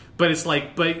person. But it's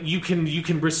like, but you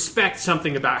can respect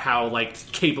something about how, like,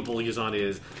 capable Yazan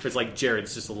is. It's like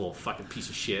Jared's just a little fucking piece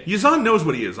of shit. Yazan knows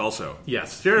what he is also.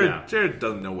 Yes. Jared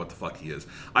doesn't know what the fuck he is.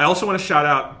 I also want to shout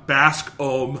out Bask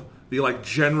Ohm, the, like,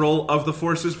 general of the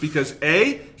forces, because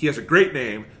A, he has a great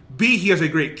name, B, he has a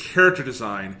great character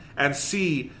design, and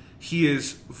C, he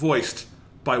is voiced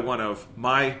by one of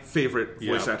my favorite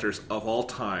voice actors of all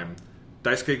time,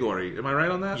 Daisuke Gori. Am I right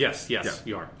on that? Yes,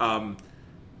 you are.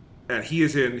 And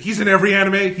he's in every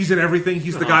anime, he's in everything,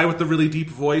 he's the guy with the really deep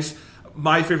voice.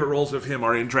 My favorite roles of him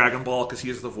are in Dragon Ball, because he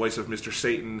is the voice of Mr.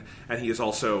 Satan, and he is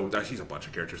also, he's a bunch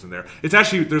of characters in there. It's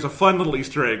actually, there's a fun little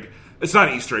Easter egg. It's not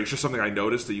an Easter egg, it's just something I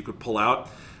noticed that you could pull out.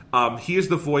 He is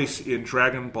the voice in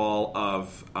Dragon Ball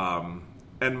of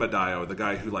Enmadayo, the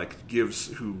guy who, like,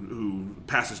 who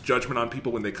passes judgment on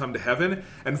people when they come to heaven.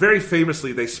 And very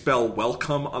famously, they spell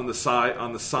welcome on the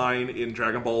sign in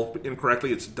Dragon Ball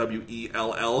incorrectly. It's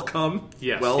W-E-L-L come.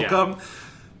 Yes, welcome. Yeah.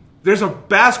 There's a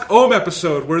Bask Ohm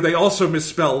episode where they also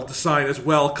misspelled the sign as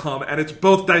welcome, and it's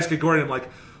both Daisuke Gori, and I'm like,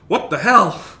 what the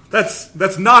hell?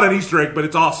 That's not an Easter egg, but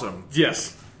it's awesome.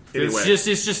 Yes. Anyway. It's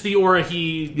just the aura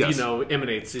he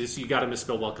emanates. You got to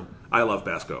misspell welcome. I love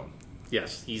Bask Ohm.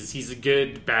 Yes, he's a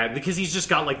good bad, because he's just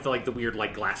got like the weird,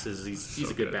 like, glasses.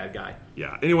 He's a good bad guy.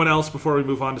 Yeah. Anyone else before we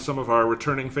move on to some of our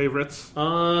returning favorites?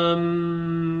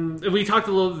 We talked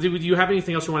a little. Do you have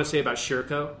anything else you want to say about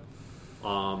Shirko?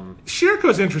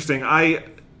 Shirko's interesting.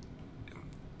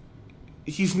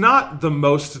 He's not the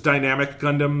most dynamic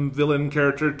Gundam villain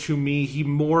character to me. He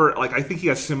more, like, I think he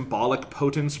has symbolic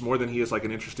potence more than he is, like,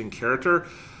 an interesting character.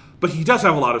 But he does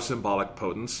have a lot of symbolic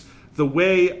potence. The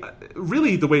way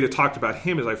to talk about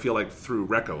him is, I feel like, through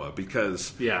Rekoa,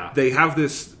 because they have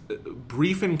this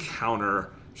brief encounter.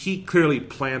 He clearly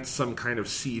plants some kind of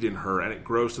seed in her, and it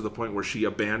grows to the point where she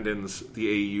abandons the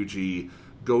AUG,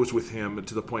 goes with him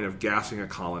to the point of gassing a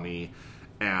colony,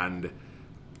 and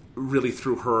really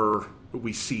through her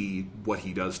we see what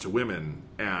he does to women,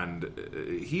 and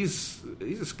he's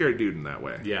a scary dude in that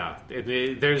way. Yeah,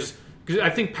 I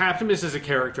think Paptimus as a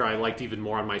character I liked even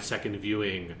more on my second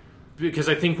viewing, because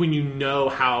I think when you know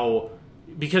how,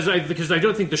 because I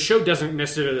don't think the show doesn't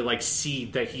necessarily, like, see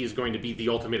that he is going to be the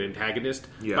ultimate antagonist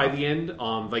by the end.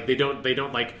 Like, they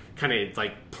don't like kind of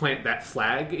like plant that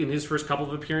flag in his first couple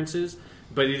of appearances,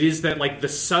 but it is that, like, the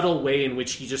subtle way in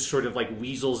which he just sort of, like,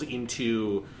 weasels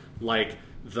into, like,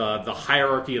 the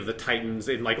hierarchy of the Titans,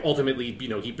 and, like, ultimately,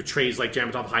 he betrays, like,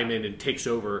 Jamatov Hyman and takes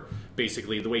over,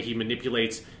 basically, the way he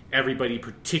manipulates everybody,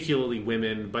 particularly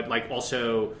women, but, like,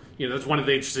 also, that's one of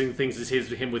the interesting things is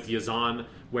him with Yazan,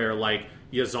 where, like,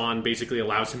 Yazan basically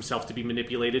allows himself to be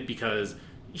manipulated because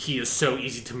he is so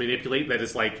easy to manipulate that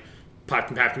it's, like,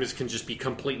 Optimus can just be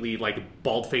completely like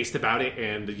bald-faced about it,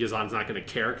 and Yazan's not going to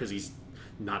care because he's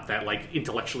not that like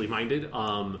intellectually minded.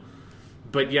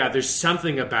 But yeah, there's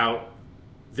something about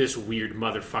this weird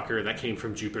motherfucker that came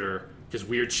from Jupiter, because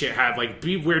weird shit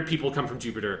weird people come from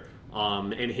Jupiter.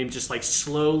 And him just like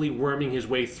slowly worming his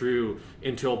way through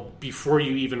until before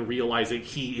you even realize it,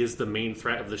 he is the main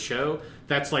threat of the show.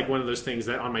 That's like one of those things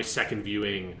that on my second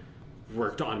viewing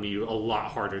worked on me a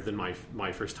lot harder than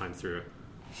my first time through.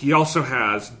 He also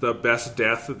has the best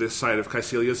death this side of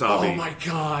Kycilia Zabi. Oh my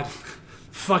god.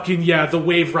 Fucking yeah, the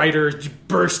Wave Rider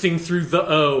bursting through the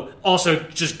O. Also,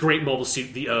 just great mobile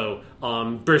suit, the O.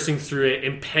 Bursting through it,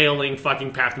 impaling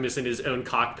fucking Optimus in his own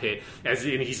cockpit, and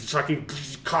he's fucking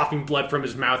coughing blood from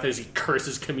his mouth as he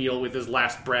curses Camille with his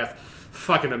last breath.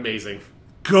 Fucking amazing.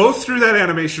 Go through that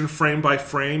animation frame by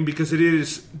frame, because it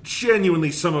is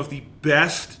genuinely some of the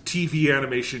best TV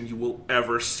animation you will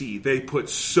ever see. They put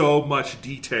so much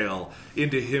detail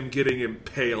into him getting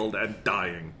impaled and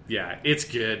dying. Yeah, it's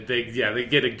good. They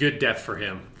get a good death for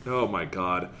him. Oh my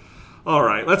god.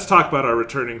 Alright, let's talk about our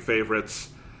returning favorites.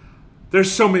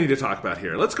 There's so many to talk about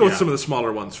here. Let's go with some of the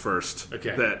smaller ones first.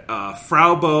 Okay. That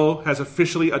Frau Bo has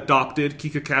officially adopted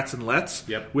Kika Katz and Let's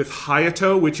with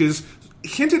Hayato, which is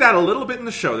hinted at a little bit in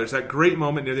the show. There's that great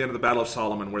moment near the end of the Battle of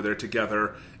Solomon where they're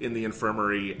together in the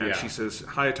infirmary, and she says,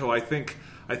 Hayato, I think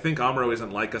Amuro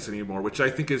isn't like us anymore, which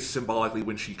I think is symbolically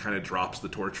when she kind of drops the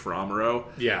torch for Amuro.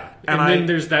 Yeah. And then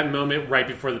there's that moment right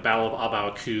before the Battle of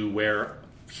Abaoku where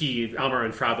Amuro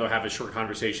and Frau Bo have a short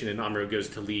conversation, and Amuro goes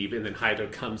to leave, and then Hayato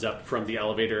comes up from the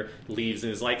elevator, leaves,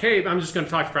 and is like, hey, I'm just going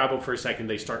to talk to Frau Bo for a second.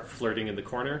 They start flirting in the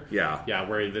corner. Yeah. Yeah,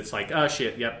 where it's like, oh,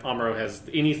 shit, yep, Amuro has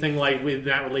anything like with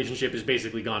that relationship is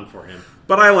basically gone for him.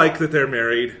 But I like that they're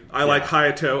married. I like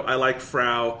Hayato. I like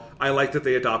Frau. I like that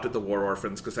they adopted the war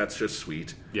orphans, because that's just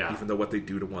sweet. Yeah. Even though what they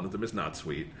do to one of them is not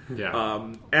sweet.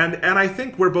 Yeah. And I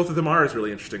think where both of them are is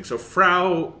really interesting. So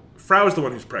Frau is the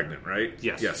one who's pregnant, right?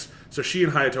 Yes. So she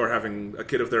and Hayato are having a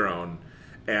kid of their own,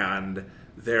 and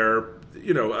they're,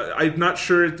 I'm not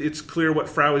sure it's clear what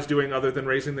Frau is doing other than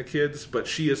raising the kids, but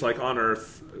she is like on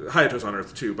Earth. Hayato's on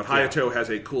Earth too, but Hayato has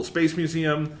a cool space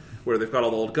museum where they've got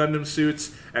all the old Gundam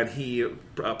suits, and he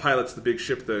pilots the big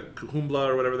ship, the Kuhumbla,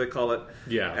 or whatever they call it.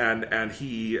 Yeah. And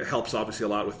he helps, obviously, a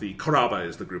lot with the Karaba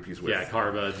is the group he's with. Yeah,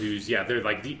 Karaba, they're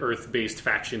like the Earth-based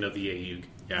faction of the AUG.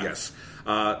 Yeah. Yes.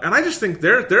 And I just think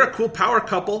they're a cool power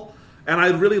couple, and I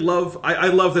really love I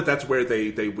love that that's where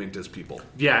they went as people.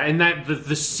 Yeah, and that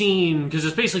the scene, because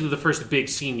it's basically the first big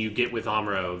scene you get with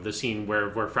Amuro, the scene where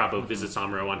Frau Bo visits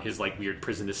Amuro on his like weird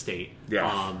prison estate.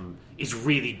 Yeah. Is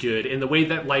really good, and the way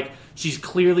that like she's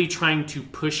clearly trying to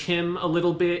push him a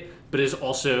little bit, but is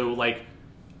also like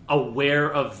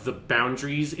aware of the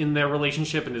boundaries in their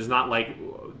relationship, and is not like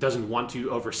doesn't want to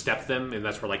overstep them, and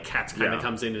that's where like Katz kind of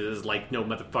comes in and is like, no,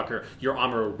 motherfucker, you're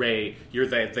Amuro Ray, you're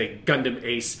the Gundam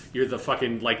ace, you're the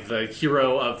fucking like the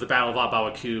hero of the Battle of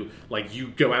Abaoku, like you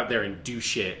go out there and do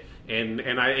shit,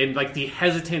 and like the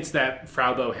hesitance that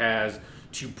Frau Bo has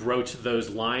to broach those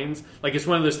lines, like it's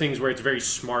one of those things where it's very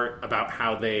smart about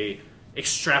how they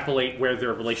extrapolate where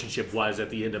their relationship was at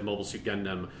the end of Mobile Suit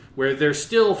Gundam, where they're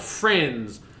still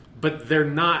friends, but they're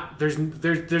not. There's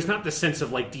not the sense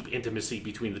of like deep intimacy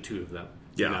between the two of them.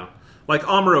 Yeah. You know? Like,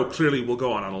 Amuro clearly will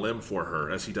go on a limb for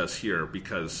her, as he does here,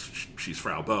 because she's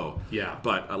Frau Bo. Yeah.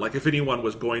 But, like, if anyone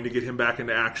was going to get him back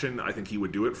into action, I think he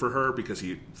would do it for her, because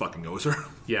he fucking owes her.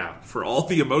 Yeah. For all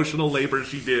the emotional labor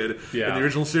she did in Yeah. the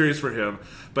original series for him.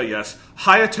 But yes,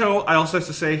 Hayato, I also have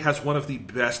to say, has one of the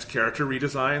best character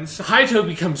redesigns. Hayato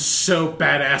becomes so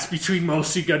badass between Mobile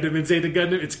Suit Gundam and Zeta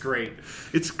Gundam. It's great.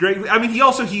 It's great. I mean, he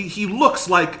also, he looks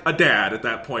like a dad at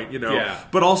that point, Yeah.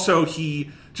 But also,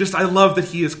 I love that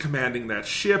he is commanding that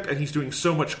ship, and he's doing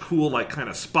so much cool, like, kind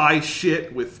of spy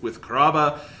shit with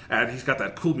Karaba, and he's got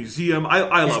that cool museum. I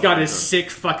love He's got Hayato. his sick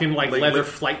fucking like leather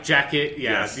flight jacket.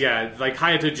 Yeah, Yes. yeah. Like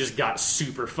Hayato just got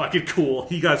super fucking cool.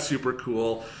 He got super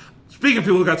cool. Speaking of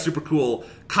people who got super cool,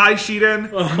 Kai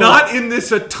Shiden, not in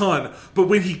this a ton, but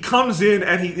when he comes in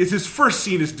and his first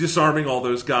scene is disarming all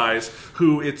those guys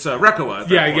who it's Rekoa.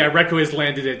 Rekko has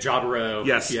landed at Jaburo.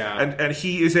 Yes, yeah, and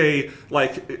he is a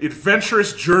like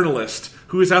adventurous journalist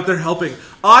who is out there helping.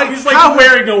 He's like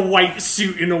wearing a white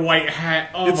suit and a white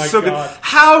hat. Oh it's my so god! Good.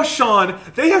 How, Sean?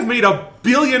 They have made 1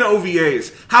 billion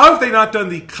OVAs. How have they not done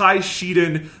the Kai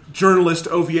Shiden journalist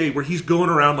OVA where he's going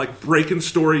around like breaking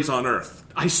stories on Earth?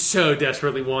 I so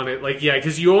desperately want it. Like, yeah,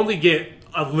 because you only get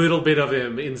a little bit of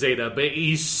him in Zeta, but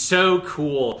he's so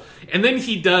cool. And then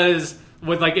he does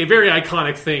with like a very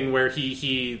iconic thing where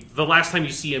he the last time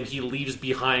you see him, he leaves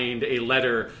behind a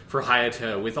letter for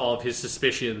Hayato with all of his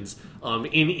suspicions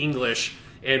in English.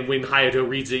 and when Hayato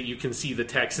reads it, you can see the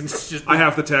text, and it's just... I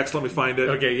have the text, let me find it.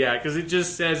 Okay, yeah, because it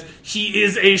just says, he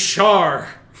is a Char.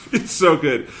 It's so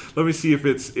good. Let me see if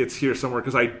it's here somewhere,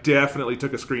 because I definitely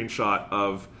took a screenshot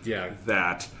of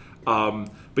that.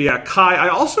 But yeah, Kai, I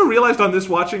also realized on this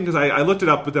watching, because I looked it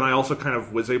up, but then I also kind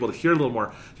of was able to hear a little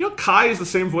more. You know, Kai is the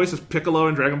same voice as Piccolo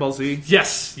in Dragon Ball Z?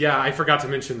 Yes, yeah, I forgot to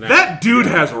mention that. That dude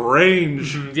has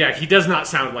range. Mm-hmm. Yeah, he does not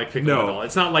sound like Piccolo No. at all.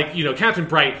 It's not like, Captain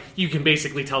Bright, you can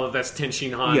basically tell that that's Ten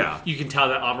Shinhan. Yeah. You can tell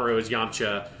that Amuro is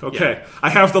Yamcha. Okay, Yeah. I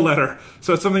have the letter.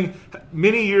 So it's something,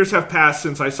 many years have passed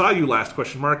since I saw you last, ?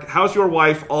 How's your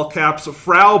wife, all caps,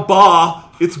 Frau Ba,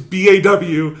 it's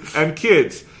B-A-W, and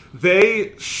kids?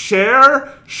 They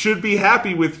should be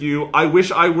happy with you. I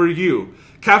wish I were you.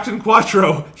 Captain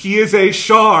Quattro, he is a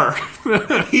Char.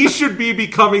 He should be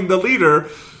becoming the leader.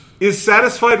 Is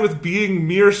satisfied with being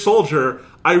mere soldier.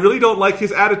 I really don't like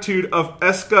his attitude of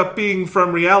escaping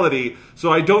from reality,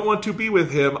 so I don't want to be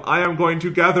with him. I am going to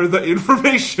gather the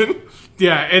information.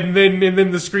 Yeah, and then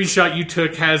the screenshot you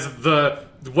took has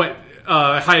what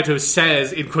Hayato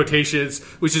says in quotations,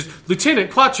 which is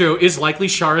Lieutenant Quattro is likely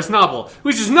Chara's novel,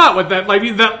 which is not what that. I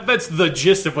mean, that's the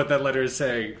gist of what that letter is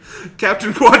saying.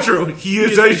 Captain Quattro, he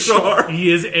is a Char.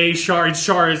 He is a Char, and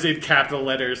Char is in capital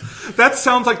letters. That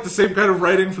sounds like the same kind of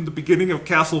writing from the beginning of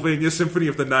Castlevania Symphony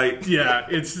of the Night. Yeah,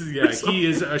 he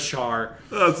is a Char.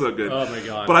 That's so good. Oh my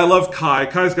god! But I love Kai.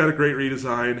 Kai's got a great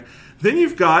redesign. Then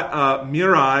you've got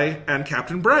Mirai and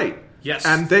Captain Bright. Yes.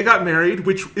 And they got married,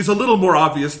 which is a little more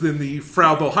obvious than the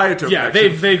Frau Bo Hayato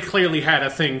connection. They clearly had a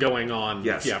thing going on.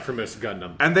 Yes. Yeah, for most of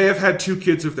Gundam. And they have had 2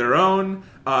 kids of their own.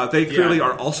 They clearly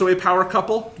are also a power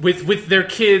couple. With their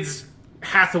kids,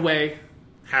 Hathaway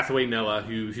Noah,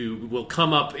 who will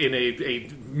come up in a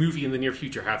movie in the near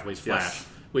future, Hathaway's Flash. Yes.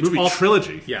 Which movie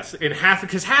trilogy. Yes, and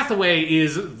because Hathaway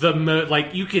is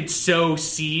you could so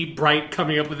see Bright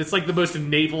coming up with, it's like the most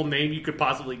naval name you could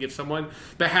possibly give someone,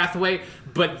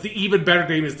 but the even better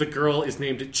name is the girl is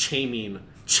named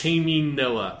Chamin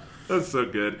Noah. That's so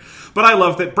good. But I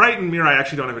love that Bright and Mirai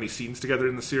actually don't have any scenes together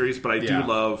in the series, but I do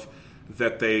love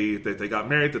that they got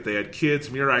married, that they had kids.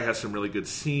 Mirai has some really good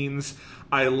scenes.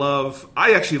 I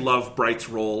actually love Bright's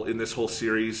role in this whole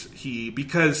series.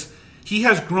 Because he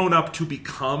has grown up to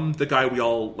become the guy we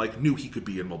all knew he could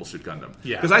be in Mobile Suit Gundam.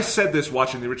 Yeah. Because I said this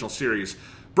watching the original series.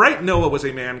 Bright Noah was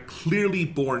a man clearly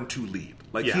born to lead.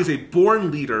 He's a born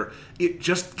leader. It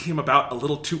just came about a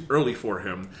little too early for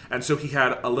him. And so he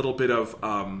had a little bit of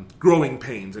growing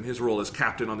pains in his role as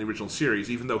captain on the original series,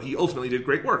 even though he ultimately did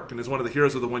great work and is one of the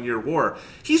heroes of the 1 Year War.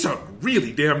 He's a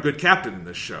really damn good captain in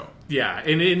this show. Yeah,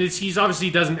 and he's obviously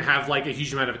doesn't have a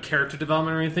huge amount of character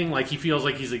development or anything. He feels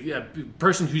like he's a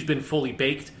person who's been fully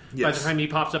baked by the time he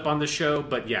pops up on the show.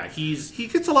 But yeah, he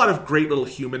gets a lot of great little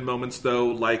human moments, though,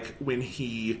 like when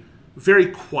he very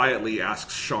quietly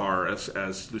asks Char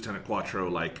as Lieutenant Quattro,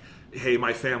 hey,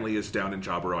 my family is down in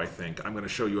Jaburo, I think. I'm going to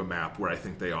show you a map where I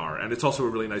think they are. And it's also a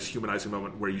really nice humanizing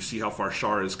moment where you see how far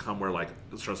Char has come, where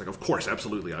Char's of course,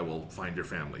 absolutely, I will find your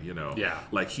family,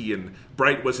 Yeah. He and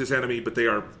Bright was his enemy, but they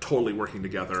are totally working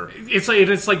together. It's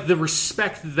like the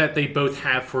respect that they both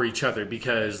have for each other,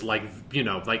 because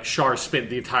Char spent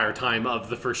the entire time of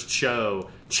the first show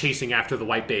chasing after the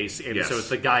White Base, and so it's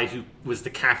the guy who was the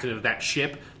captain of that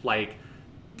ship,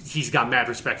 he's got mad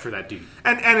respect for that dude.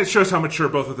 And it shows how mature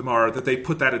both of them are, that they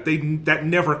put that that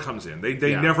never comes in.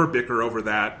 They never bicker over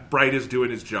that. Bright is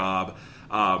doing his job.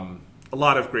 A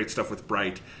lot of great stuff with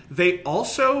Bright. They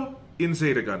also, in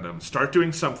Zeta Gundam, start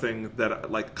doing something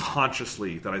that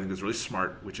consciously that I think is really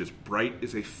smart, which is Bright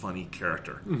is a funny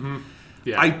character. Mm-hmm.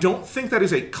 Yeah. I don't think that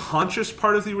is a conscious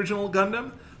part of the original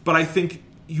Gundam, but I think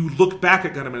you look back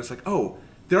at Gundam and it's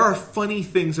there are funny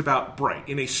things about Bright.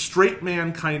 In a straight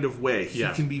man kind of way, he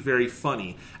can be very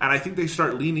funny. And I think they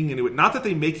start leaning into it. Not that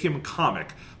they make him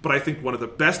comic, but I think one of the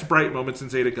best Bright moments in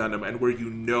Zeta Gundam, and where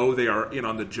they are in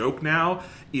on the joke now,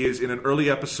 is in an early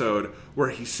episode where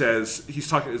he's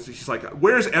like,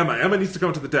 where's Emma? Emma needs to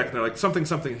come to the deck. And they're like, something.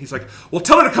 And he's like, well,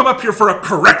 tell her to come up here for a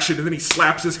correction. And then he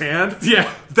slaps his hand.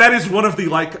 Yeah. That is one of the,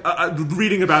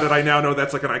 reading about it, I now know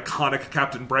that's an iconic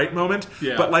Captain Bright moment.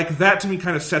 Yeah. But, that to me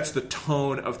kind of sets the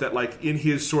tone of that, in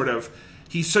his sort of,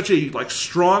 he's such a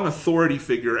strong authority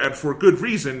figure, and for good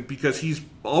reason, because he's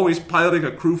always piloting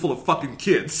a crew full of fucking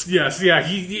kids. Yes, yeah.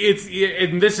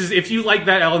 And this is, if you like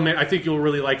that element, I think you'll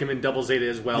really like him in Double Zeta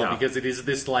as well, because it is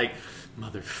this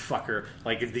motherfucker,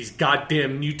 these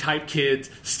goddamn new type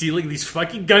kids stealing these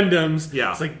fucking Gundams.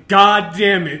 Yeah, it's god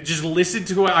damn it, just listen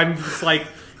to it. I'm just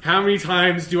How many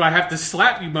times do I have to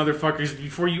slap you motherfuckers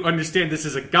before you understand this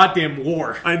is a goddamn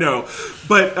war? I know.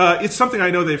 But it's something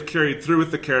I know they've carried through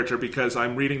with the character because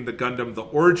I'm reading the Gundam The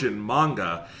Origin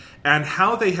manga, and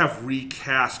how they have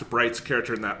recast Bright's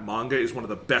character in that manga is one of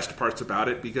the best parts about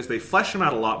it because they flesh him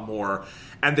out a lot more,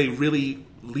 and they really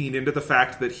lean into the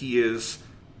fact that he is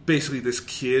basically this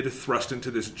kid thrust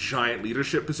into this giant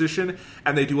leadership position,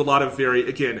 and they do a lot of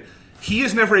again, he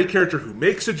is never a character who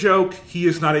makes a joke, he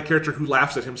is not a character who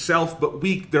laughs at himself, but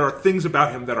there are things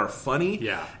about him that are funny,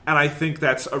 yeah. And I think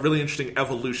that's a really interesting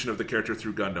evolution of the character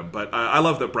through Gundam, but I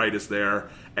love that Bright is there,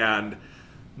 and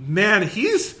man,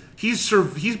 he's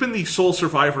been the sole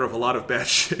survivor of a lot of bad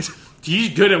shit.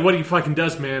 He's good at what he fucking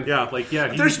does, man. Yeah.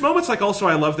 There's moments like also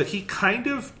I love that he kind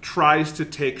of tries to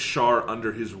take Char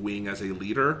under his wing as a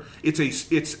leader. It's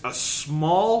a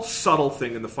small, subtle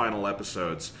thing in the final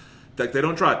episodes. Like, they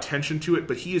don't draw attention to it,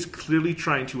 but he is clearly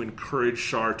trying to encourage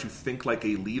Char to think like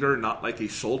a leader, not like a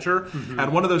soldier. Mm-hmm.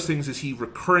 And one of those things is he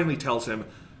recurringly tells him,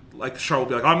 like, Char will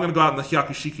be like, I'm going to go out in the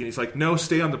Hyakushiki, and he's like, no,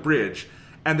 stay on the bridge.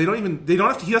 And he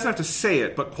doesn't have to say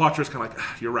it, but Quattro's kind of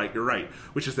like, you're right,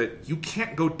 which is that you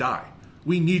can't go die.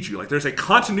 We need you. Like, there's a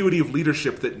continuity of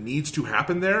leadership that needs to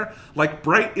happen there. Like,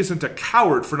 Bright isn't a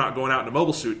coward for not going out in a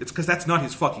mobile suit. It's because that's not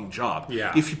his fucking job.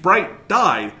 Yeah. If Bright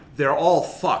died, they're all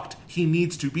fucked. He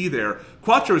needs to be there.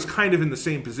 Quattro is kind of in the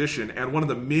same position, and one of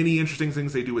the many interesting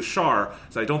things they do with Char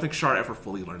is I don't think Char ever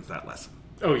fully learns that lesson.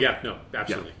 Oh, yeah. No,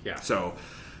 absolutely. Yeah. So,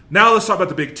 now let's talk about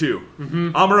the big two.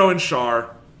 Mm-hmm. Amuro and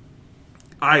Char.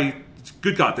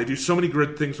 Good God, they do so many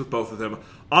good things with both of them.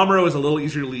 Amuro is a little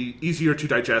easier to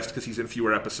digest because he's in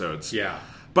fewer episodes. Yeah.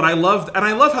 But I love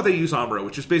how they use Amuro,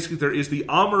 which is basically there is the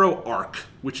Amuro arc,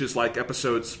 which is like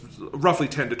episodes roughly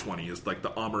 10 to 20 is like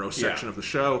the Amuro section of the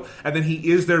show, and then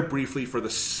he is there briefly for the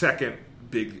second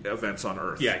big events on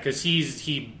Earth. Yeah, because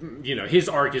his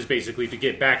arc is basically to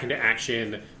get back into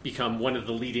action, become one of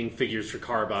the leading figures for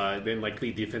Karba, then like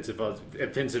lead the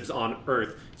offensives on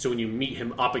Earth. So when you meet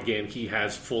him up again, he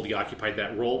has fully occupied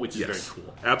that role, which is very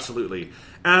cool. Absolutely.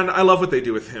 And I love what they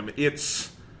do with him.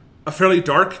 It's a fairly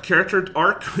dark character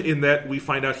arc in that we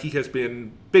find out he has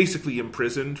been basically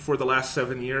imprisoned for the last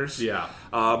 7 years. Yeah.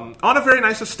 On a very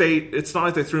nice estate. It's not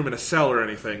like they threw him in a cell or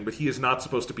anything, but he is not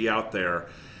supposed to be out there.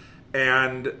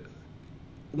 And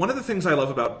one of the things I love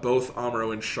about both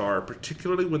Amuro and Char,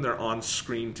 particularly when they're on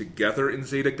screen together in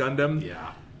Zeta Gundam,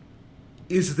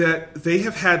 is that they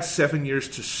have had 7 years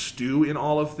to stew in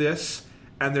all of this,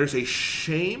 and there's a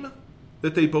shame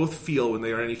that they both feel when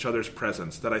they are in each other's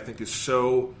presence that I think is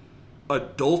so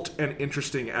adult and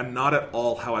interesting and not at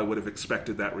all how I would have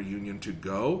expected that reunion to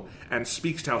go, and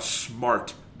speaks to how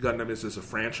smart Gundam is as a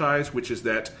franchise, which is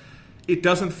that it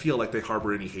doesn't feel like they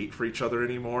harbor any hate for each other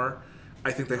anymore.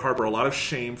 I think they harbor a lot of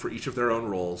shame for each of their own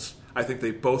roles. I think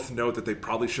they both know that they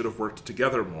probably should have worked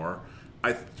together more.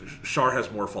 Char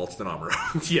has more faults than Amuro.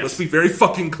 Yes. Let's be very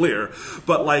fucking clear.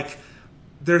 But, like,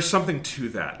 there's something to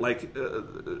that. Like,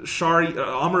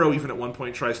 Amuro even at one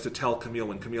point tries to tell Camille,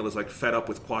 when Camille is, like, fed up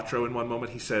with Quattro in one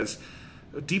moment, he says,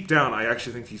 deep down, I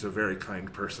actually think he's a very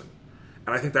kind person.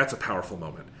 And I think that's a powerful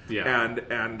moment. Yeah.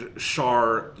 And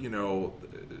Char,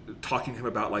 talking to him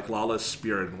about like Lala's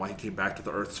spirit and why he came back to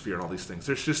the Earth sphere and all these things.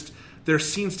 Their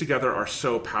scenes together are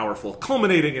so powerful,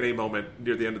 culminating in a moment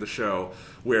near the end of the show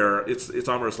where it's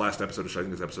Amuro's last episode, which I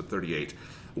think is episode 38,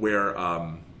 where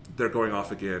they're going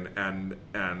off again,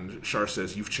 and Char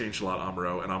says, "You've changed a lot,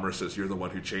 Amuro," and Amuro says, "You're the one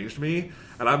who changed me."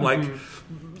 And I'm like,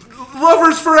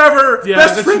 lovers forever,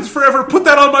 best friends forever. Put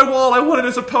that on my wall. I want it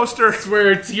as a poster. It's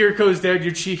where a tear goes down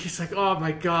your cheek. It's like, oh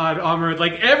my god, Amuro.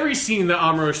 Like every scene that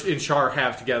Amuro and Char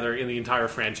have together in the entire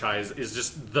franchise is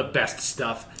just the best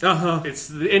stuff.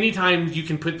 It's anytime you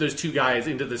can put those two guys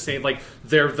into the same, like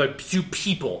they're the two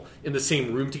people in the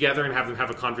same room together and have them have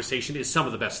a conversation is some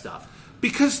of the best stuff.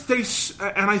 Because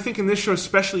and I think in this show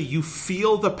especially, you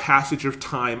feel the passage of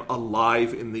time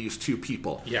alive in these two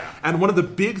people. Yeah. And one of the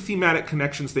big thematic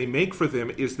connections they make for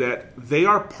them is that they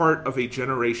are part of a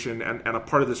generation and a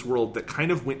part of this world that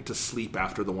kind of went to sleep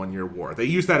after the 1 Year War. They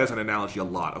use that as an analogy a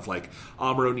lot of like,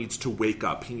 Amuro needs to wake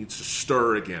up, he needs to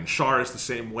stir again. Char is the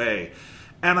same way.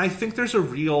 And I think there's a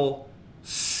real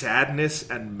sadness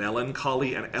and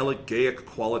melancholy and elegiac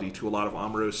quality to a lot of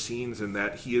Amuro's scenes in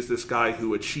that he is this guy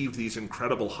who achieved these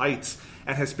incredible heights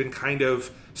and has been kind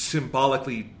of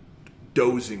symbolically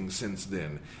dozing since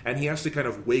then, and he has to kind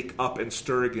of wake up and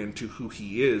stir again to who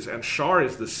he is. And Char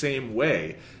is the same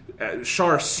way.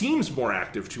 Char seems more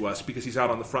active to us because he's out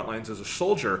on the front lines as a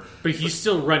soldier. But he's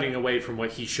still running away from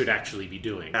what he should actually be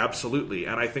doing. Absolutely.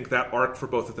 And I think that arc for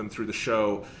both of them through the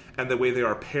show and the way they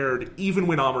are paired, even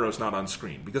when Amuro's not on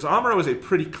screen. Because Amuro is a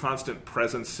pretty constant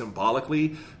presence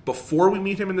symbolically before we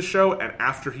meet him in the show and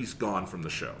after he's gone from the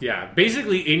show. Yeah,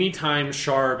 basically anytime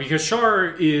Char, because Char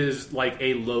is like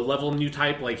a low-level new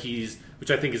type, like which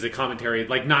I think is a commentary,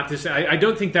 like not this, I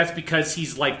don't think that's because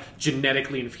he's like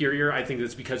genetically inferior. I think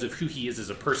that's because of who he is as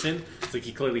a person. It's like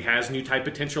he clearly has new type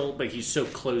potential, but he's so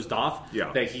closed off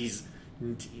that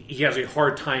he has a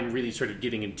hard time really sort of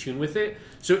getting in tune with it.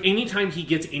 So anytime he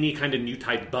gets any kind of new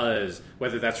type buzz,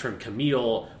 whether that's from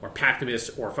Camille or Pactimus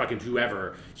or fucking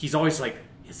whoever, he's always like,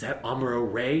 is that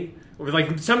Amuro Ray? Or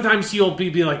like sometimes he'll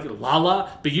be like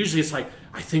Lala, but usually it's like,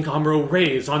 I think Amuro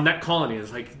Ray is on that colony.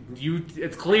 It's like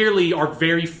it clearly are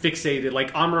very fixated.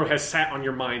 Like Amuro has sat on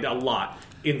your mind a lot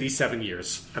in these 7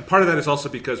 years. And part of that is also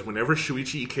because whenever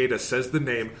Shuichi Ikeda says the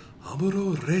name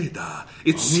Amuro Reda,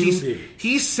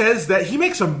 he says that he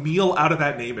makes a meal out of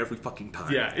that name every fucking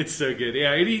time. Yeah, it's so good.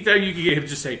 Yeah, anytime you can get him to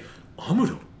just say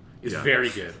Amuro is very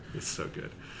good. It's so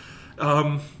good.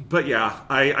 But yeah,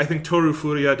 I think Toru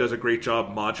Furuya does a great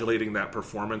job modulating that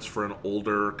performance for an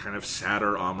older, kind of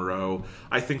sadder Amuro.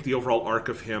 I think the overall arc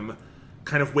of him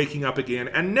kind of waking up again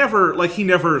and he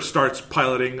never starts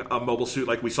piloting a mobile suit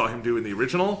like we saw him do in the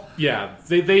original. Yeah,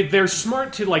 they're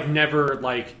smart to like never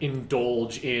like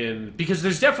indulge in, because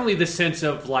there's definitely this sense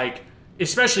of like,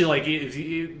 especially like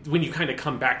when you kind of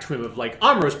come back to him of like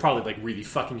Amuro's probably like really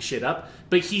fucking shit up,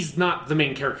 but he's not the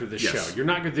main character of the show. You're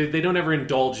not they don't ever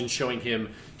indulge in showing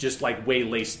him just like lay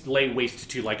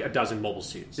waste to like a dozen mobile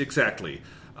suits. Exactly.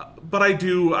 But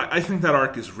I think that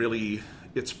arc is really,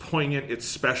 it's poignant, it's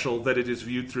special. That it is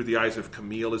viewed through the eyes of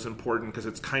Camille is important because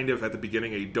it's kind of at the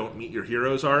beginning a don't meet your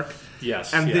heroes arc.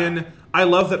 Yes. And then I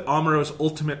love that Amuro's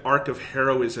ultimate arc of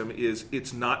heroism is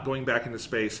it's not going back into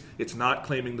space, it's not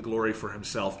claiming the glory for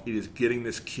himself, it is getting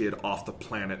this kid off the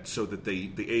planet so that the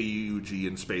AUG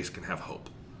in space can have hope.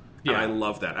 Yeah. And I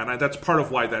love that. And that's part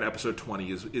of why that episode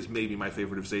 20 is maybe my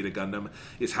favorite of Zeta Gundam,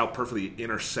 is how perfectly it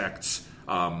intersects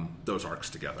those arcs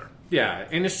together. Yeah,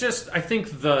 and it's just, I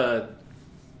think the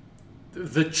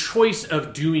choice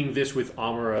of doing this with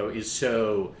Amuro is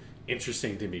so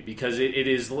interesting to me because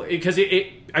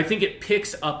I think it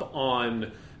picks up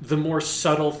on the more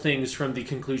subtle things from the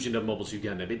conclusion of Mobile Suit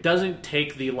Gundam. It doesn't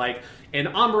take the like, and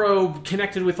Amuro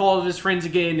connected with all of his friends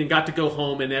again and got to go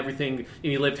home and everything, and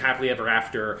he lived happily ever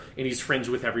after, and he's friends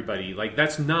with everybody. Like,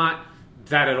 that's not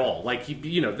that at all. Like,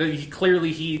 he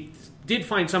clearly did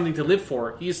find something to live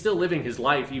for. He is still living his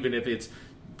life, even if it's,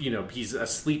 he's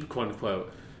asleep, quote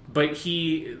unquote. But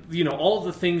he, all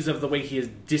the things of the way he has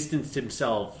distanced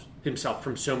himself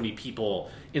from so many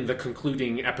people in the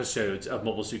concluding episodes of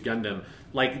Mobile Suit Gundam,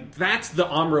 like, that's the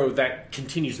Amuro that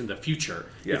continues in the future.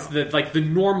 Yeah. It's the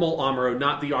normal Amuro,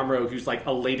 not the Amuro who's like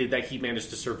elated that he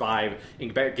managed to survive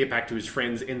and get back to his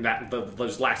friends in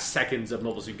those last seconds of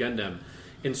Mobile Suit Gundam.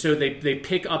 And so they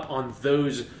pick up on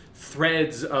those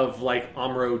threads of like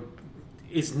Amuro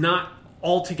is not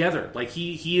all together. Like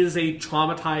he is a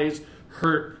traumatized,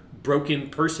 hurt, broken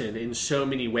person in so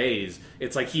many ways.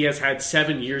 It's like he has had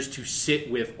 7 years to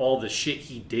sit with all the shit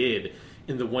he did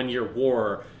in the 1 year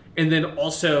war. And then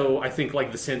also, I think,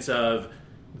 like, the sense of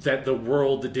that the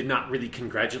world did not really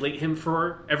congratulate him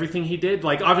for everything he did.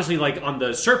 Like, obviously, like, on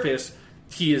the surface,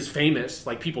 he is famous.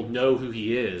 Like, people know who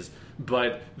he is.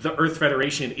 But the Earth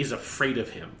Federation is afraid of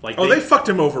him. Like, they fucked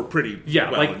him over pretty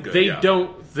well like, and good. They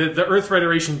don't... The Earth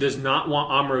Federation does not want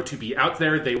Amuro to be out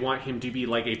there. They want him to be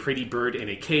like a pretty bird in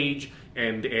a cage,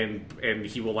 and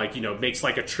he will, like, makes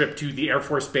like a trip to the Air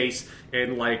Force base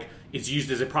and like is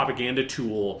used as a propaganda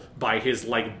tool by his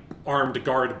like armed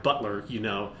guard butler,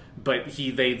 But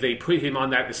they put him on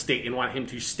that estate and want him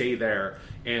to stay there.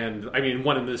 And I mean,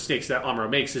 one of the mistakes that Amuro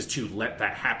makes is to let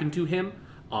that happen to him.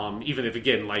 Even if,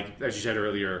 again, like as you said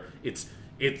earlier, it's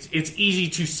easy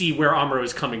to see where Amuro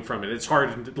is coming from, and it's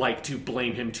hard like to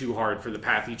blame him too hard for the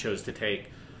path he chose to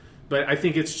take. But I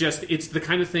think it's the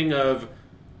kind of thing of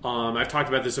I've talked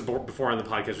about this before on the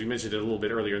podcast. We mentioned it a little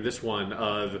bit earlier in this one.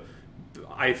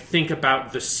 I think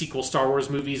about the sequel Star Wars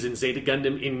movies and Zeta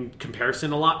Gundam in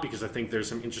comparison a lot because I think there's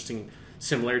some interesting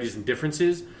similarities and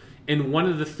differences. And one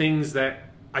of the things that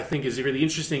I think is really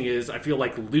interesting is I feel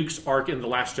like Luke's arc in The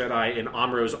Last Jedi and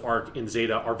Amuro's arc in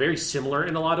Zeta are very similar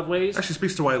in a lot of ways. Actually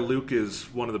speaks to why Luke is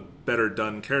one of the better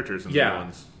done characters in the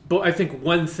ones. But I think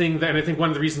one of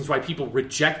the reasons why people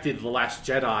rejected The Last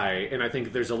Jedi, and I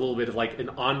think there's a little bit of like an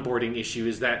onboarding issue,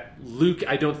 is that Luke,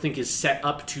 I don't think, is set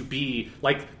up to be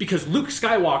like, because Luke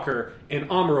Skywalker and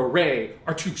Amuro Ray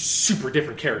are two super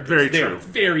different characters. Very they true. are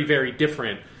very, very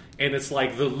different. And it's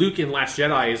like the Luke in Last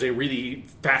Jedi is a really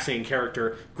fascinating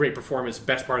character, great performance,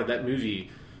 best part of that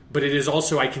movie. But it is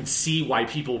also, I can see why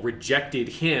people rejected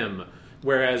him,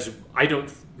 whereas I don't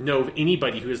know of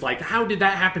anybody who is like, how did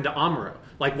that happen to Amuro?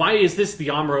 Like, why is this the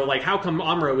Amuro? Like, how come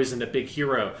Amuro isn't a big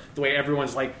hero? The way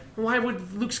everyone's like, why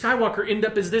would Luke Skywalker end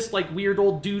up as this, like, weird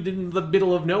old dude in the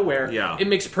middle of nowhere? Yeah. It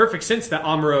makes perfect sense that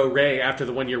Amuro Ray, after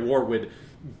the 1 Year War, would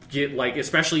get, like,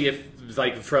 especially if,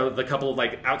 like, for the couple of,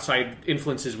 like, outside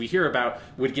influences we hear about,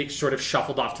 would get sort of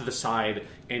shuffled off to the side,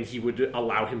 and he would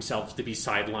allow himself to be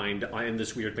sidelined in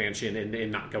this weird mansion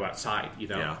and not go outside, you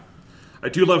know? Yeah. I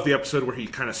do love the episode where he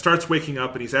kind of starts waking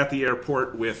up and he's at the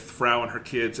airport with Frau and her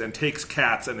kids and takes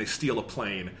Katz and they steal a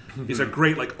plane. He's a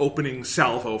great, like, opening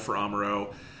salvo for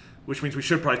Amuro, which means we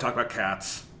should probably talk about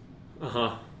Katz.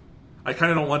 Uh-huh. I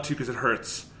kind of don't want to because it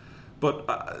hurts.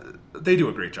 But they do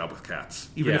a great job with Katz.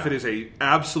 Even if it is a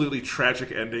absolutely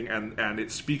tragic ending and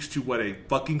it speaks to what a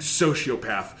fucking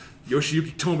sociopath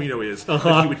Yoshiyuki Tomino is.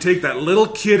 That he would take that little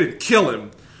kid and kill him.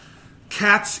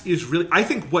 Katz is really... I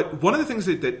think one of the things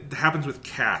that happens with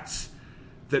Katz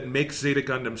that makes Zeta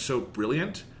Gundam so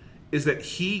brilliant is that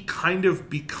he kind of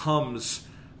becomes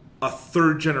a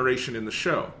third generation in the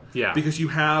show. Yeah. Because you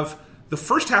have... The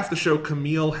first half of the show,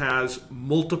 Camille has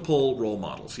multiple role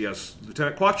models. He has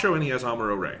Lieutenant Quattro and he has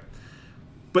Amuro Ray.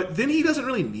 But then he doesn't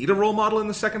really need a role model in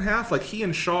the second half. Like, he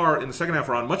and Char in the second half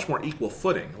are on much more equal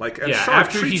footing. Like, and Char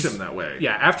treats him that way.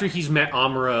 Yeah, after he's met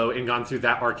Amuro and gone through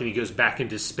that arc and he goes back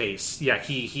into space. Yeah,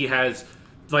 he has...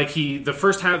 Like, the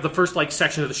first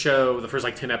section of the show, the first,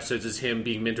 like, 10 episodes is him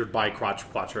being mentored by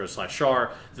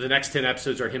Quattro/Char. The next 10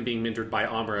 episodes are him being mentored by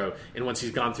Amuro. And once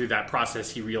he's gone through that process,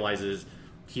 he realizes...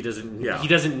 He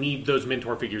doesn't need those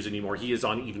mentor figures anymore. He is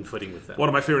on even footing with them. One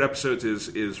of my favorite episodes is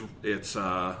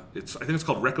I think it's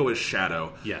called Rekko is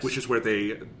Shadow, yes. Which is where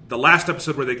the last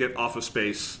episode where they get off of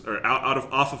space or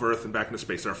off of Earth and back into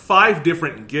space. There are 5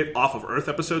 different get off of Earth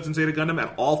episodes in Zeta Gundam, and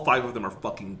all 5 of them are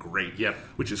fucking great. Yep.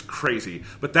 Which is crazy.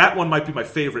 But that one might be my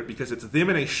favorite because it's them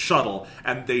in a shuttle,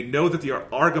 and they know that the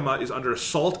Argama is under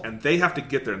assault, and they have to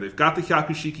get there. And they've got the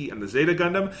Hyakushiki and the Zeta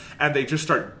Gundam, and they just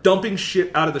start dumping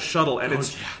shit out of the shuttle, and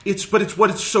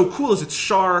what's so cool is it's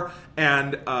Char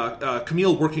and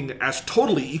Camille working as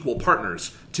totally equal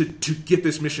partners to get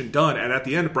this mission done. And at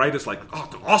the end, Bright is like, "Oh,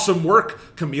 awesome work,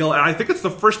 Camille!" And I think it's the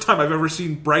first time I've ever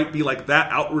seen Bright be like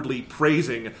that outwardly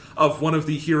praising of one of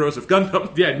the heroes of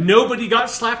Gundam. Yeah, nobody got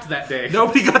slapped that day.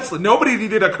 Nobody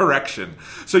needed a correction.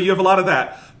 So you have a lot of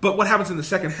that. But what happens in the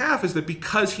second half is that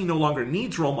because he no longer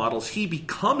needs role models, he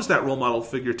becomes that role model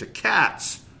figure to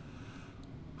Katz,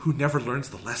 who never learns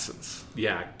the lessons.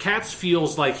 Yeah, Katz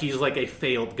feels like he's like a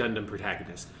failed Gundam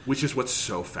protagonist, which is what's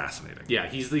so fascinating. Yeah,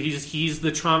 he's the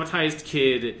traumatized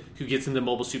kid who gets in the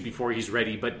mobile suit before he's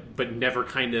ready, but never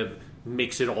kind of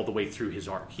makes it all the way through his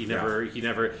arc.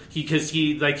 Because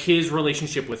his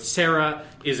relationship with Sarah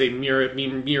is a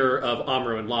mirror of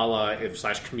Amuro and Lala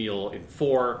 / Camille in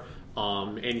 4,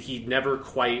 and he never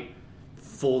quite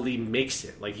fully makes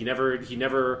it. Like he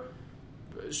never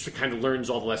kind of learns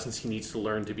all the lessons he needs to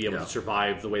learn to be able to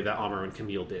survive the way that Amuro and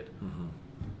Camille did.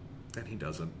 Mm-hmm. And he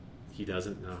doesn't. He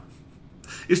doesn't, no.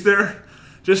 Is there...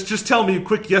 Just tell me a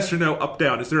quick yes or no, up,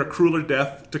 down. Is there a crueler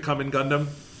death to come in Gundam?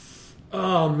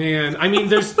 Oh, man. I mean,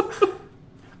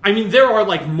 there are,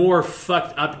 like, more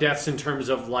fucked up deaths in terms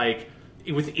of, like,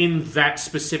 within that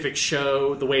specific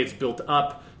show, the way it's built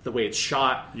up, the way it's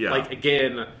shot. Yeah. Like,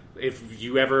 again... If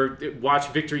you ever watch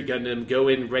Victory Gundam, go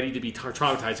in ready to be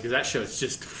traumatized because that show is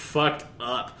just fucked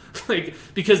up. Like,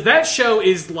 because that show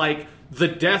is like the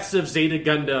deaths of Zeta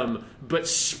Gundam, but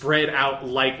spread out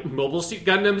like Mobile Suit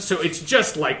Gundam. So it's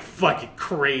just like fucking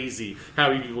crazy how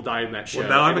many people die in that show.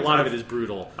 Well, and a lot of it is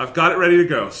brutal. I've got it ready to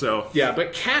go. So yeah,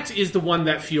 but Kat is the one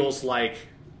that feels like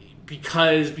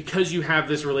because you have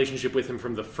this relationship with him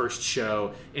from the first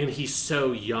show, and he's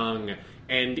so young.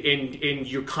 And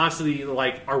you're constantly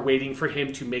like are waiting for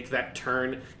him to make that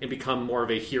turn and become more of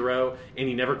a hero, and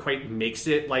he never quite makes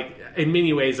it. Like in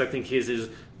many ways, I think his is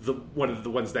one of the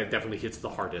ones that definitely hits the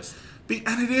hardest.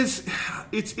 And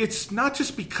it's not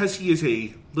just because he is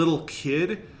a little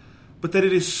kid, but that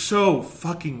it is so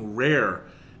fucking rare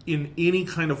in any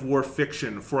kind of war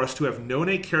fiction for us to have known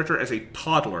a character as a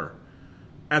toddler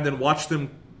and then watch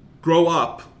them grow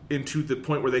up into the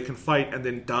point where they can fight and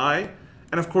then die.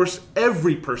 And of course,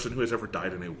 every person who has ever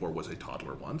died in a war was a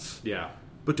toddler once. Yeah.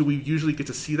 But do we usually get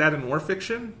to see that in war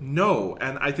fiction? No.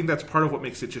 And I think that's part of what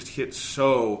makes it just hit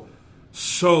so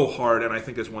hard, and I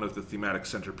think is one of the thematic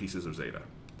centerpieces of Zeta.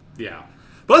 Yeah.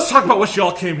 But let's talk about what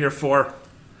y'all came here for.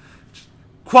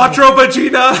 Quattro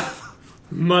Vagina!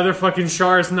 Motherfucking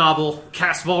Char's novel,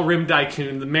 Casval Rim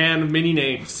Daikun, the man of many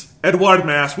names. Edouard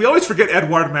Mass. We always forget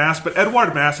Edouard Mass, but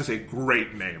Edouard Mass is a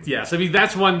great name. Yes, I mean,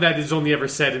 that's one that is only ever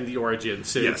said in the origin,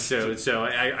 so Yes. so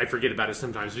I forget about it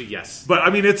sometimes, but yes. But I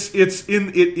mean,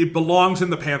 it belongs in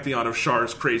the pantheon of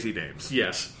Char's crazy names.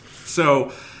 Yes.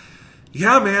 So,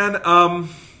 yeah, man,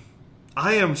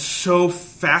 I am so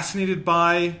fascinated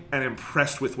by and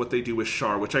impressed with what they do with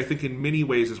Char, which I think in many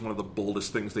ways is one of the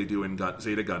boldest things they do in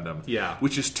Zeta Gundam. Yeah.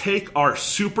 Which is take our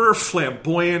super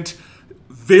flamboyant,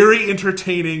 very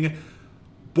entertaining,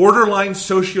 borderline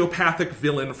sociopathic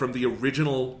villain from the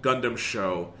original Gundam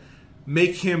show,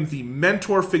 make him the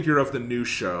mentor figure of the new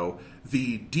show,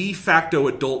 the de facto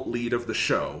adult lead of the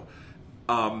show,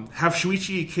 have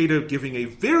Shuichi Ikeda giving a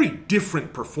very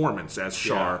different performance as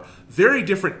Char, very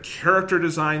different character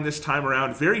design this time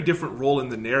around, very different role in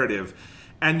the narrative,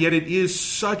 and yet it is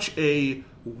such a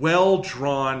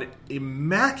well-drawn,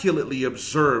 immaculately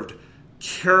observed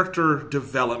character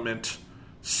development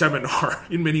seminar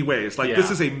in many ways. Like,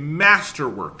 this is a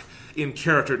masterwork in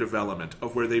character development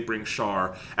of where they bring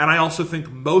Char. And I also think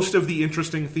most of the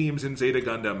interesting themes in Zeta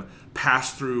Gundam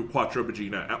pass through Quattro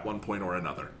Vagina at one point or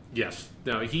another. Yes.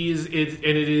 No, he is, and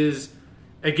it is,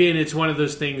 again, it's one of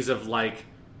those things of, like,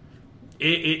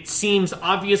 it seems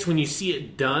obvious when you see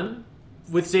it done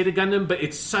with Zeta Gundam, but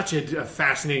it's such a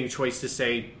fascinating choice to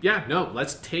say, yeah, no,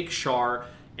 let's take Char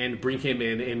and bring him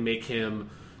in and make him...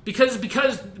 Because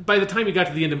by the time you got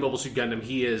to the end of Mobile Suit Gundam,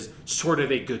 he is sort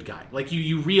of a good guy. Like,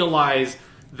 you realize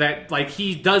that, like,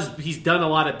 he's done a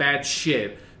lot of bad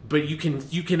shit, but you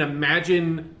can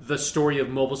imagine the story of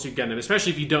Mobile Suit Gundam,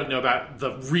 especially if you don't know about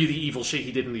the really evil shit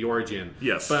he did in the origin.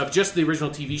 Yes. But of just the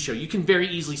original TV show, you can very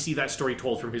easily see that story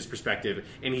told from his perspective,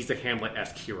 and he's the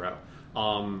Hamlet-esque hero.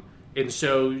 And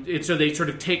so they sort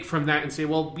of take from that and say,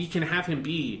 well, we can have him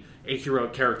be a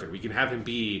heroic character. We can have him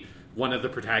be one of the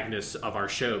protagonists of our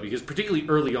show, because particularly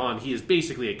early on, he is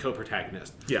basically a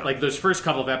co-protagonist. Yeah. Like, those first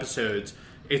couple of episodes,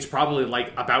 it's probably,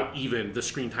 like, about even the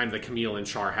screen time that Camille and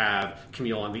Char have.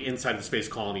 Camille on the inside of the space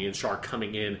colony and Char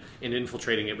coming in and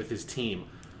infiltrating it with his team.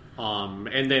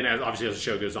 And then, obviously, as the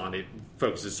show goes on, it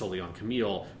focuses solely on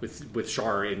Camille, with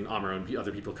Char and Amuro and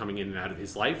other people coming in and out of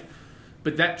his life.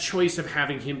 But that choice of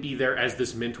having him be there as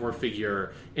this mentor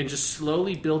figure and just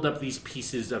slowly build up these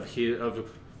pieces of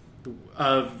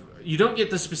you don't get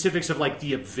the specifics of, like,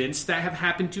 the events that have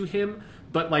happened to him,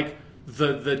 but, like,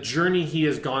 the journey he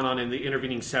has gone on in the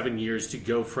intervening 7 years to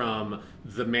go from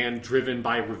the man driven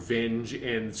by revenge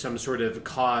and some sort of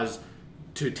cause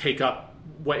to take up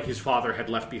what his father had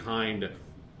left behind,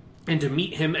 and to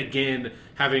meet him again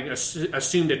having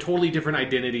assumed a totally different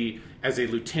identity as a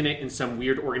lieutenant in some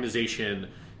weird organization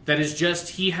that is just,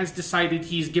 he has decided,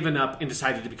 he's given up and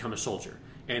decided to become a soldier.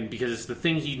 And because it's the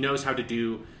thing he knows how to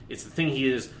do, it's the thing he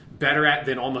is better at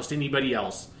than almost anybody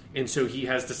else. And so he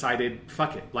has decided,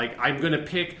 fuck it. Like, I'm going to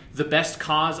pick the best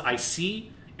cause I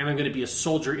see, and I'm going to be a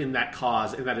soldier in that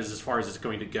cause, and that is as far as it's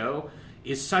going to go.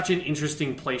 Is such an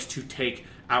interesting place to take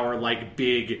our, like,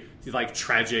 big, like,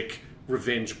 tragic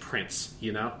revenge prince,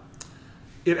 you know?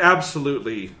 It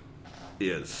absolutely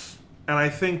is. And I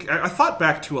think, I thought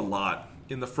back to a lot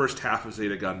in the first half of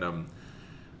Zeta Gundam,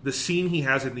 the scene he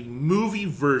has in the movie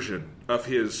version of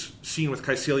his scene with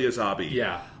Kycilia Zabi.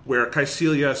 Yeah. Where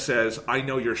Kycilia says, I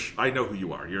know who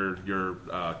you are. You're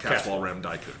Casval Rem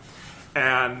Daikun.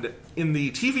 And in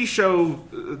the TV show,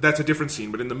 that's a different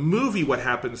scene. But in the movie, what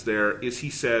happens there is she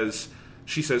says,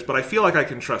 but I feel like I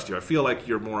can trust you. I feel like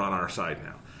you're more on our side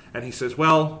now. And he says,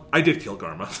 well, I did kill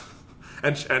Garma.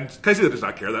 And Kycilia does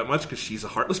not care that much because she's a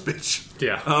heartless bitch.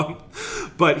 Yeah.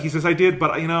 But he says, I did,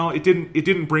 but, it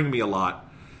didn't bring me a lot.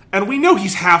 And we know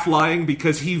he's half lying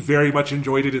because he very much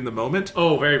enjoyed it in the moment.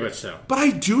 Oh, very much so. But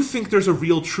I do think there's a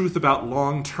real truth about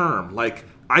long term. Like,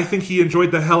 I think he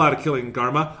enjoyed the hell out of killing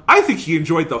Garma. I think he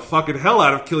enjoyed the fucking hell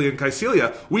out of killing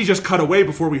Kycilia. We just cut away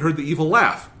before we heard the evil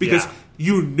laugh. Because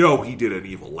you know he did an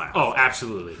evil laugh. Oh,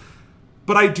 absolutely.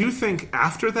 But I do think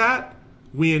after that,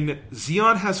 when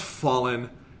Zeon has fallen,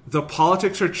 the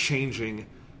politics are changing.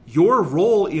 Your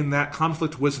role in that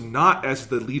conflict was not as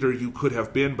the leader you could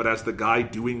have been, but as the guy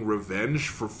doing revenge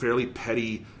for fairly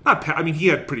petty... he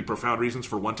had pretty profound reasons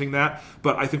for wanting that,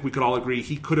 but I think we could all agree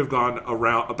he could have gone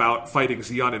around about fighting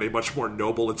Zeon in a much more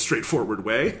noble and straightforward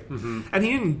way. Mm-hmm. And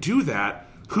he didn't do that.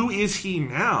 Who is he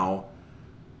now?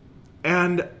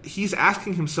 And he's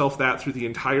asking himself that through the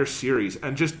entire series,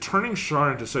 and just turning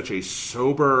Char into such a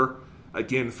sober,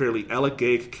 again, fairly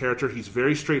elegaic character. He's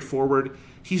very straightforward.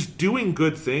 He's doing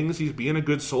good things. He's being a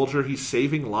good soldier. He's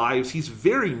saving lives. He's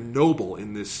very noble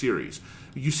in this series.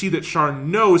 You see that Char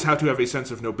knows how to have a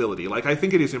sense of nobility. Like, I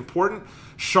think it is important.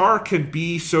 Char can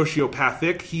be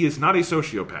sociopathic. He is not a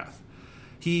sociopath.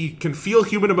 He can feel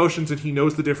human emotions and he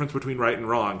knows the difference between right and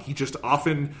wrong. He just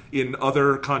often, in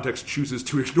other contexts, chooses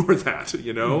to ignore that,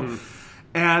 you know? Mm-hmm.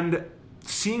 And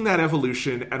seeing that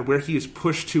evolution and where he is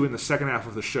pushed to in the second half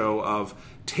of the show of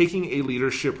taking a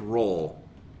leadership role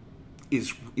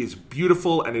is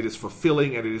beautiful, and it is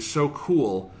fulfilling, and it is so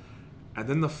cool. And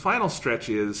then the final stretch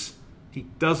is he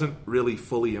doesn't really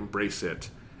fully embrace it,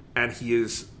 and he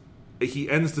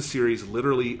ends the series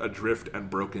literally adrift and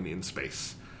broken in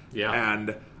space. Yeah.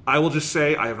 And I will just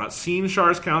say, I have not seen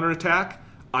Char's counterattack.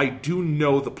 I do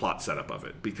know the plot setup of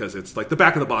it, because it's like the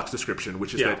back of the box description,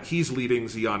 which is that he's leading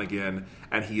Zeon again,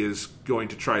 and he is going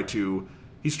to try to...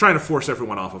 He's trying to force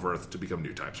everyone off of Earth to become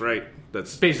new types, right?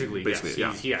 That's basically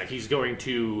yes. Yeah. He's going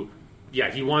to...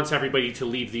 Yeah, he wants everybody to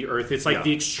leave the Earth. It's like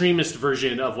the extremist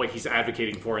version of what he's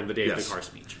advocating for in the Day of Dakar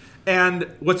speech. And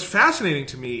what's fascinating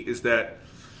to me is that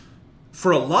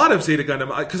for a lot of Zeta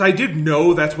Gundam, because I did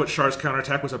know that's what Char's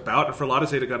counterattack was about, and for a lot of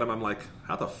Zeta Gundam, I'm like,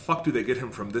 how the fuck do they get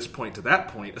him from this point to that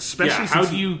point? Especially how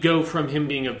do you go from him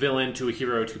being a villain to a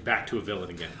hero to back to a villain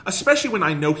again? Especially when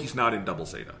I know he's not in Double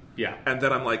Zeta. Yeah. And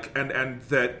then I'm like, and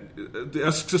that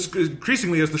just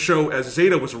increasingly as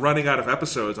Zeta was running out of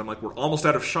episodes, I'm like, we're almost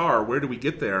out of Char. Where do we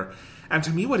get there? And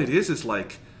to me, what it is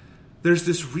like, there's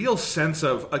this real sense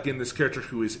of, again, this character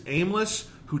who is aimless,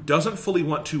 who doesn't fully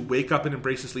want to wake up and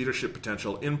embrace his leadership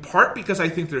potential, in part because I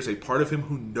think there's a part of him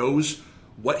who knows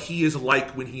what he is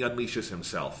like when he unleashes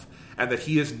himself. And that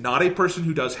he is not a person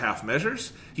who does half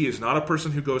measures. He is not a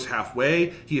person who goes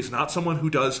halfway. He is not someone who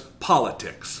does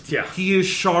politics. Yeah. He is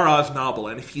Char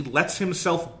Aznable, and if he lets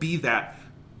himself be that,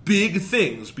 big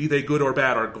things, be they good or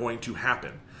bad, are going to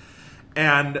happen.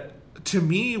 And to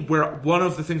me, where one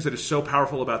of the things that is so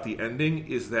powerful about the ending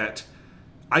is that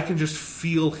I can just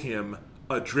feel him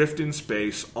adrift in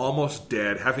space, almost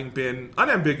dead, having been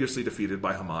unambiguously defeated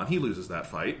by Haman. He loses that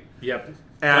fight. Yep.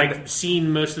 And like,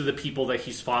 seeing most of the people that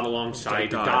he's fought alongside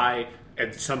die.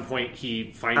 At some point,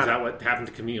 he finds out what happened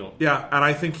to Camille. Yeah, and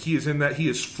I think he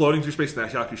is floating through space in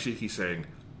that Hyakushiki saying,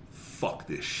 fuck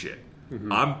this shit.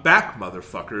 Mm-hmm. I'm back,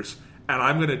 motherfuckers, and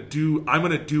I'm gonna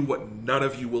do what none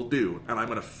of you will do, and I'm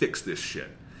gonna fix this shit.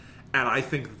 And I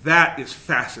think that is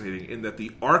fascinating, in that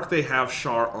the arc they have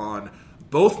Char on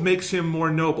both makes him more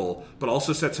noble, but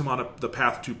also sets him on the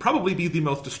path to probably be the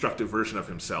most destructive version of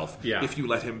himself, if you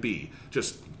let him be.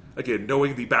 Just, again,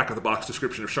 knowing the back-of-the-box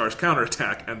description of Char's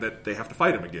counterattack, and that they have to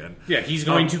fight him again. Yeah, he's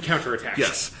going to counterattack.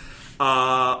 Yes.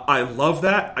 I love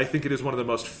that. I think it is one of the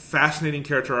most fascinating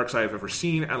character arcs I have ever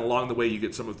seen, and along the way you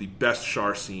get some of the best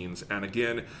Char scenes. And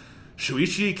again,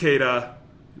 Shuichi Ikeda,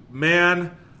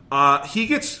 man...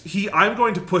 I'm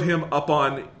going to put him up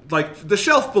on, like, the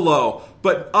shelf below,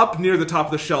 but up near the top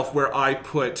of the shelf where I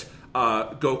put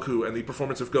Goku and the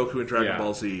performance of Goku in Dragon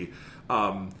Ball Z.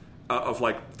 Of,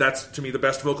 like, that's, to me, the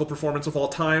best vocal performance of all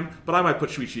time. But I might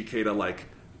put Shuichi Ikeda, like,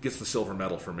 gets the silver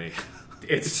medal for me.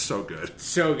 It's so good.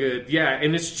 So good. Yeah,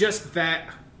 and it's just that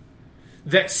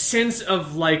sense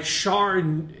of, like, Char,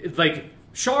 like...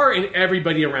 Char and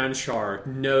everybody around Char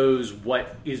knows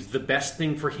what is the best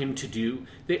thing for him to do.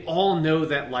 They all know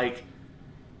that, like,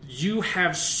 you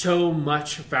have so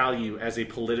much value as a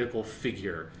political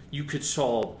figure. You could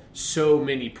solve so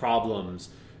many problems.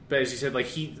 But as you said, like,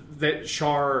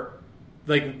 Char,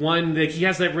 like, he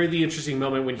has that really interesting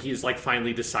moment when he's, like,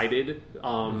 finally decided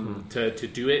to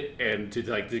do it, and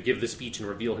to give the speech and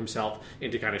reveal himself, and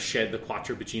to kind of shed the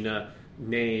Quattro Baccina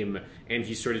name, and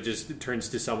he sort of just turns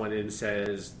to someone and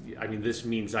says, I mean, this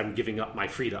means I'm giving up my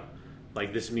freedom.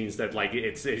 Like, this means that, like,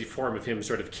 it's a form of him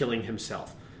sort of killing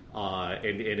himself.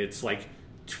 And it's like,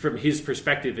 from his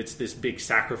perspective, it's this big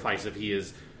sacrifice of he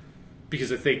is,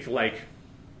 because I think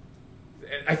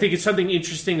it's something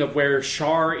interesting of where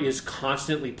Char is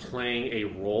constantly playing a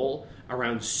role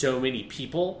around so many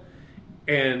people,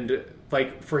 and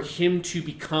like, for him to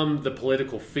become the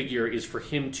political figure is for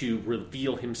him to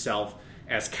reveal himself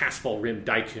as Casval Rim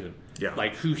Daikun. Yeah.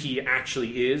 Like, who he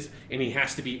actually is, and he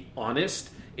has to be honest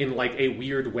in, like, a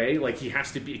weird way. Like, he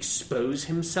has to expose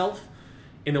himself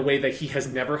in a way that he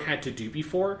has never had to do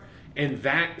before. And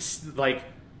that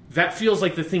feels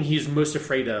like the thing he's most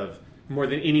afraid of more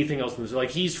than anything else.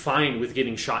 Like, he's fine with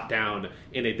getting shot down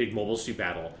in a big Mobile Suit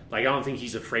battle. Like, I don't think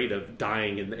he's afraid of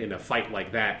dying in a fight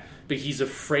like that. But he's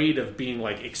afraid of being,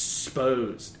 like,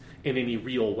 exposed in any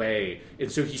real way.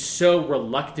 And so he's so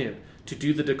reluctant to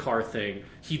do the Dakar thing.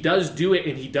 He does do it,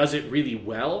 and he does it really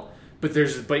well.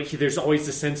 there's always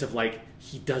the sense of like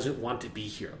he doesn't want to be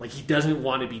here. Like he doesn't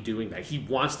want to be doing that. He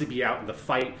wants to be out in the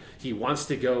fight. He wants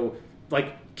to go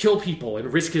like kill people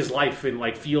and risk his life and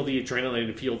like feel the adrenaline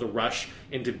and feel the rush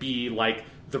and to be like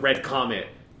the Red Comet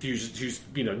who's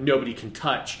nobody can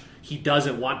touch. He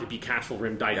doesn't want to be Castle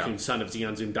Rim Daikun, son of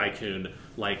Zeonzun Daikun,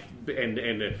 like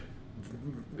and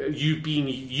you being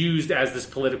used as this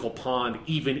political pawn,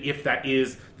 even if that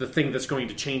is the thing that's going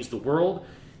to change the world.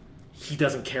 He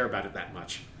doesn't care about it that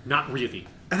much. Not really.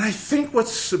 And I think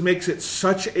what makes it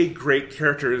such a great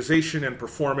characterization and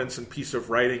performance and piece of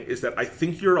writing is that I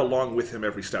think you're along with him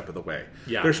every step of the way.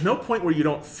 Yeah. There's no point where you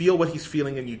don't feel what he's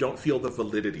feeling and you don't feel the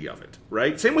validity of it,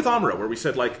 right? Same with Amuro, where we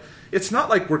said, like, it's not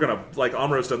like we're going to, like,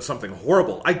 Amuro's done something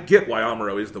horrible. I get why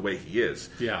Amuro is the way he is.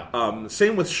 Yeah.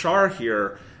 Same with Char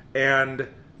here. And,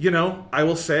 I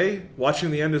will say,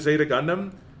 watching the end of Zeta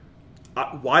Gundam,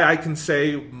 why I can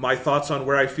say my thoughts on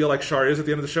where I feel like Char is at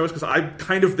the end of the show is because I'm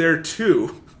kind of there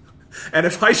too. And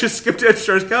if I just skipped at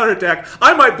Char's counterattack,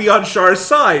 I might be on Char's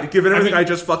side, given everything I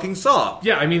just fucking saw.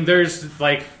 Yeah, I mean, there's,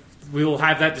 like, we'll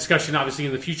have that discussion, obviously,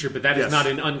 in the future, but that is not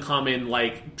an uncommon,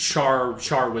 like, Char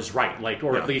was right, like,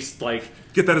 or at least, like...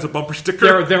 Get that as a bumper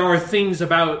sticker. There are things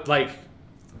about, like,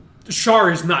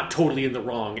 Char is not totally in the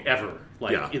wrong, ever,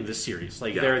 like, in this series.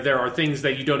 Like, there are things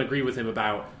that you don't agree with him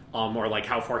about, or, like,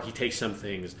 how far he takes some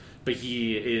things, but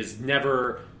he is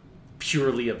never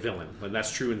purely a villain, and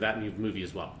that's true in that new movie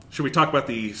as well. Should we talk about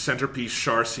the centerpiece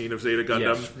Char scene of Zeta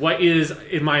Gundam? Yes. What is,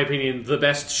 in my opinion, the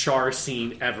best Char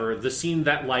scene ever? The scene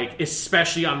that, like,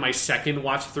 especially on my second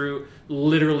watch through,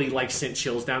 literally, like, sent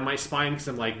chills down my spine, because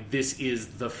I'm like, this is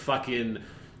the fucking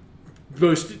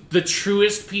the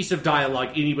truest piece of dialogue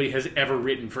anybody has ever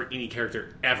written for any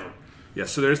character, ever. Yeah,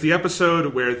 so there's the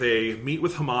episode where they meet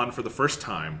with Haman for the first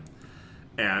time,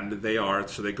 and they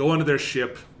go onto their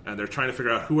ship, and they're trying to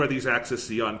figure out who are these Axis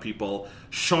Zeon people.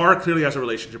 Char clearly has a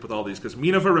relationship with all these because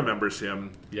Minerva remembers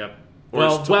him. Yep.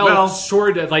 Well,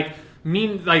 sort of.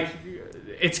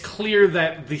 It's clear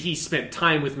that he spent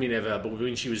time with Minerva, but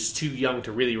when she was too young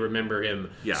to really remember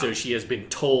him, so she has been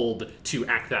told to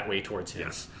act that way towards him.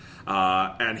 Yes.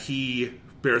 And he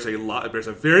bears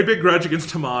a very big grudge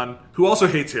against Haman, who also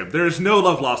hates him. There is no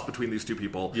love lost between these two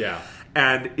people. Yeah.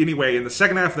 And anyway, in the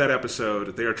second half of that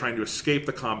episode, they are trying to escape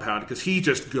the compound because he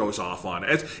just goes off on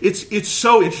it. It's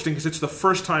so interesting because it's the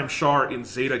first time Char in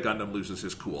Zeta Gundam loses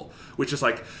his cool, which is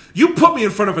like, you put me in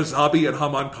front of Azabi and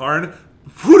Haman Karn,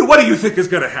 what do you think is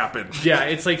going to happen? Yeah,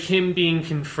 it's like him being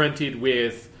confronted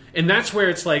with... And that's where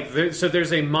it's like...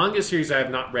 there's a manga series I have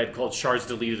not read called Char's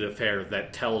Deleted Affair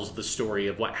that tells the story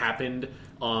of what happened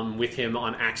with him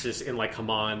on Axis and like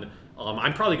Haman...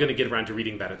 I'm probably going to get around to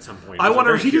reading that at some point. I want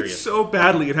to read it so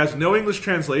badly. It has no English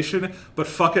translation, but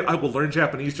fuck it, I will learn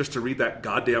Japanese just to read that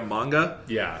goddamn manga.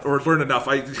 Yeah. Or learn enough.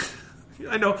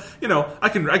 I know, I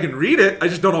can read it, I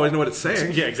just don't always know what it's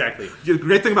saying. Yeah, exactly. The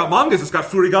great thing about manga is it's got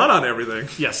furigana on everything.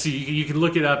 Yeah, so you can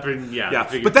look it up and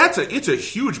But it's a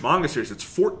huge manga series. It's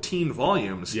 14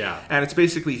 volumes. Yeah. And it's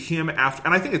basically him after,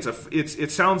 and I think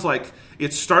it sounds like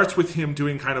it starts with him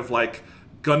doing kind of like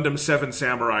Gundam 7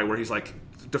 Samurai, where he's like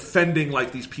defending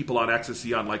like these people on Axis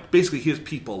Zeon, like basically his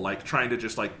people, like trying to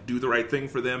just like do the right thing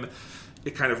for them.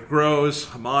 It kind of grows.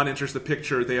 Haman enters the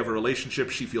picture. They have a relationship.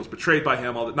 She feels betrayed by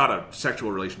him. Not a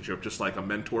sexual relationship, just like a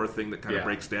mentor thing that kind of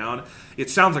breaks down. It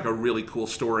sounds like a really cool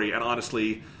story. And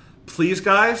honestly, please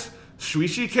guys,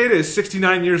 Shuichi Ikeda is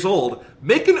 69 years old.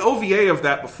 Make an OVA of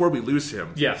that before we lose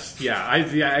him. Yes, yeah. I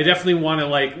definitely want to,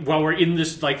 like, while we're in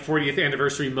this like 40th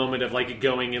anniversary moment of like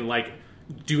going and like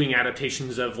doing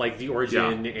adaptations of like the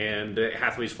Origin and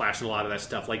Hathaway's Flash and a lot of that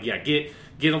stuff. Like,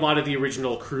 get a lot of the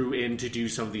original crew in to do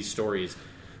some of these stories.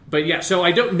 But yeah, so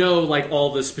I don't know like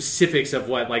all the specifics of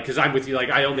what, like, because I'm with you. Like,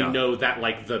 I only know that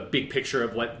like the big picture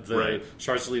of what the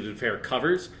Char's Deleted Affair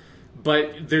covers.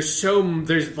 But there's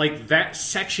like that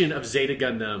section of Zeta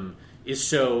Gundam is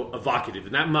so evocative,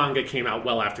 and that manga came out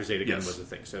well after Zeta Gundam was a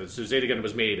thing. So Zeta Gundam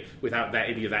was made without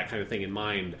any of that kind of thing in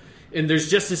mind. And there's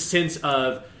just a sense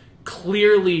of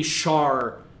clearly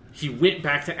Char, he went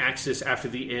back to Axis after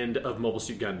the end of Mobile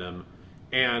Suit Gundam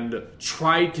and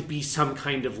tried to be some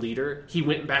kind of leader. He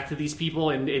went back to these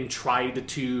people and tried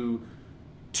to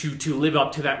live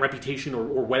up to that reputation or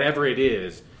whatever it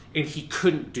is, and he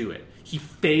couldn't do it. He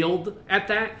failed at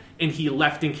that, and he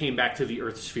left and came back to the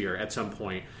Earth sphere at some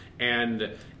point.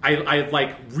 And I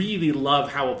like really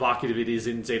love how evocative it is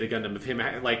in Zeta Gundam of him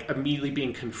like immediately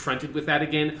being confronted with that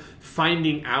again,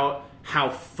 finding out how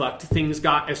fucked things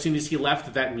got as soon as he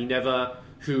left, that Minerva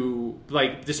who,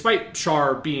 like, despite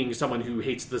Char being someone who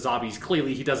hates the zombies,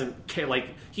 clearly he doesn't care. Like,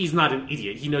 he's not an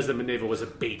idiot. He knows that Minerva was a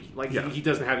baby. Like, he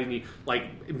doesn't have any, like,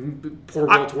 poor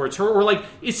will towards her. Or, like,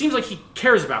 it seems like he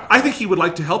cares about her. I think he would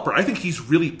like to help her. I think he's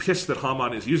really pissed that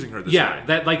Haman is using her this way.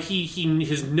 That, like, he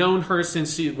has known her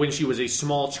since when she was a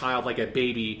small child, like a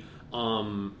baby.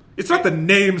 It's not the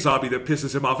name zombie that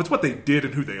pisses him off. It's what they did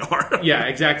and who they are. Yeah,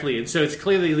 exactly. And so it's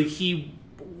clearly, like, he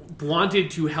wanted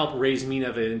to help raise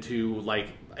Minerva into, like,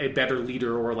 a better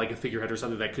leader or, like, a figurehead or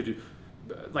something that could,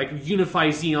 like, unify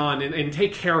Xeon and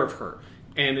take care of her.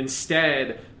 And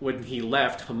instead, when he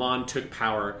left, Haman took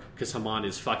power because Haman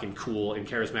is fucking cool and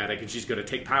charismatic, and she's going to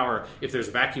take power if there's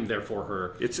a vacuum there for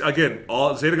her. It's, again,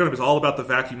 Zeta Gundam is all about the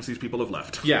vacuums these people have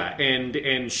left. Yeah,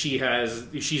 and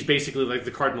she's basically like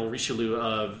the Cardinal Richelieu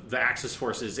of the Axis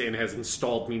forces and has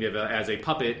installed Minerva as a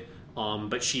puppet,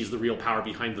 but she's the real power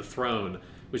behind the throne.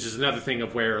 Which is another thing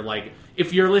of where, like,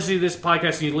 if you're listening to this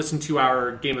podcast and you listen to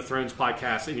our Game of Thrones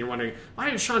podcast and you're wondering, why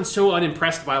is Sean so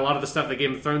unimpressed by a lot of the stuff that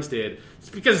Game of Thrones did? It's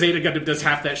because Zeta Gundam does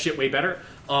half that shit way better.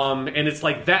 And it's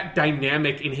like that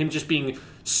dynamic in him just being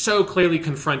so clearly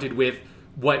confronted with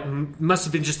what must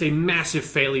have been just a massive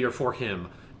failure for him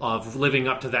of living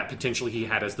up to that potential he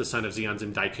had as the son of Zeons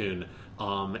and Daikun.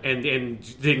 And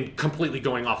then completely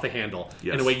going off the handle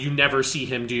in a way you never see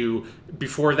him do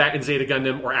before that in Zeta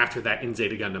Gundam or after that in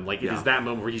Zeta Gundam. Like, it is that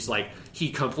moment where he's like,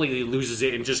 he completely loses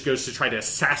it and just goes to try to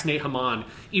assassinate Haman,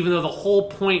 even though the whole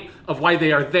point of why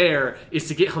they are there is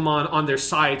to get Haman on their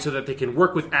side so that they can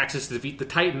work with Axis to defeat the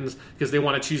Titans, because they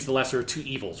want to choose the lesser of two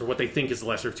evils, or what they think is the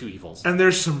lesser of two evils. And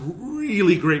there's some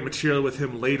really great material with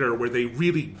him later where they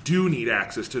really do need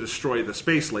Axis to destroy the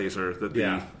space laser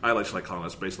that I like calling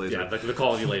it space laser. Yeah, the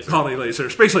colony laser. Colony laser.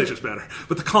 Space laser's better.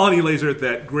 But the colony laser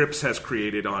that Grips has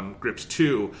created on Grips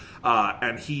 2,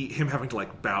 and him having to,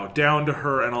 like, bow down to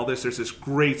her and all this. There's this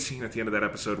great scene at the end of that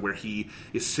episode where he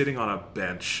is sitting on a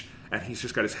bench and he's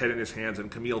just got his head in his hands, and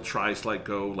Camille tries to, like,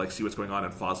 go, like, see what's going on,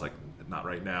 and Fa's like, not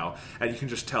right now. And you can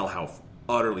just tell how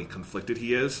utterly conflicted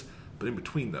he is. But in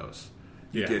between those,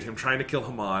 you get him trying to kill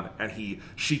Haman, and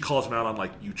she calls him out on,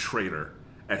 like, you traitor.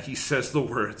 And he says the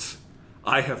words,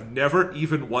 I have never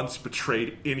even once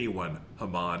betrayed anyone,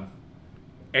 Haman.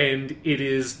 And it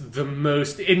is the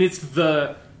most... And it's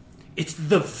the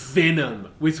venom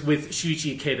with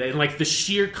Shuichi Ikeda, and, like, the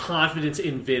sheer confidence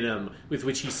in venom with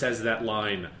which he says that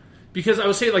line. Because I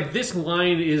would say, like, this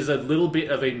line is a little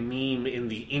bit of a meme in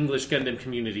the English Gundam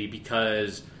community,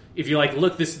 because if you, like,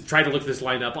 try to look this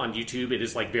line up on YouTube, it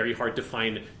is, like, very hard to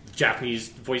find Japanese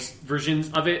voice versions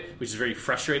of it, which is very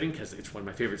frustrating because it's one of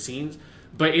my favorite scenes.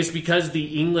 But it's because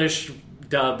the English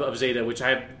dub of Zeta, which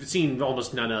I have seen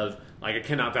almost none of, like, I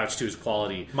cannot vouch to his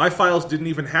quality. My files didn't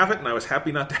even have it, and I was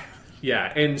happy not to have it.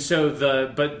 Yeah, and so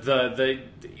the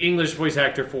English voice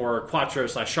actor for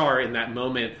Quattro/Char in that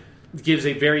moment gives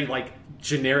a very, like,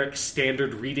 generic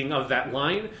standard reading of that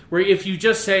line, where if you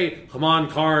just say, Haman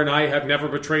Karn, I have never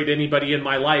betrayed anybody in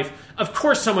my life, of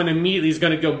course someone immediately is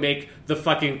going to go make the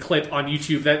fucking clip on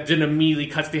YouTube that then immediately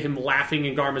cuts to him laughing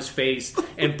in Garma's face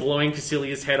and blowing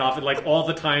Cassilia's head off, and, like, all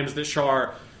the times that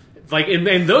Char... Like,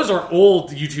 and those are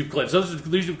old YouTube clips. Those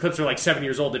YouTube clips are, like, 7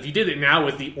 years old. If you did it now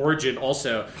with the Origin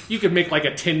also, you could make, like,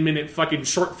 a 10-minute fucking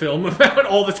short film about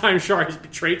all the time Char has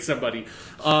betrayed somebody.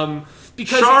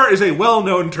 Because Char is a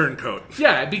well-known turncoat.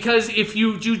 Yeah, because if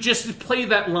you just play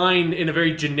that line in a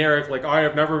very generic, like, I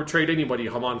have never betrayed anybody,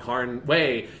 Haman Karn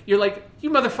way, you're like, you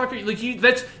motherfucker,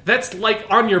 like, that's like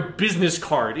on your business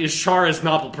card is Char is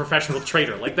novel professional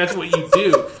traitor. Like, that's what you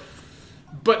do.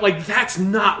 But, like, that's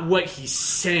not what he's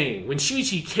saying. When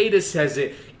Shuichi Ikeda says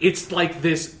it, it's like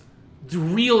this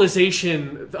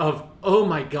realization of, oh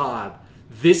my god,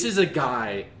 this is a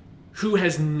guy who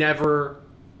has never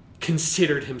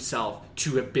considered himself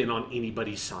to have been on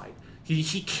anybody's side.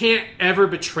 He can't ever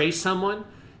betray someone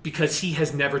because he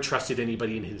has never trusted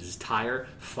anybody in his entire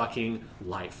fucking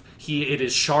life. It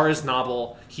is Char's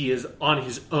novel. He is on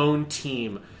his own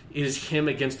team. It is him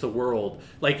against the world.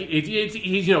 Like,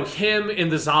 you know, him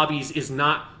and the zombies is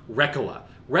not Rekoa.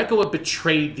 Rekoa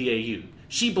betrayed the AU.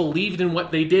 She believed in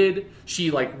what they did.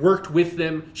 She, like, worked with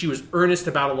them. She was earnest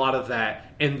about a lot of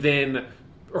that. And then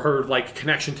her, like,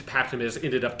 connection to Paptimus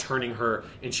ended up turning her,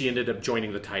 and she ended up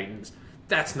joining the Titans.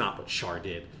 That's not what Char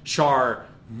did. Char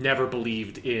never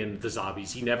believed in the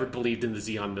zombies. He never believed in the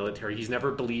Zeon military. He's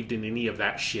never believed in any of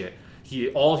that shit.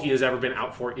 All he has ever been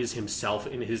out for is himself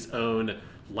in his own,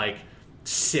 like,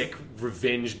 sick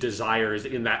revenge desires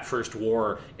in that first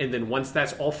war. And then once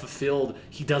that's all fulfilled,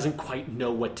 he doesn't quite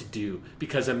know what to do,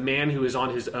 because a man who is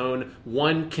on his own,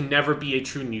 one, can never be a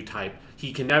true new type. He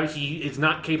is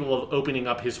not capable of opening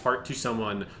up his heart to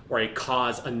someone or a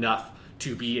cause enough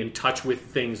to be in touch with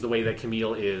things the way that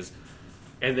Camille is.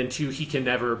 And then 2, he can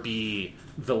never be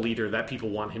the leader that people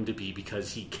want him to be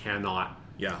because he cannot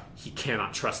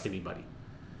trust anybody.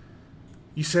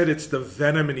 You said it's the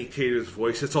venom in Ikeda's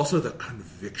voice. It's also the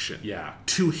conviction. Yeah.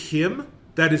 To him,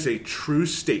 that is a true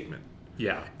statement.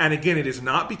 Yeah. And again, it is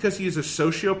not because he is a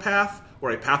sociopath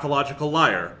or a pathological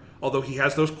liar, although he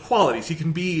has those qualities. He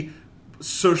can be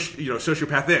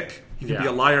sociopathic. He can be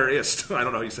a liarist. I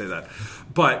don't know how you say that.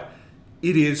 But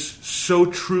it is so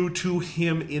true to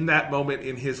him in that moment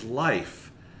in his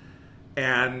life.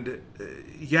 And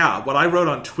what I wrote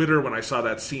on Twitter when I saw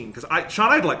that scene, because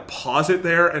Sean, I'd like pause it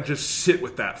there and just sit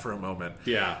with that for a moment.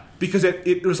 Yeah. Because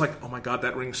it was like, oh my God,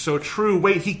 that rings so true.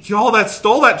 Wait, he stole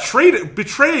that trait,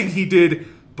 betraying he did.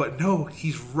 But no,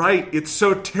 he's right. It's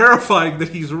so terrifying that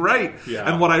he's right. Yeah.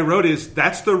 And what I wrote is,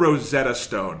 that's the Rosetta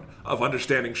Stone of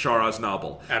understanding Shar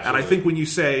Aznable. Absolutely. And I think when you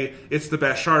say it's the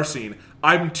best Shar scene,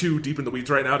 I'm too deep in the weeds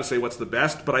right now to say what's the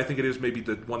best, but I think it is maybe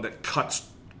the one that cuts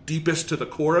deepest to the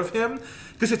core of him,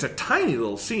 because it's a tiny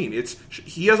little scene. It's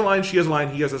he has a line, she has a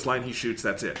line, he has this line, he shoots,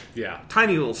 that's it. Yeah.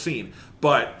 Tiny little scene,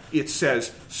 but it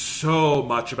says so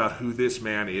much about who this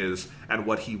man is and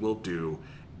what he will do.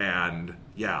 And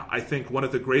I think one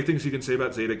of the great things you can say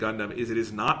about Zeta Gundam is it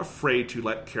is not afraid to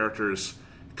let characters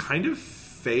kind of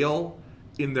fail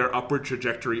in their upward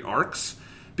trajectory arcs,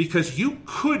 because you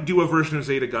could do a version of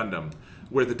Zeta Gundam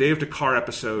where the Day of Dakar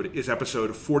episode is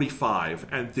episode 45,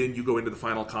 and then you go into the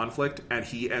final conflict, and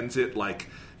he ends it like,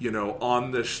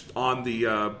 on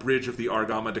the bridge of the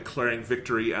Argama, declaring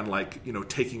victory and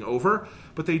taking over.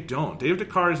 But they don't. Day of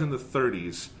Dakar is in the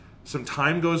 30s. Some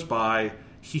time goes by.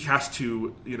 He has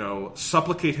to,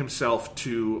 supplicate himself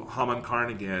to Haman Karn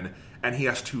again, and he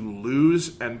has to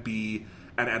lose and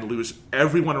lose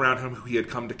everyone around him who he had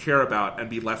come to care about and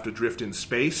be left adrift in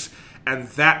space. And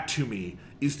that, to me,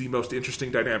 is the most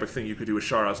interesting dynamic thing you could do with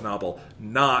Shar Aznable,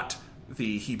 not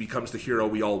he becomes the hero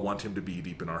we all want him to be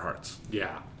deep in our hearts.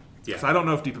 Yeah. Because I don't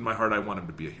know if deep in my heart I want him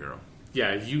to be a hero.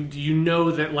 Yeah, you know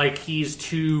that he's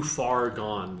too far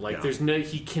gone.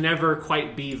 He can never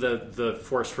quite be the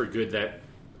force for good that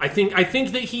I think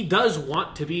that he does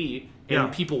want to be,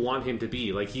 and people want him to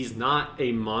be. He's not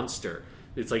a monster.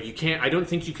 It's you can't. I don't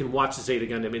think you can watch Zeta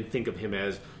Gundam and think of him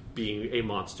as being a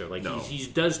monster. No. He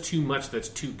does too much that's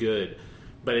too good.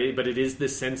 But it is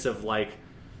this sense of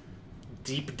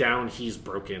deep down he's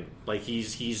broken.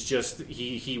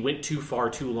 He went too far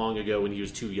too long ago when he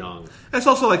was too young. It's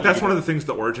also that's one of the things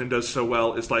the Origin does so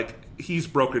well is he's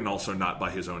broken also not by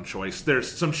his own choice.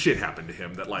 There's some shit happened to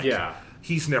him that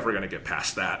he's never going to get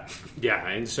past that. Yeah,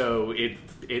 and so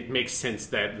it makes sense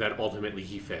that ultimately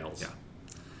he fails. Yeah.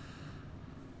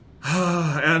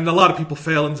 And a lot of people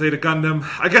fail in Zeta Gundam.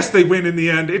 I guess they win in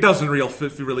the end. It doesn't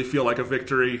really feel like a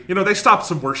victory. They stopped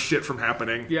some worse shit from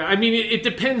happening. Yeah, I mean, it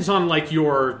depends on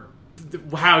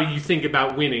how you think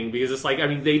about winning, because it's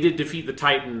they did defeat the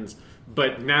Titans,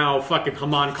 but now fucking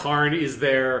Haman Karn is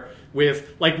there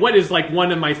with what is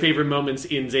one of my favorite moments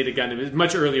in Zeta Gundam is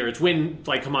much earlier. It's when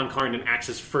Haman Karn and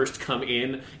Axis first come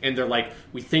in, and they're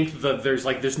we think there's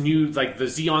this new the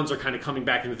Zeons are kind of coming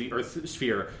back into the Earth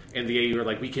sphere, and the AU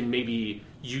are we can maybe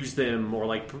use them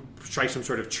or try some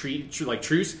sort of truce,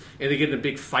 and they get in a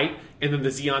big fight, and then the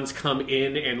Zeons come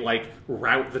in and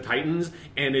rout the Titans,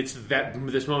 and it's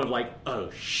this moment of oh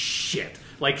shit.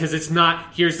 Because it's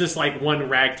not, here's this one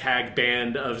ragtag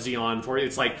band of Zeon for it.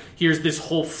 It's here's this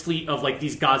whole fleet of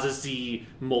these Gaza Z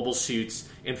mobile suits,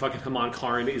 and fucking Haman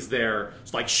Karn is there.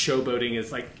 It's showboating.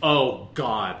 It's oh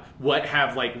god,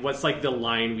 what's the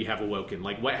line we have awoken?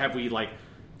 What have we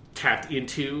tapped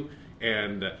into?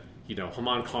 And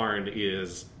Haman Karn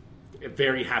is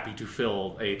very happy to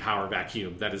fill a power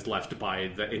vacuum that is left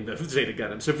in the Zeta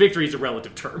Gundam. So victory is a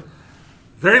relative term.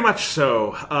 Very much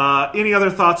so. Any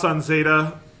other thoughts on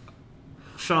Zeta,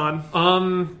 Sean?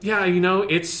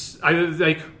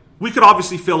 We could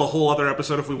obviously fill a whole other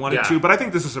episode if we wanted to, but I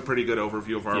think this is a pretty good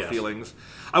overview of our feelings.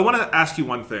 I want to ask you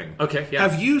one thing. Okay, yeah.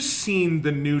 Have you seen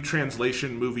the new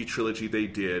translation movie trilogy they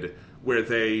did, where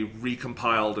they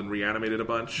recompiled and reanimated a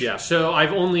bunch? Yeah, so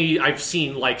I've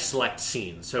seen select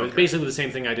scenes. So It's basically the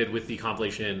same thing I did with the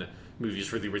compilation movies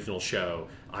for the original show.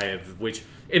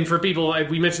 And for people,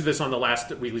 we mentioned this on the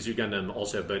last Weekly Zoo Gundam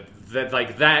also, but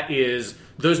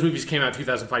those movies came out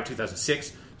 2005,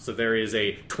 2006, so there is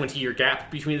a 20-year gap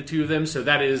between the two of them, so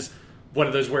that is one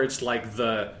of those where it's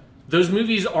those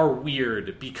movies are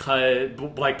weird because,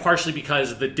 partially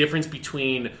because the difference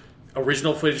between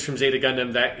original footage from Zeta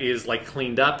Gundam that is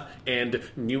cleaned up and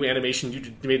new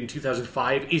animation made in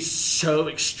 2005 is so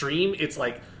extreme, it's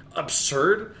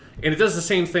absurd. And it does the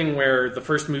same thing where the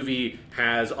first movie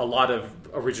has a lot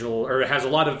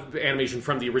of animation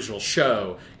from the original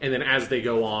show, and then as they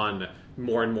go on,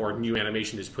 more and more new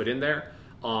animation is put in there.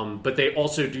 But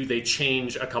they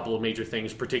change a couple of major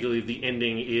things, particularly the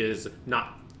ending is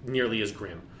not nearly as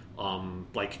grim.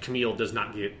 Like Camille does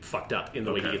not get fucked up in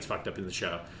the way he gets fucked up in the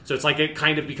show. So it's like it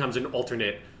kind of becomes an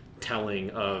alternate telling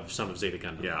of some of Zeta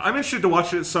Gundam. Yeah, I'm interested to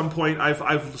watch it at some point.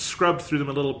 I've scrubbed through them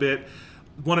a little bit.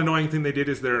 One annoying thing they did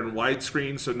is they're in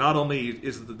widescreen, so not only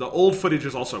is the old footage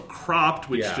is also cropped,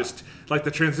 which just, like,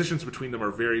 the transitions between them are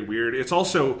very weird. It's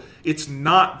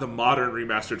not the modern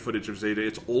remastered footage of Zeta.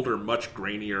 It's older, much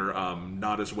grainier,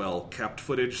 not as well kept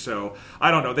footage. So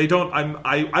I don't know.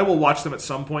 I will watch them at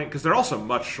some point because they're also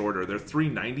much shorter. They're 3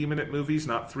 90-minute movies,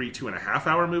 not 3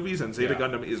 2.5-hour movies, and Zeta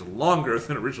Gundam is longer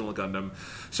than original Gundam.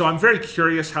 So I'm very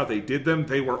curious how they did them.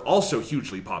 They were also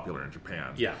hugely popular in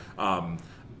Japan. Yeah.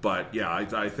 But yeah,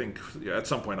 I think at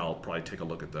some point I'll probably take a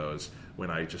look at those when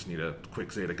I just need a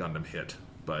quick Zeta Gundam hit.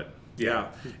 But yeah,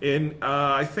 and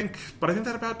I think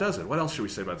that about does it. What else should we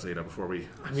say about Zeta before we?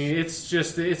 I mean, it's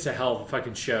a hell of a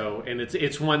fucking show, and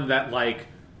it's one that, like,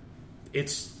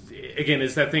 it's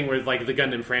that thing where, like, the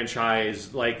Gundam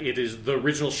franchise, like, it is the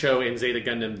original show and Zeta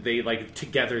Gundam, they, like,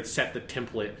 together set the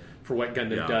template for what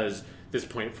Gundam does this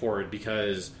point forward,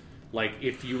 because, like,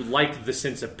 if you like the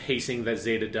sense of pacing that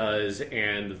Zeta does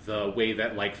and the way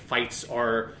that, like, fights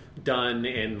are done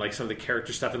and, like, some of the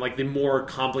character stuff and, like, the more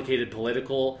complicated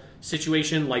political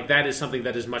situation, like, that is something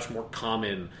that is much more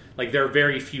common. Like, there are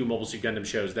very few Mobile Suit Gundam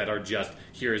shows that are just,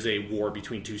 here is a war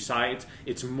between two sides.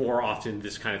 It's more often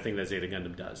this kind of thing that Zeta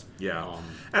Gundam does. Yeah.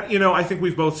 And, you know, I think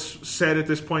we've both said at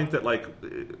this point that, like,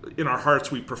 in our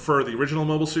hearts we prefer the original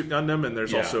Mobile Suit Gundam, and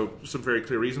there's also some very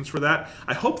clear reasons for that.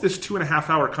 I hope this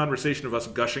 2.5-hour conversation of us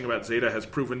gushing about Zeta has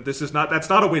proven that's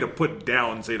not a way to put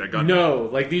down Zeta Gundam. No,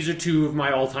 like, these are two of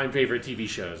my all-time favorite TV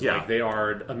shows. Yeah. Like, they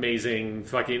are amazing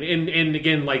fucking... And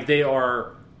again, like,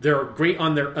 they're great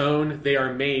on their own. They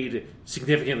are made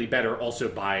significantly better also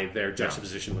by their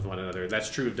juxtaposition with one another. That's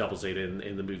true of Double Zeta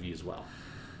in the movie as well.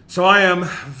 So I am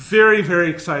very, very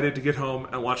excited to get home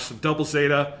and watch some Double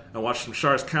Zeta and watch some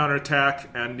Char's Counterattack,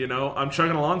 and, you know, I'm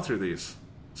chugging along through these.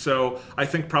 So I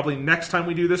think probably next time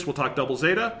we do this, we'll talk Double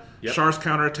Zeta. Yep. Char's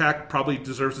Counterattack probably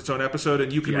deserves its own episode,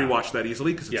 and you can rewatch that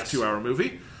easily because it's a 2-hour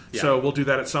movie. Yeah. So we'll do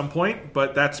that at some point,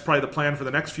 but that's probably the plan for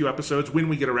the next few episodes when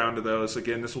we get around to those.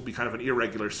 Again, this will be kind of an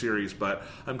irregular series, but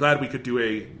I'm glad we could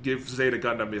give Zeta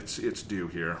Gundam its due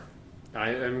here.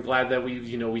 I'm glad that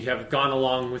we have gone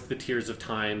along with the tears of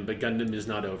time, but Gundam is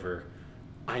not over.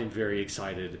 I am very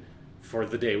excited for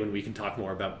the day when we can talk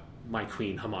more about my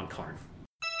queen, Haman Karn.